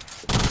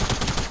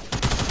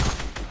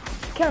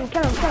 Kill him,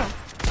 kill him, kill him.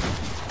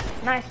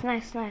 Nice,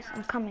 nice, nice.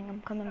 I'm coming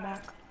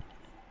back.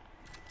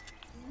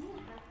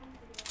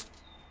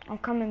 I'm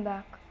coming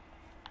back.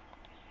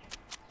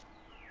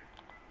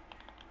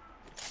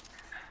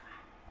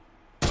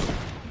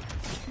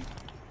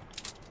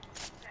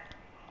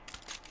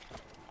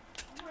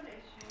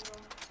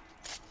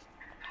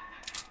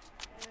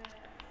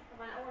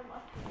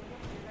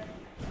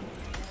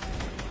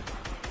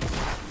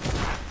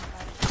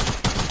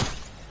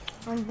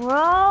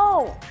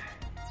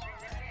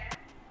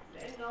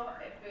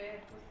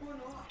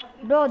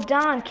 Bro,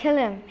 Dan, kill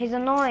him. He's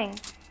annoying.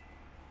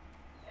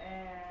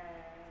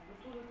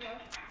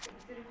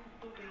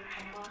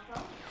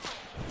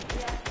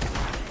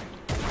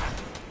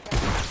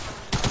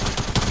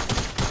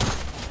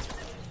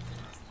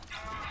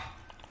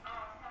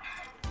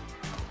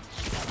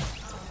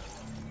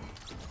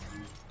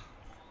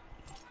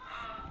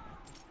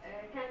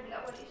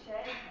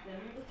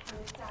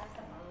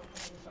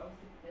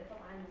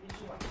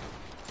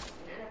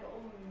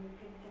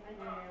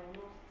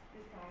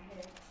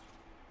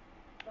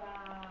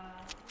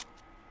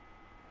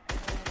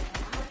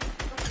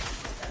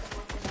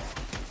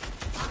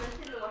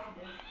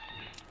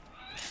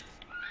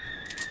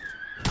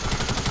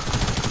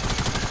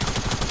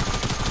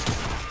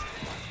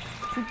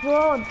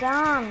 Bro,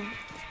 damn.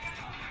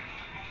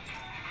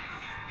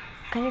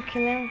 Can you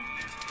kill him?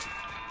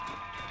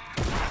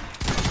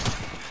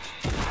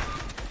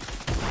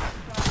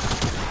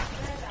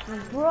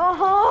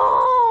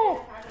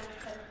 Bro!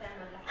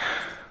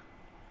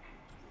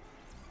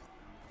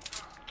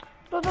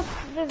 Bro,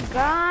 this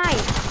guy.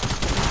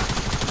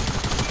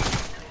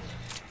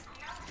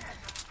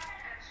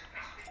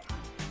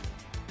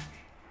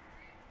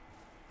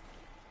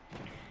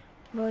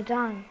 Bro,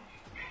 done.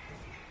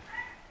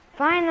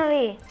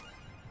 Finally.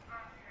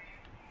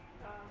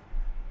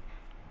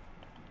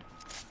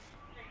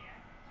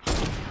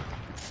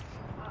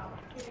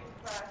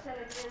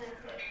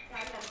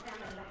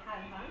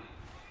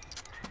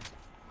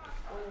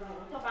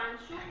 وطبعا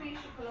شوفي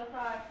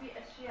شوكولاتات في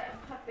اشياء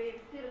مخبيه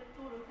بتصير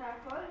تطول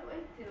وتاكل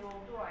وانت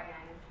الموضوع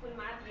يعني بتكون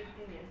معبيه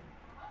الدنيا.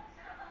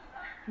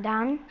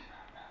 Done.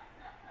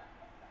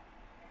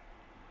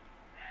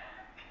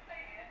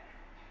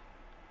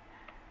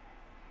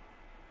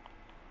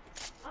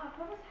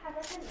 فبس حاجة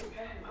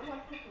قدام اول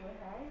خطوة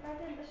هاي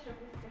بعدين بشرب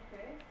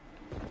نسكافيه.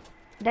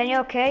 Then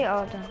you're okay?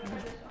 Oh, done.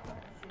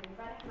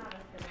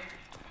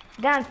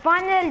 Dan,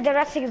 finally the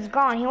Jurassic is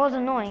gone. He was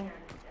annoying.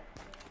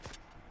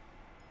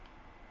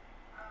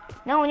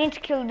 Now we need to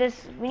kill this.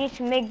 We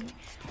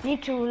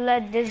need to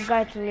let this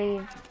guy to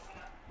leave.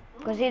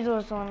 Because he's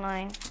also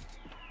annoying.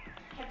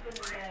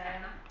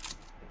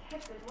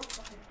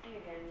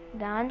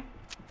 Dan?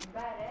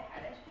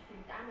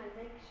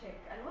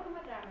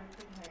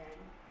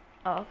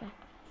 Oh, okay.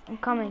 I'm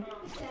coming.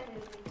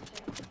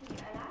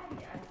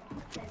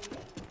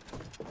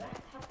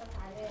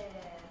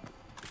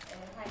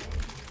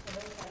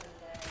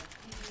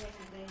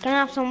 Can I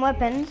have some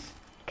weapons?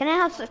 Can I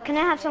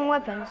have some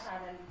weapons?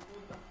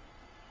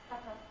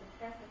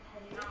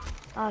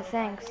 Oh,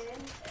 thanks.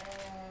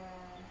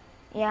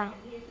 Yeah.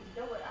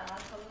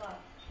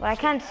 But I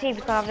can't see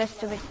because of this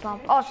stupid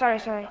pump. Oh, sorry,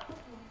 sorry.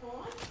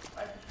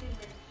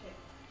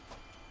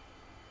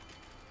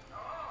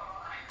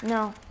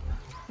 No,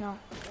 no.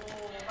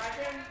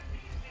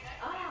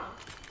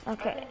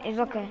 Okay, it's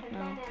okay.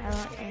 No, I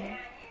don't.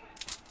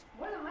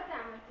 ولا مرة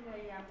عملت لها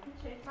اياها كنت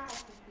شايفاها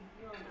في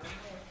التلفزيون او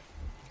هيك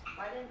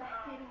بعدين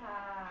بحكي لها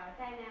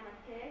تعي نعمل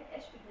كيك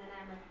ايش بدنا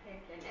نعمل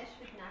كيك يعني ايش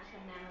بدنا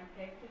عشان نعمل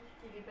كيك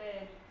بتحكي لي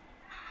بيض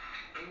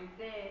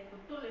وزيت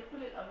وطلع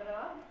كل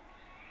الاغراض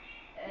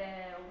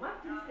وما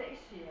بتنسى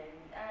اشي يعني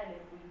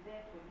القالب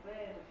والزيت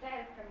والبيض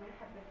وبتعرف كم من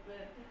حبة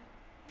بيض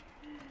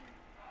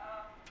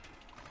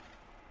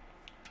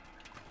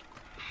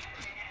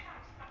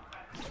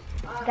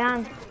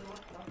Damn.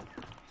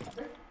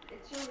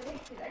 تشم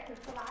ريحة الأكل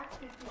تبعك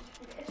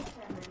تشوف إيش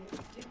تعملي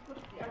تجيب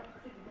كرسي أو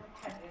تكتبي بدها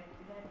تحرك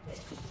بدها تقش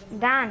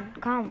Dan,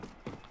 come.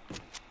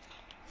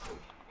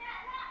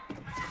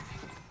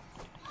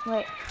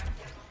 Wait.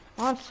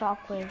 I want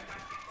shockwave.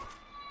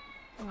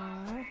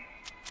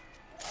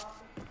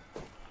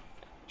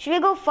 Should we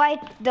go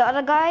fight the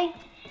other guy?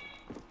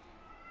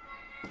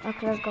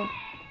 Okay, let's go.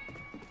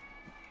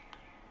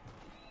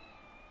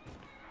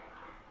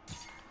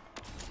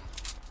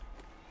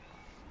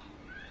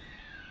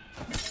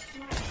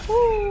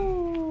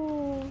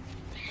 Woo.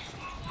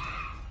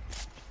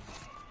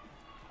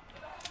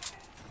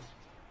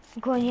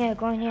 Go in here,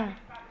 go in here.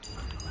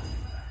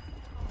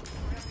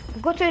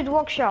 Go to his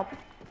workshop.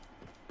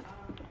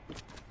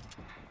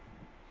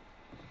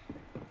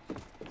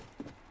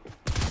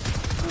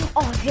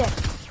 Oh, yes.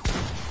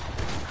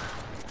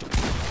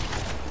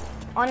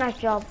 Oh, nice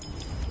job.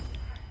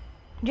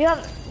 Do you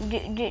have,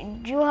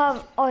 do you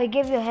have, oh, he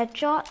gave you a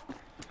headshot?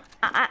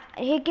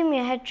 He gave me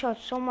a headshot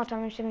so much,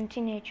 I'm in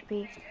 17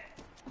 HP.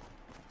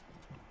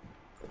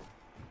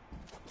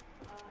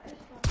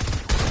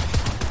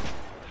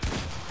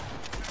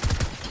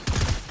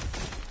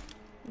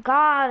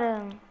 Got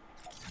him.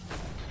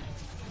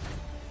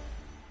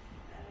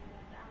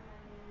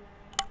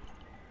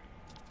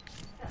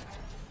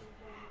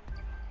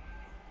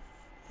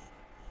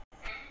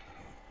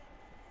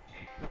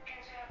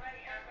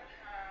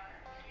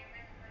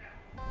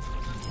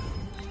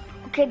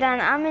 Okay,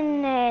 then I'm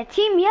in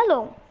Team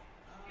Yellow.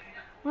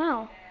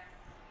 Wow.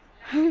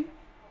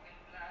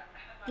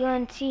 You're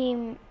in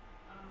Team...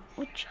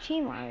 Which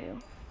team are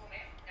you?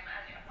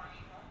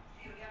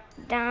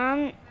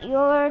 Dan,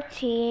 you're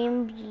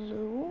Team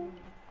Blue.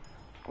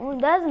 Oh,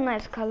 that's a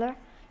nice color.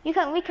 We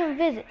can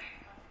visit.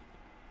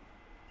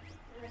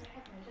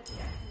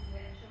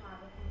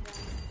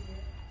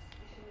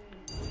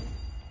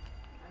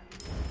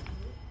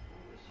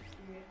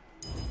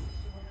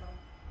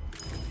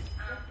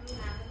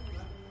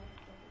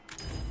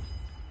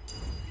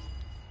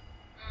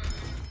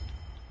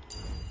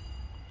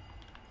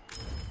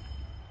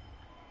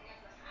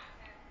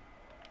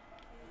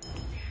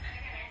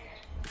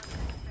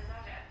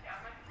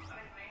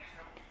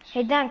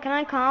 Hey Dan, can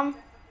I come?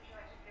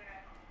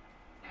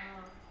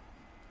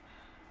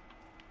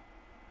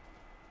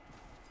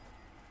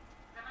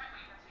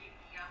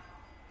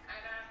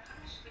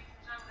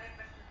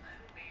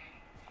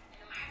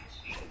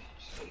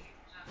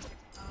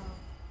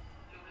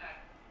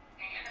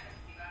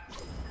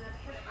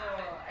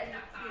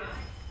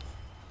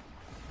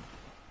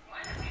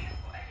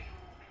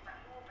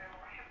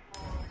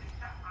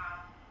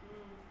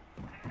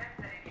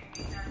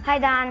 Hi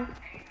Dan.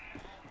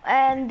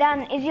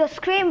 Dan, is your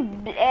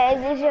screen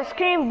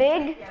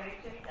big?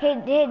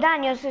 Hey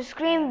Dan, your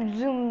screen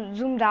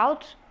zoomed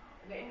out?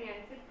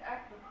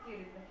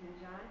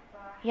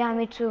 Yeah,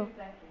 me too.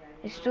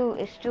 It's too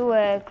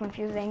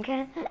confusing.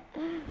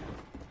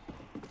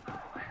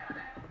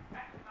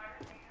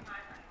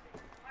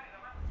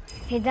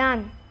 Hey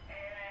Dan.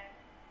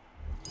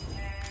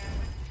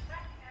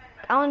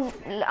 I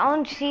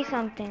want to see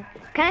something.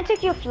 Can I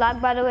take your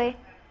flag, by the way?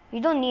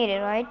 You don't need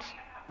it, right?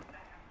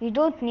 You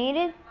don't need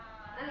it?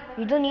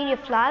 You don't need your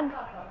flag?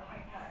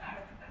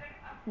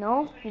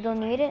 No? You don't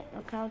need it?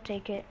 Okay, I'll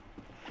take it.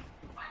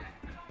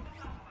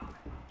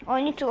 Oh,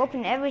 I need to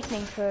open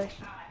everything first.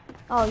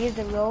 Oh, use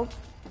the rope.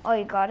 Oh,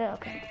 you got it?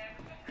 Okay.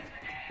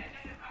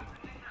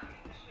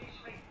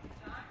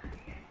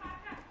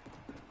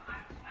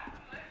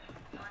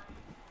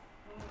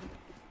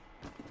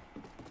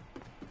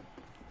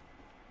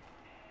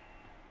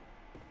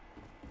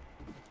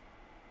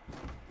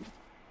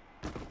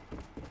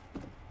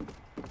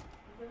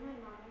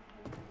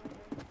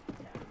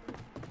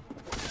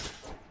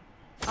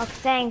 Oh,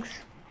 thanks.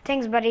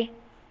 Thanks, buddy.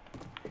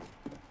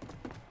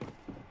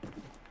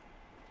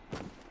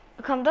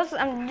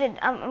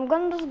 I'm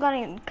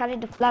gonna carry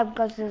the flag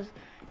because it's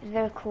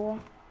very cool.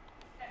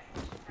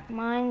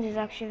 Mine is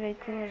actually very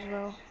cool as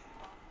well.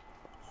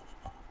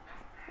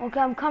 Okay,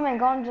 I'm coming.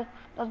 Going to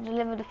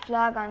deliver the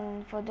flag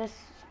and for this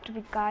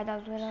stupid guy that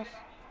was with us.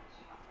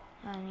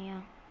 And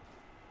yeah.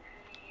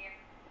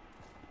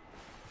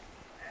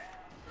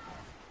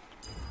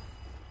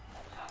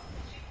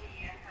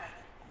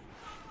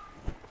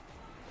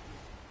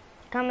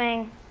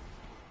 Coming.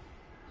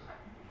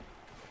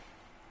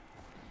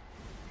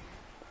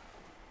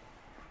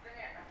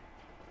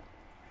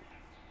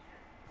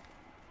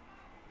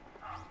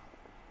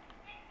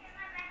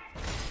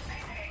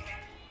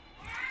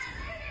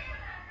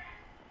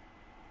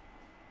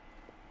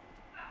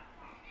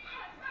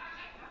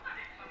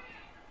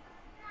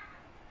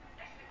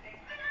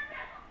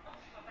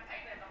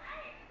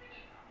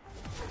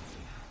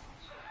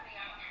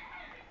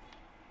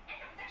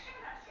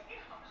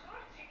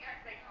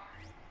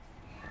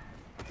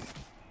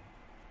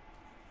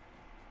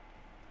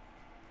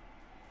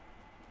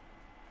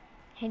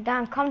 Hey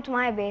Dan, come to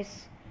my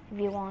base if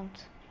you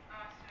want.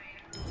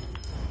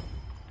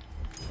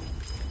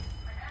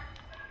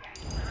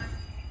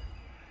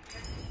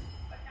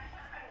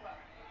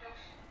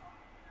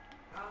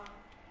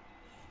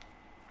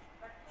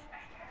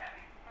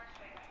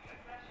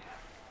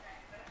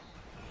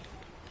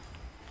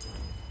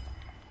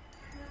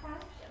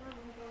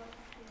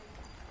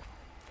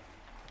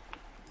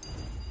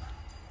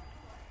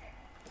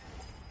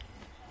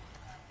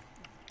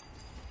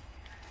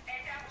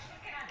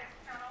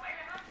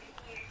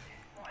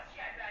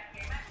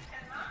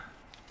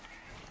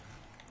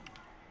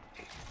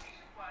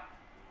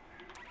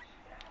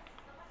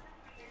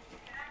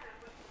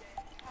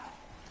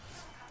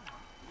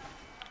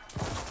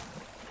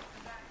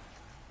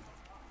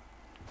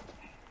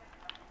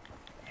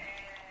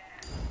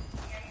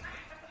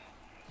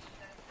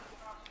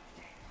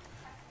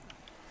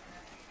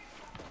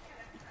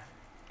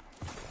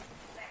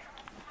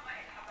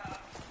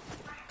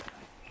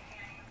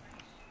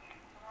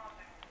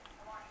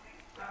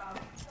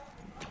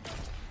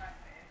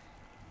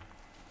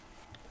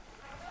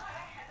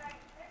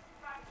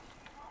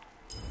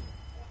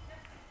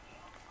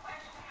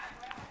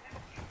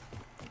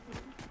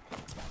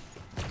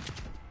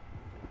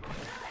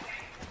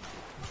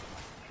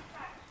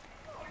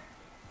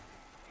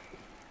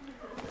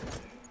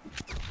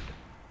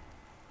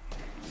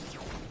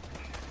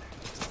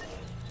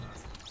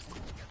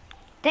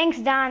 Thanks,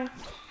 Dan.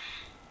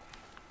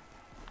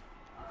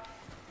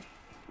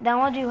 Dan,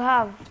 what do you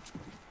have?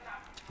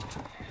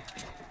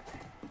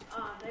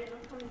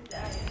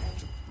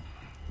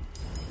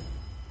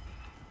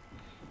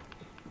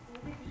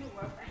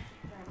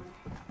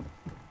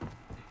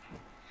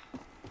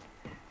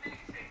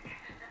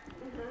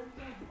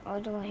 Oh,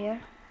 do I here?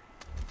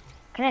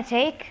 Can I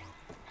take?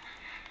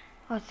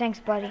 Oh, thanks,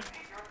 buddy.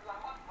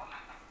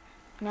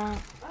 No.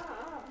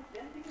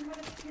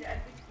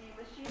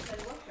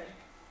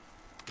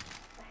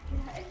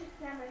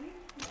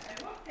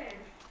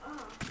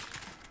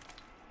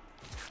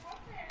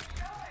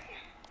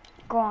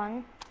 Go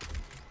on.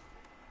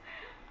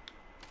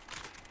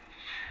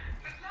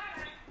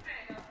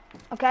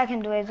 Okay, I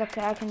can do it. It's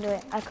okay, I can do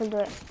it. I could do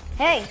it.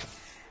 Hey!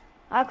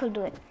 I could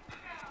do it.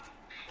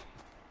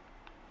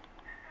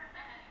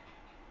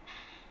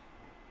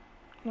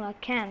 No, I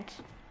can't.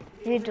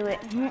 You do it.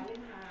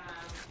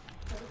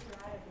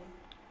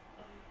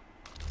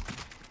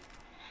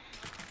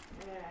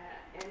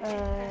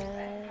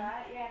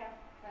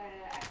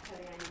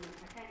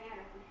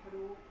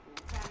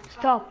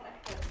 Stop.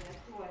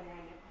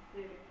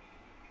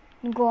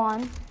 Go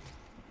on.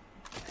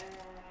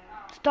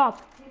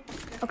 Stop.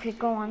 Okay,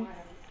 go on.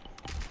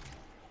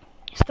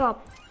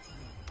 Stop.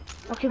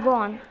 Okay, go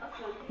on.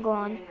 Go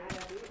on.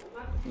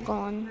 Go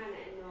on.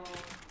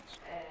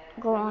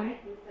 Go on.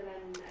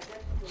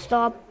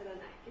 Stop.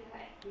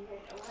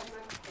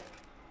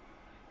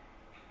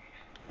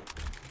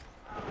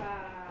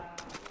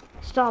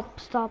 Stop,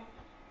 stop.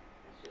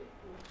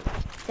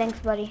 Thanks,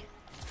 buddy.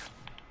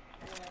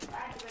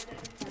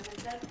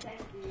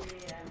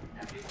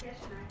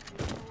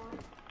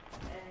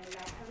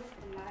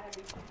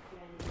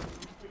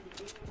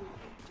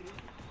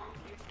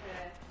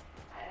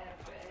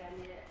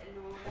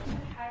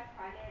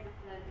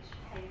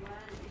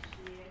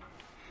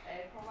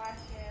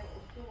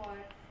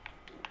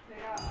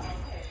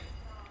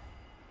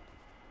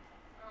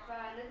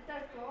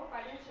 فنزلته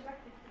بعدين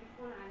شبكت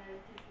التليفون على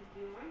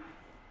التلفزيون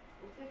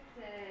وصرت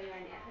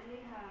يعني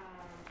اخليها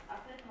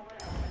اعطيتها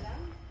ورقه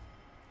وقلم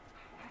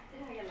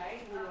وحكيت لها يلا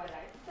عيد من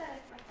الورقه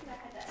صارت بحكي لها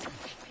هذا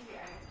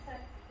يعني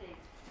صارت تكتب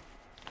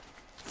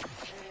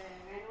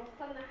يعني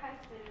وصلنا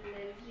حرف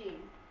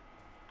الجيم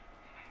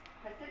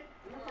فصرت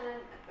مثلا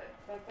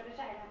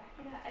برجع لها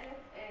بحكي لها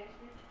الف ايش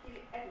بتحكي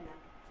لي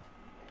ارنب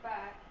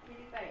بحكي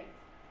لي بي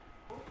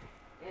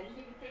يعني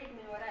هي بتعيد من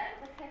الورقه انا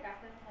بس هيك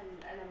اعطيتها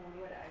القلم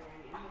والورقه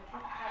يعني انها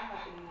تحس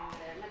حالها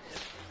بالمدرسه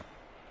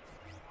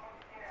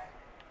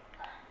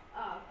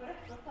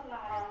فرحت بطلع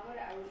على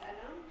الورقه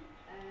والقلم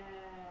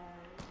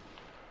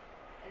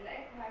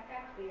لقيتها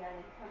كاتبه يعني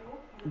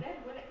الحروف من غير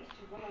ولا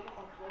شيء ولا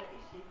نقط ولا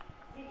شيء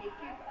هي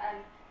كيف قال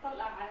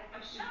طلع على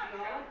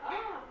التلفزيون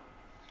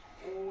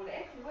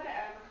ولقيت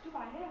الورقه مكتوب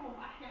عليهم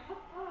احلى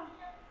خط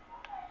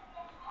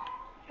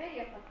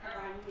كيفت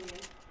طبعا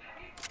هي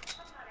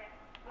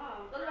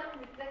ضلت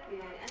متذكرة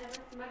يعني أنا بس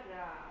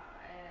مرة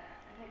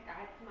هيك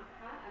قعدت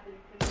معها قبل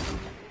كل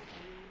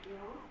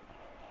يوم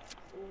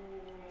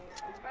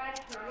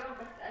وامبارح واليوم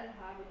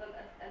بسألها بضل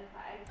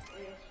أسألها ألف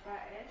إيش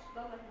باء إيش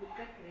ضلت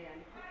متذكرة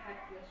يعني كنت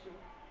حاكي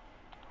لشوف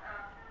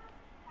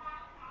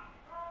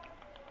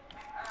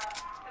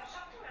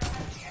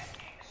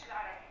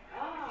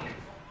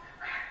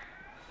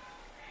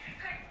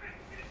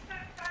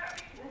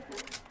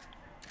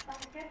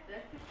فحكيت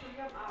كل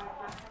يوم أقعد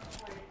معها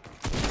شوي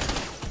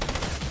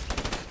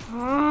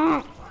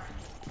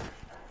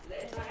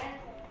لأنه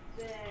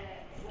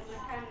لما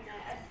كان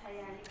قدها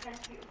يعني كان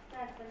في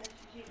أستاذ بلش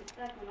يجيب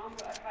أستاذ من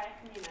عمره 4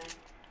 سنين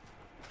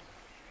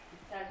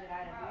أستاذ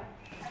العربي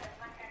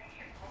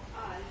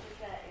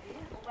الجزائري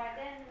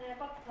وبعدين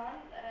بطل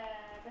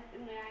بس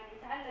انه يعني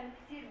تعلم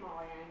كثير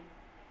معه يعني،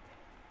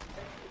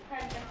 بس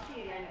وكان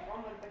بكير يعني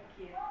بعمر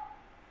بكير.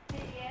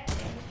 هي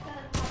السنة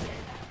الماضية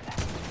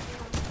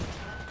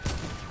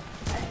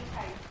قال لي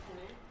هاي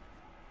السنة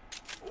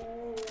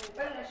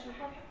وبلش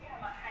يحط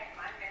ما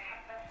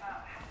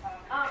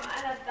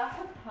انا بدي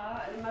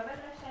احطها. لما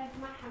بلشت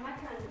معها ما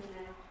كان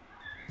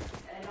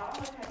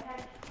لعمرها كان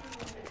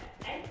كثير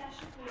عيلتها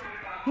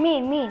شكله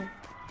مين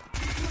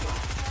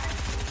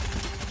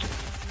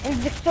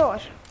الدكتور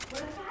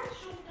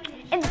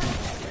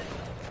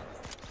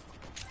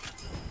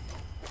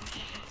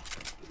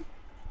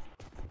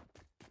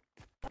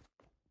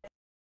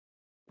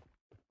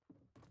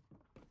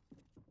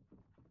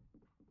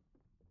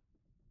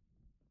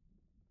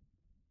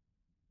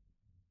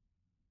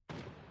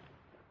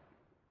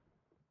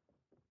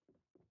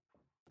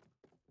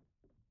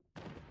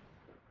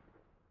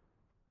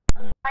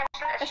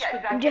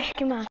بدي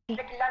احكي معك.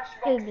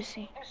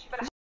 البسي.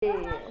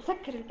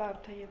 سكر الباب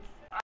طيب.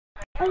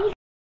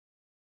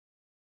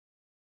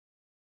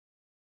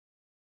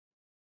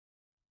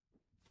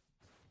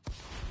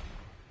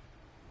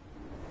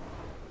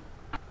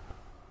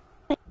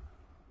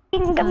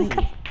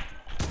 Heidi.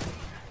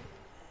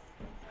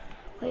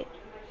 Wait.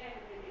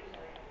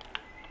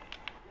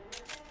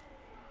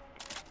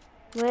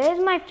 Where's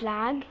my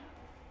flag?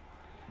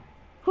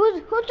 Who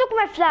took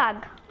my flag?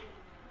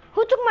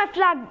 Who took my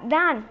flag?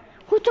 Dan.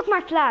 Who took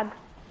my flag?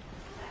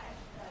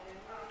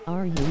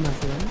 Are you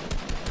Muslim?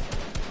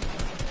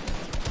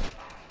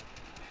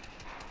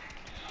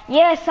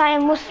 Yes, I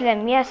am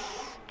Muslim. Yes.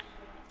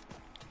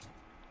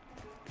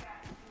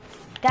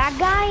 That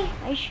guy?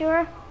 Are you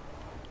sure?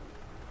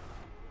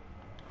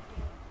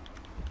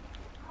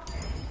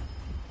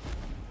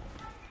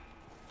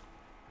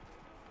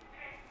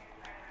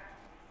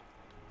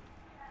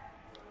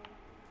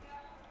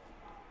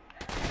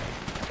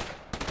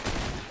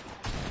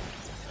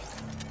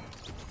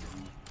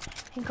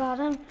 I got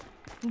him.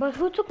 But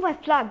who took my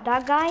flag?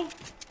 That guy?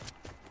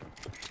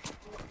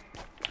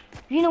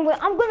 You know what?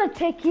 I'm gonna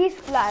take his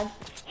flag.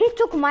 He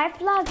took my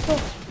flag, so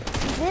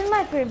this is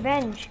my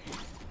revenge.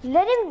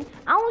 Let him.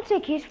 I will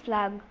take his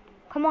flag.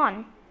 Come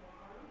on.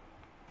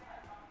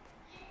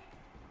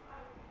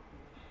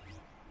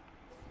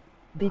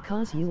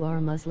 Because you are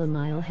Muslim,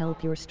 I'll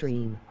help your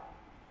stream.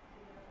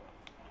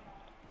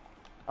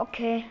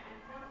 Okay.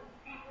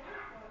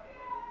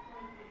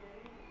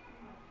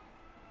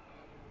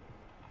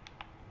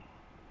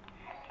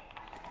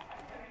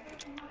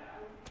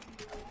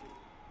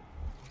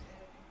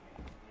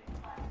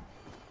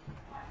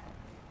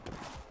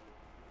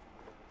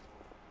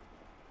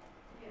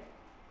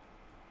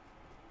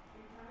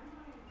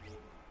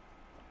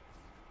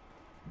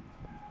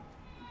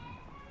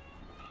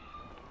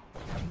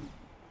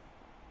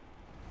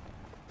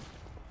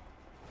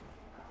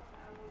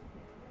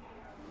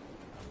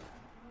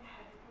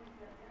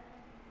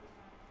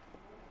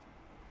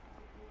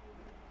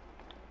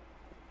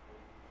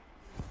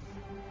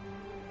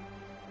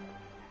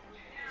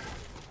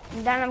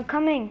 Dan, I'm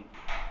coming.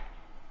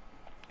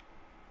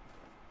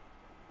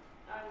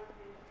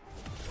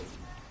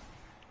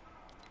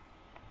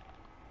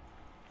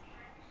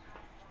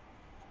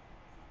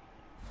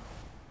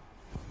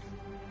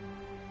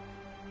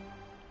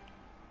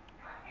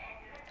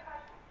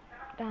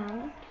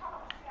 Dan.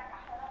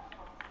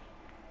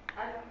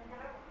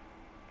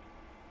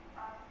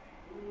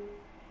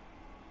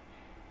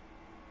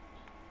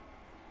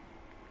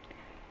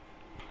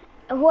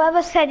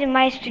 Whoever said in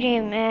my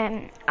stream,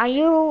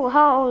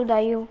 how old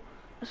are you?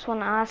 Just want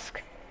to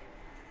ask.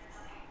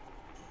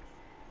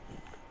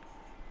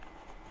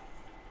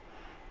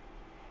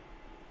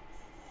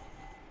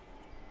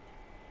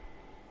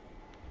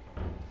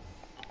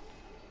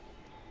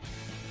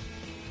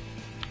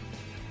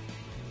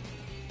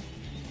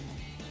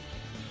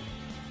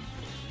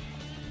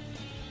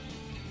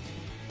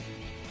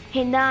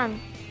 Hey Dan,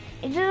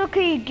 is it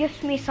okay you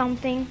gift me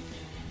something?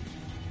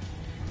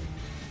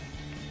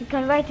 You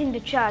can write in the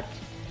chat.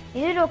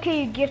 Is it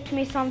okay you gift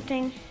me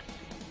something?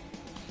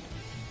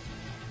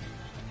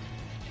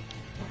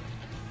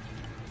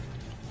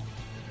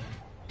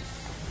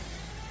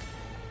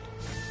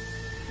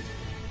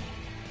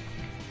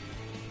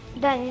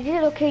 Dan, is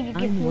it okay you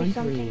gift me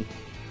something?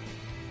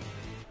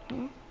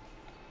 Hmm?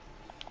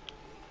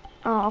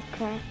 Oh,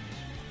 okay.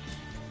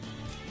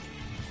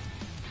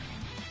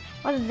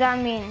 What does that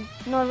mean?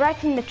 No,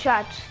 write in the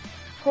chat.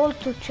 Hold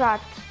to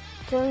chat.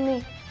 Tell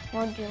me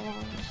what you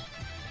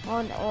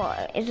want. Or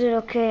is it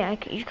okay?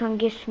 You can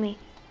gift me.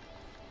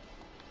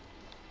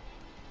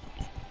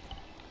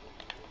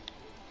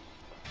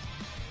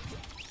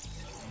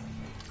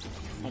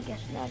 I guess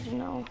that's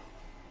no.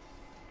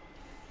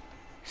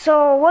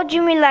 So what do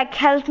you mean, like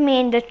help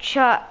me in the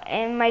chat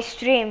in my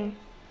stream?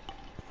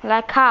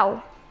 Like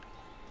how?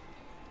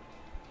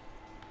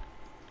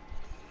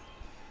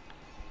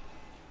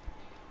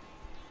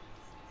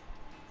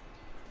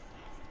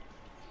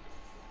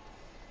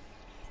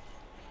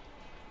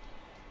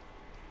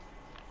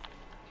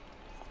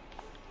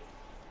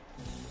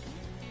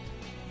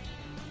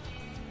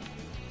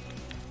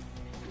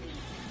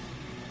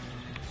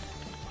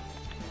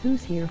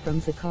 Who's here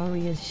from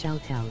Zacharia's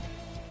shoutout?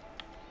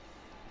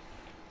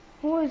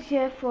 Who is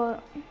here for?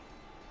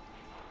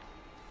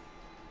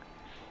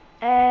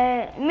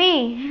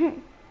 Me.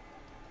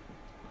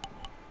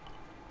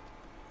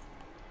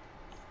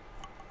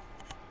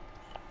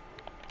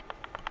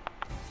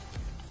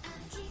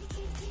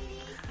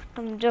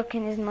 I'm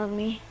joking, it's not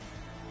me.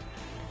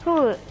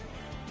 Who?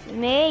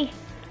 Me?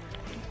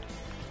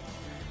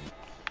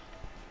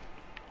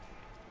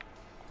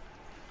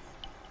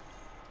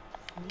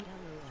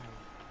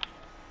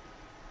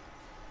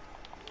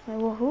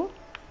 Who?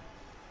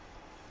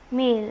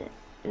 Me,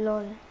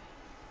 lol.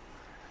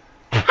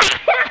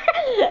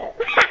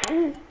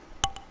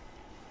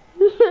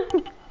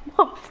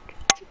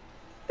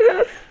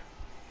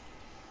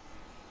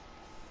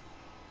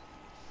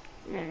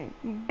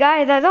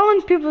 Guys, I don't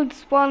want people to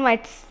spawn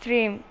my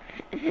stream.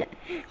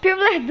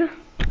 People are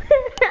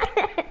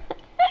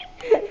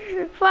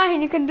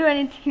fine, you can do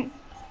anything.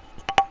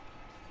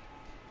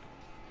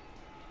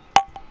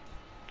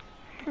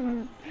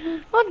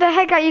 What the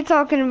heck are you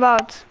talking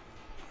about?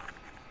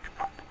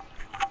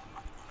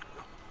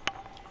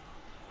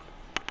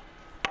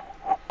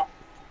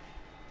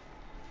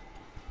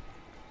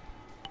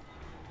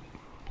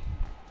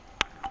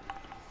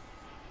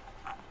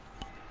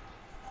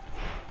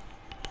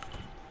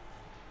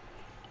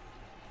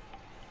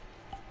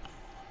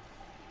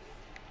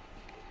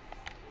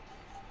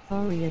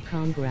 Aria,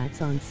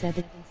 congrats on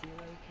 7 0K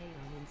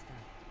on Insta.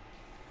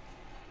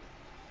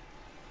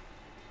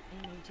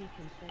 Emoji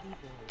confetti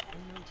ball,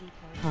 emoji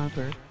party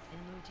popper,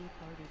 emoji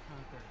party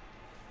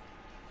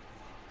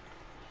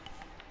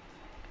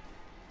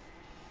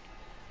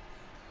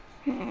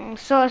popper.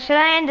 So should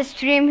I end the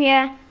stream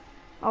here?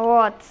 Or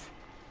what?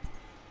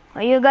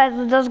 Are you guys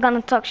just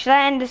gonna talk? Should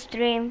I end the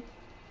stream?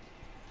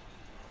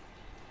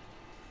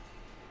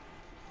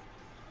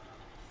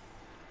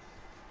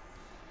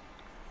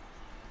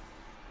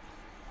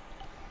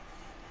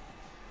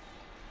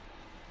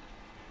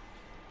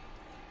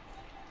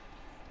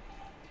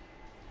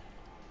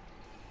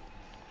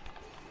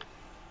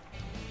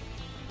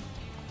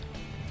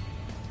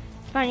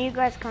 Fine, you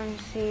guys can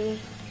see.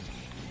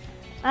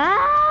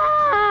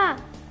 Ah!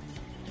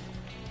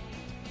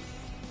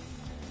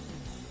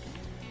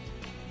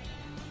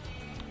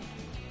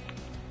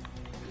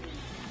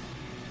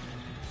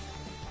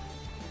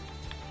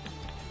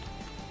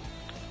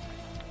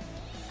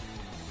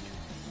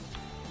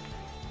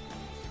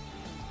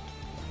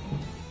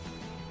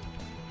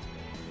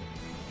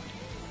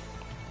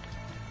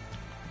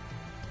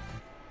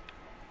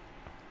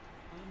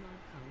 Ahmad,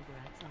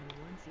 congrats on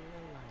 10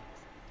 likes.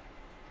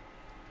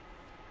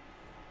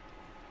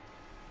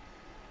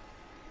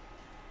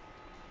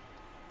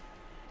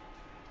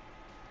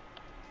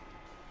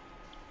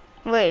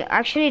 Wait,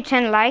 actually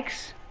 10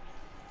 likes?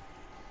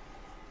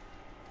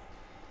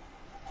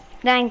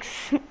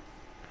 Thanks.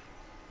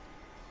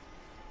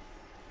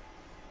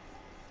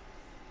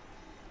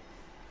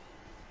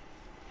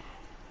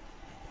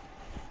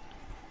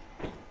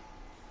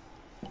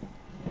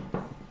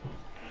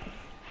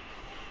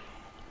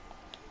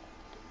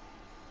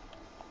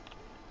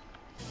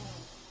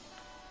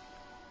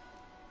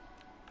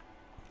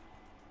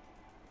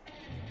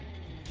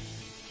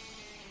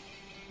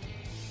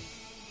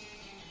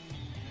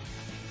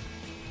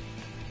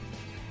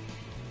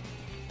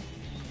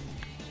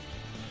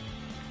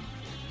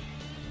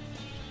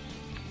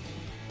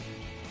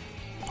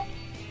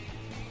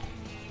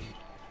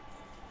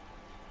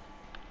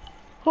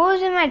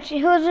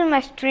 Who's in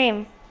my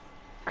stream?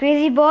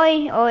 Crazy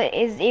Boy or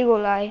is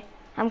Eagle Eye?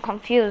 I'm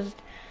confused.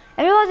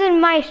 Everyone's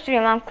in my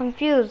stream, I'm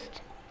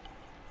confused.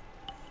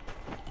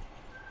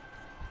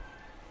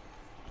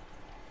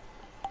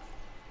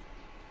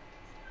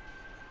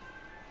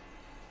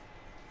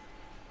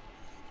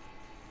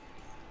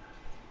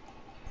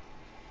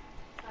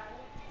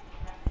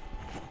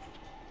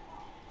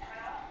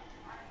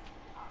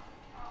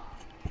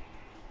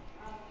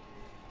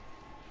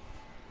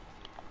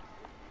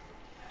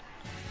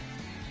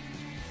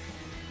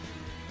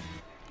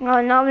 No,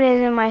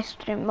 nobody's in my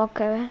stream,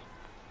 okay.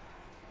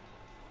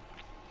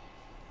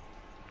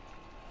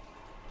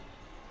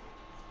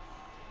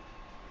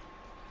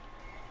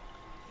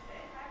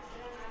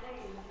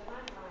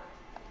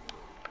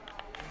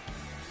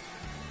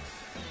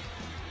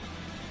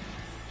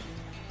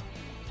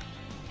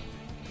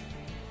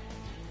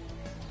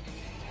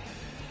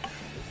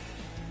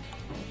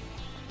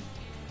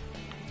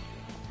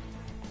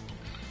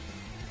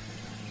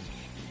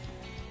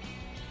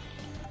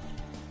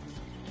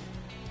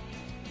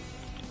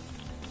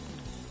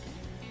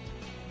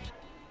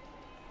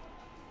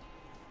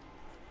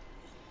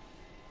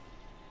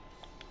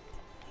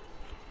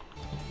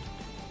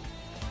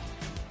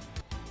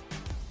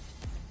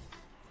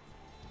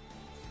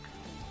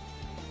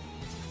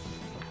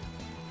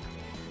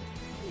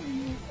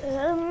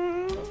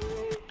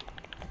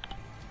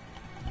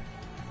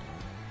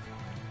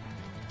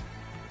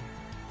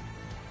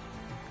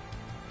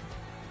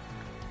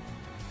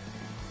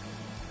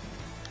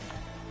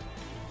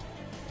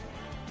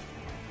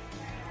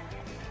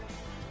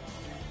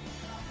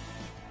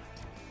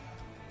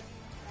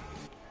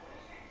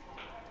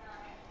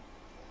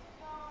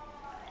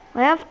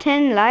 I have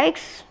 10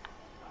 likes.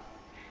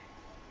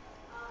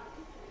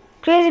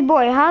 Crazy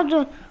boy, how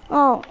do...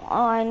 Oh,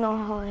 I know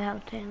how I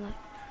have 10 likes.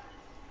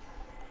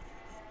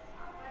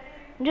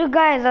 You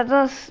guys are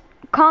just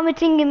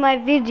commenting in my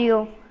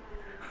video.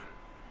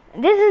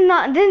 This is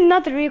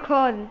not a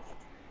record.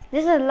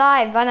 This is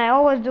live, and I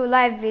always do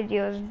live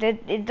videos.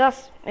 It's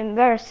just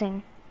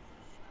embarrassing.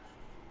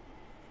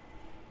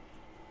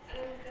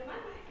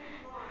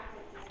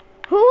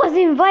 Who was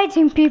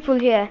inviting people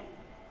here?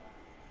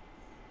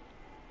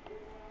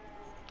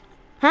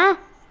 Huh?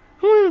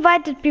 Who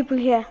invited people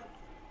here?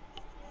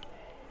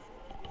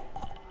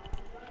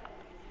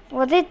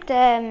 Was it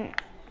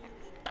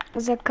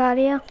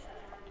Zakaria?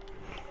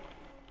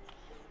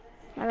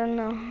 I don't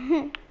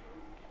know.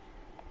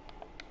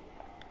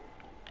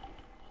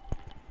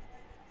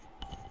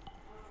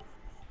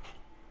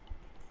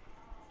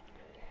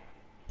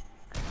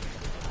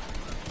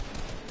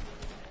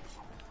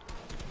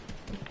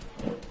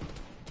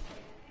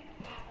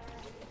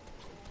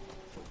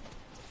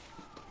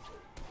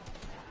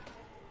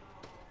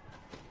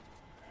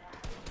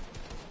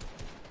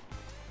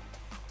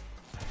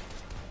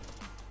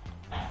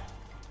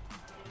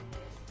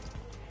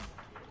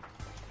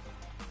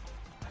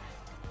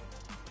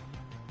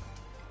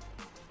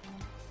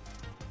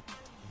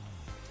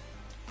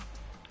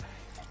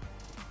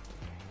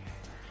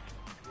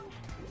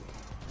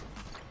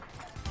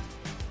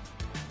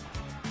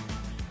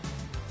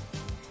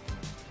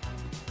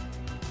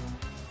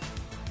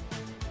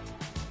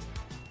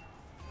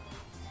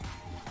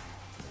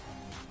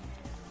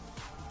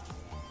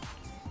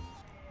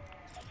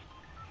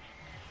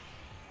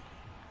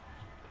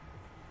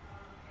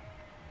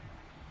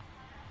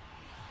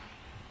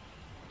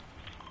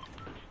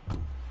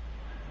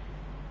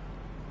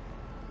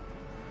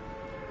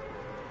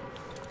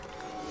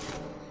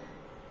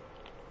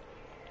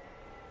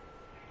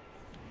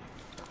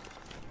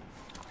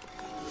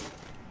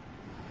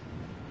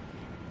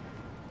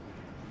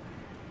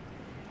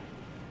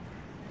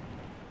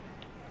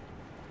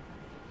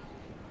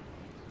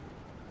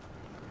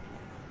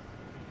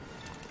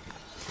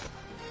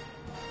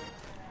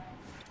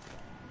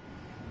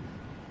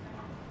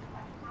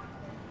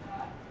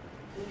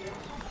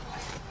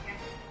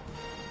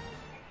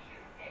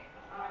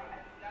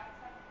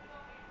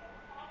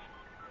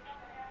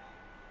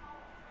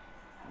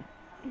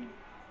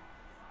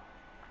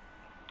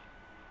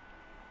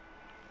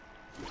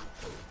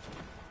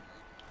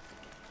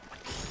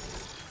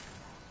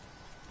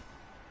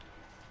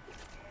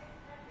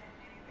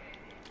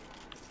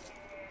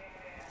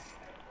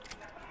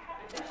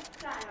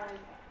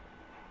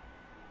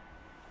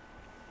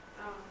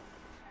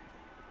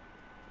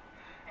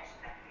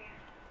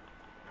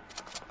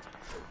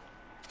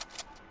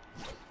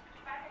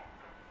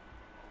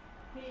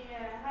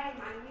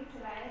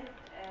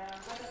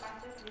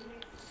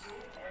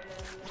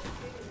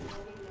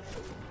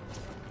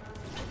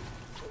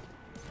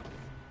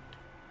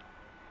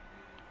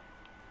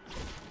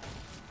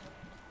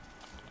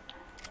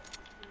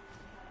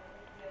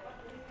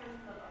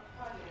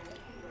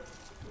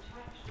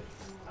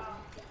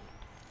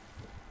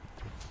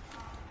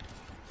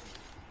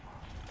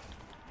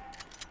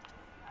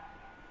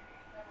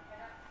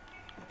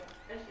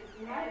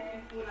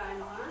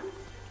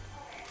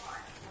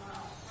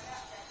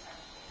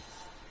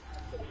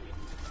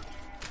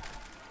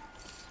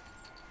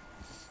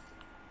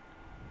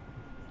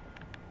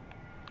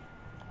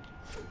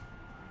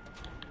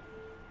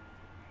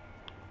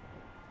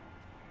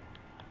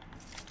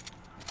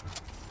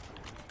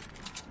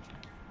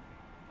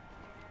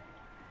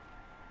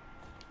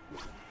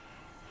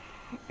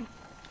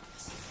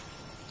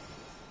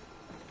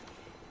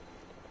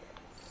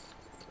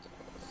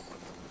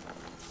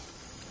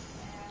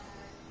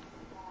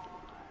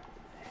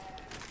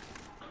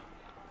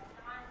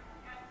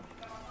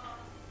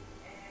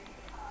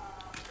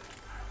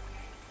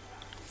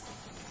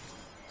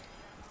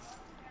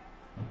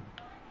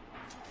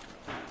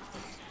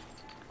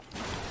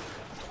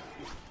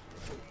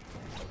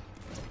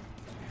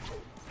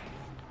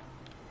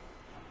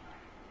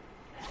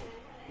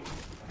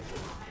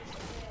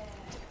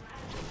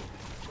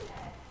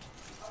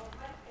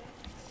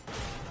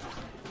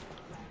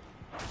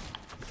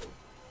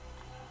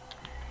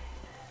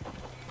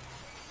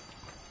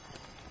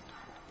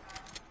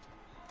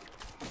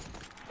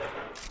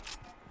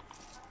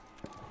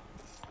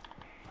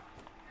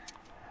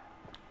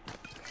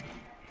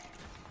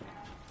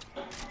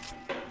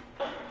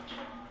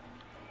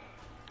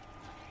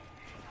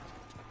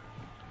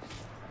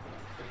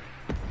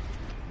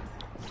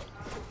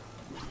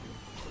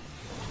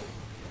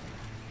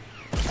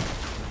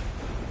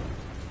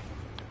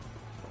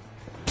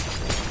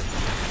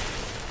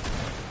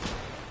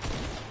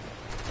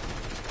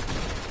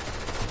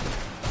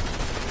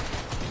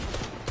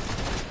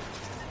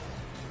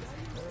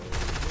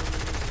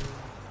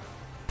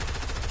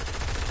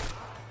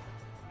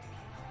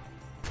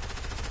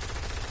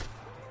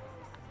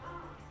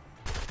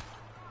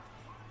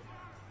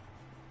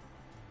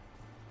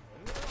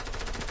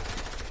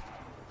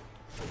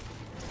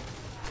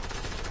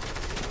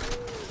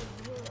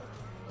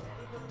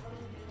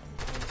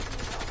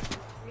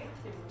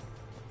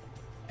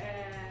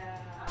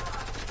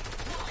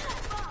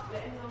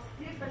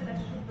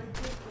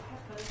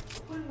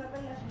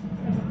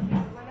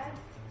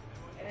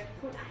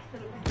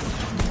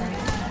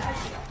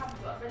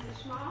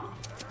 ابلش معه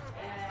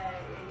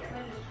يعني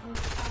ابلش هو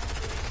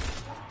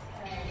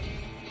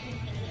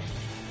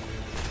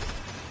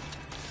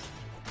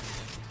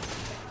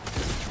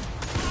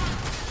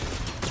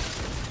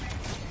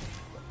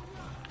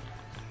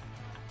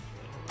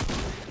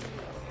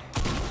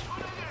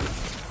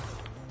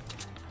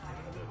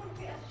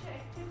في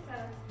اشياء كثير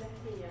صارت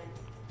ذكية يعني.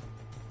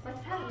 بس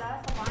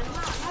هلا طبعا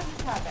ما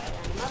بيتابع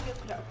يعني ما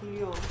بيقرأ كل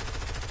يوم.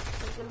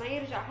 بس لما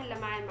يرجع هلا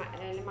مع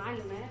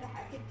المعلمة رح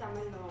اكيد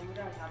تعمل له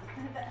مراجعة.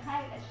 بس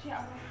هاي الاشياء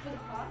راح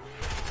تحفظها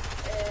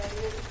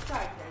من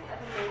الستارت يعني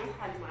قبل ما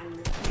يروح على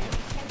المعلمة.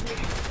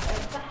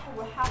 صح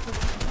هو حافظ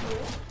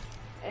الحروف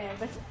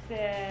بس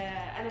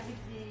انا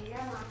بدي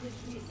اياه مع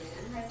تجويد يعني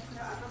انا هاي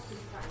القراءة ما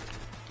بتنفعني.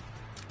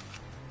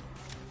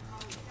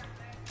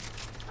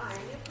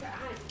 يعني يقرأ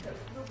عادي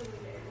كأسلوب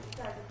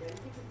الأستاذ يعني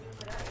كيف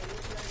بيقرأ يعني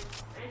مثلا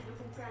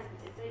عندكم كان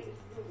زي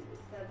أسلوب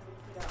الأستاذ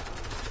بالقراءة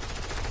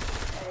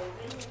زي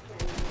هيك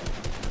يعني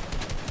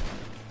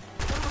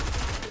ما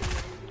معصوم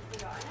يعني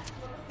بالقراءة نفس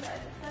ما بقرأ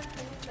الأستاذ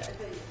كان يقرأ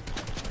زيه.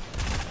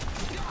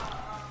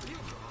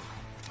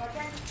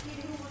 فكان كثير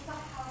هو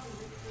صح حافظ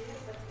كثير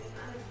بس إنه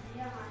أنا بدي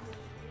إياه مع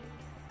تجويد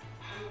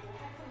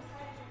وحتى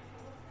مخارج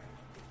الحروف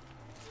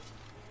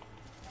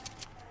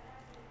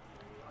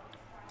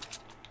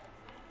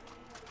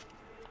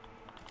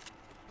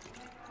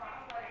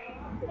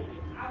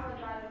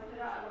عود على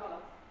القراءة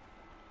الغلط.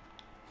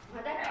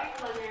 وهداك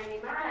أصلا يعني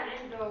ما كان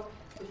عنده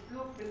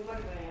أسلوب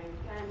بالمرة يعني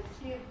كان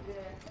كثير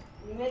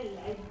يمل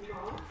عند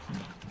معه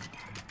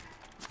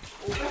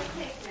وبس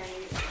هيك يعني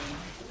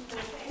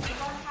مثلا أنت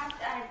مرة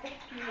قاعد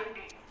تحكي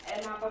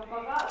مع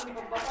ببغاء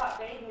والببغاء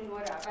بعيد من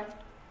وراء بس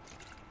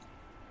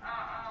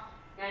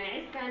يعني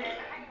عز كان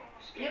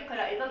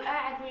يقرأ يضل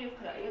قاعد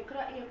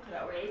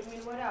ويقرأ ويعيد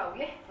من وراه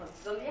ويحفظ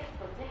يضل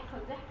يحفظ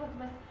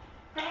بس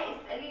تعي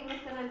اسأليه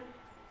مثلا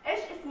ايش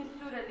اسم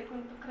السورة اللي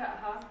كنت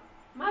تقرأها؟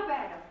 ما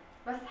بعرف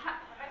بس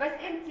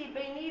انت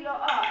بيني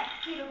له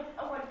احكي له بس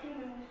اول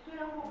كلمة من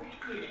السورة وهو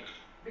بيحكي لك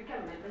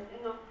بكمل بس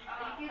انه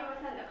احكي له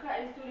مثلا اقرأ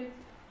لي سورة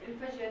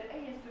الفجر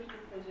اي سورة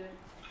الفجر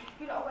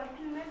احكي له اول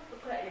كلمة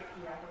تقرأ لك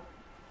اياها.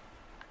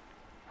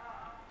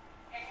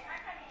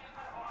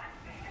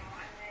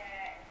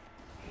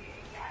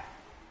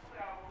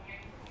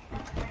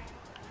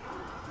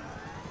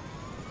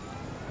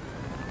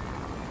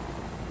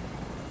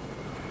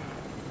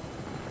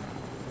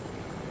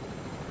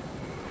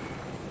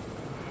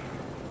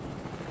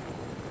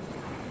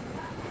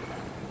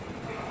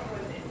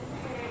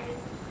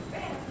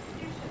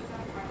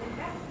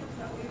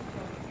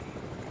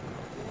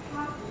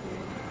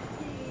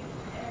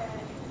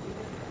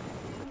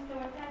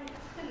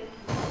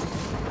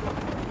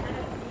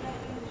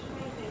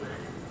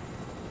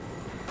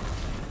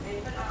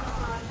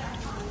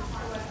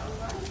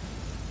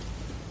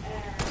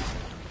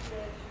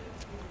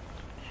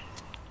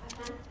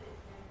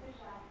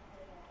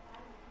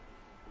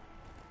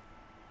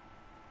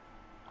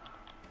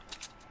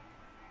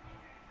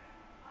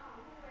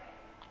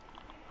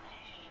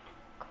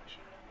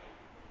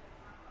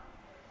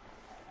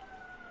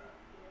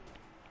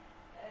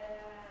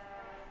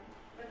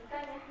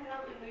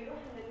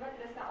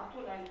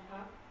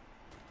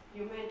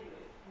 يومين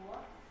بالأسبوع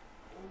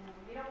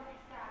ويروح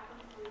الساعة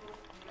 5 ونص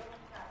ويروح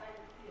تعبان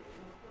كثير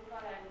المفروض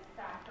طالع من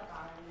الساعة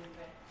 7 من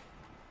البيت.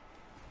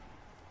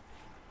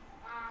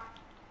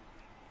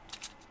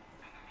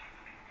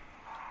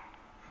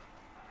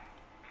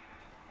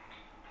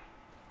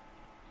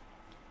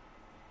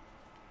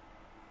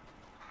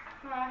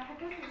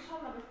 فحكيت إن شاء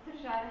الله بس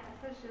ترجع رح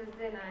أسجل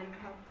زين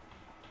عندها.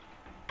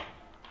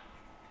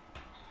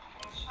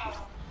 إن شاء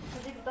الله.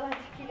 هذيك بتضلها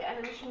تحكي لي أنا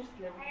مش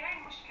مسلم. هي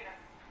المشكلة.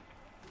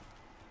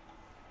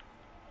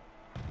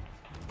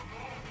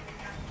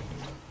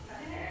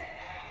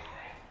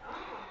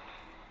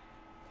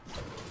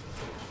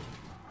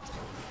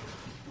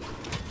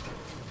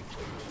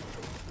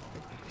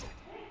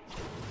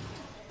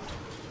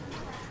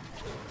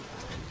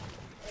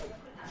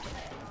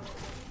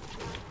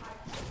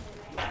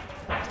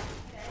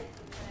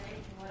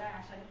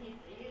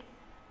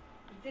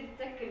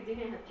 تتذكر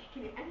دينها بتحكي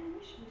لي أنا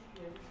مش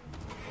مسلم.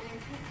 أنا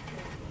مش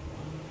مسلم.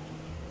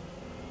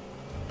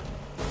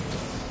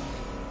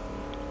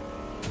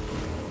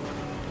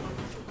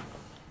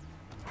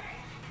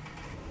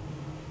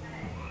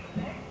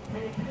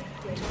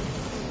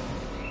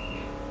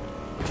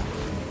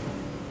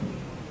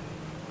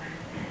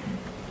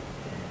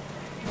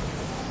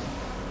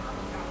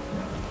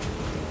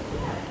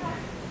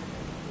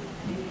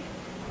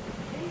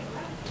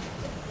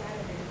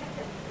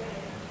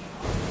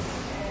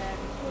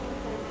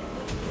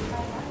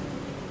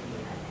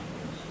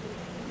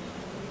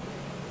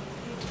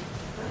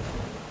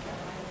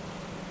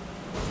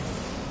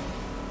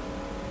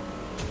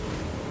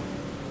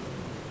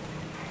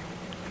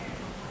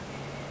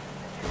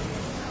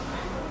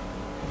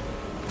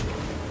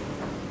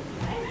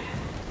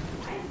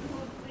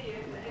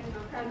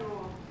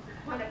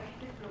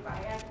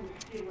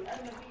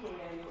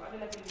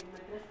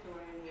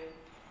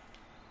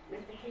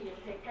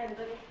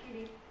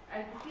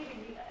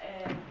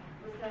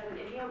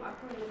 اليوم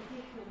اكون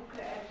مسيح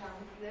وبكره ارجع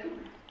مسلم.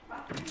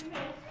 بعرفش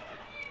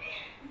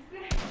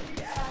ليش.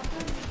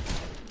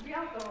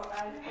 بيعطوا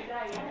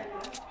الهدايا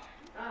هلا.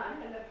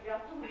 هلا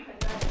بيعطوهم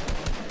هدايا.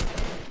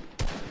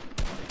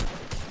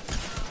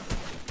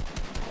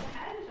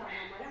 رح ارجع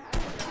ماما رح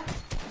ارجع.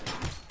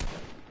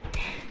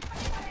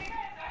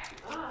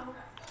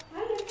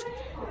 هلا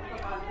فرحهم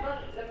طبعا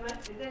ضل لما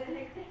بدنا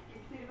هيك تحكي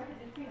بصير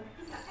وحده فيهم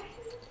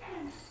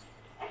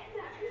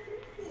احنا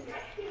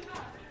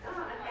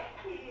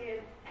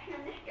احنا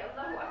بنحكي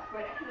الله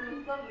اكبر احنا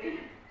بنصلي.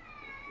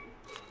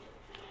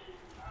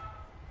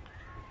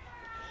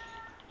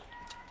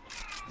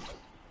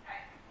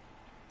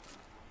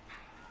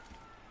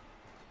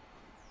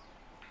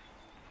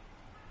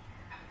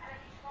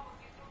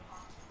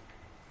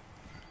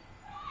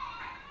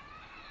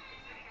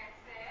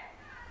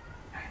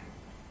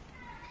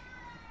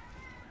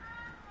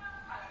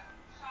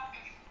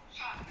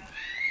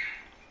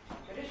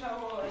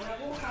 رجعوا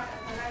جابوها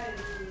قرار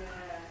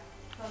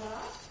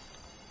الصلاة.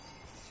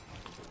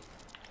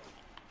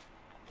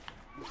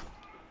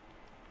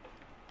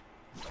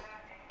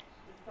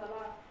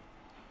 الصلاة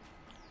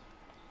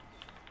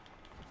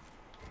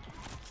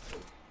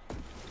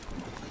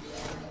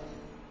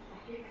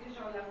هيك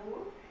رجعوا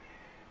لابوه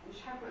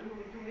مش حابة انهم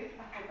بدهم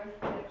يفتحوا بس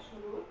 3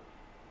 شروط.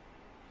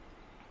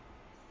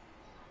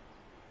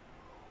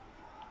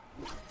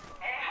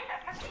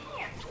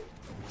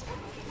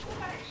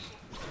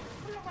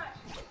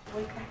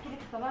 وتحكي لك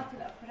صلاة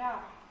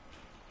الأفراح.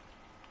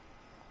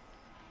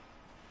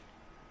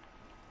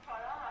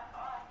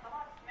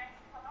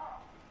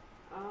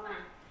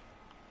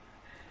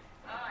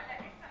 لا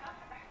لسه ما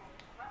فتحوا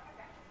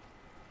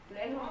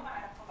لأنه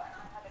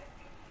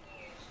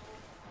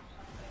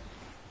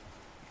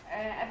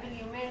قبل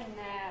يومين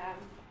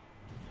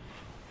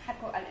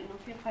حكوا قال إنه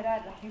في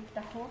قرار رح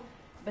يفتحوا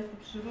بس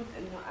بشروط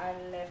إنه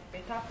قال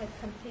بتعطي 50%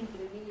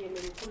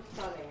 من كل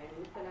صالة، يعني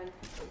مثلا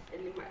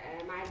اللي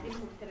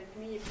معدلهم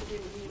 300 بصير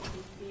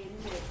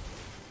 150 هيك.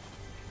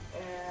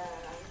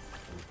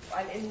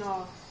 وقال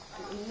إنه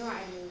ممنوع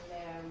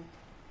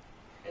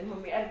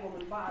إنهم يقربوا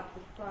من بعض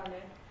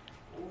بالصالة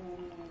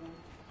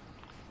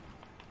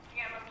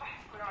يعني ممنوع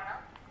كورونا؟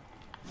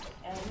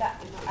 لا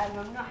إنه قال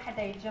ممنوع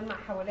حدا يتجمع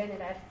حوالين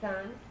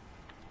العرسان،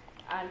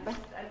 قال بس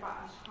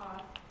 4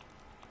 أشخاص.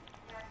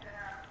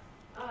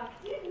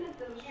 كثير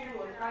نزلوا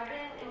شروط.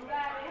 بعدين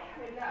امبارح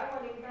ولا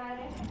اول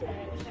امبارح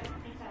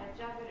شفت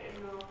جابر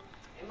انه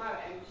ما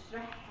مش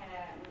رح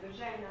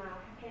رجعنا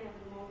حكينا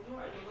بالموضوع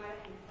انه ما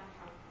رح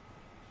نفتحها.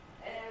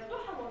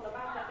 ضحى والله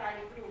بعثت على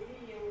الجروب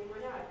هي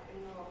ومنار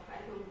انه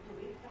قال لهم بدهم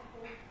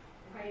يفتحوا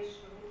وهي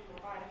الشروط ما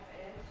بعرف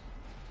ايش.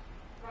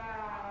 ف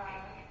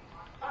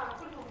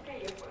كلهم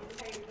كيفوا انه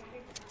هي رح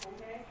يفتحوا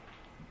هيك.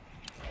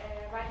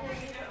 بعدين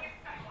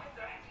يفتحوا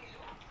انتوا رح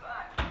تيجوا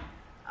سؤال.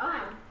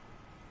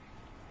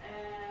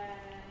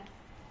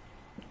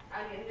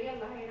 قال انه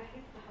يلا هي رح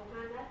يفتحوا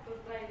معنا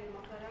توصلي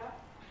للمطارات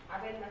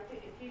عبال ما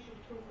تيجوا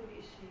تكون كل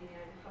اشي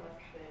يعني خلص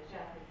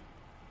جاهز.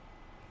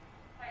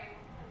 طيب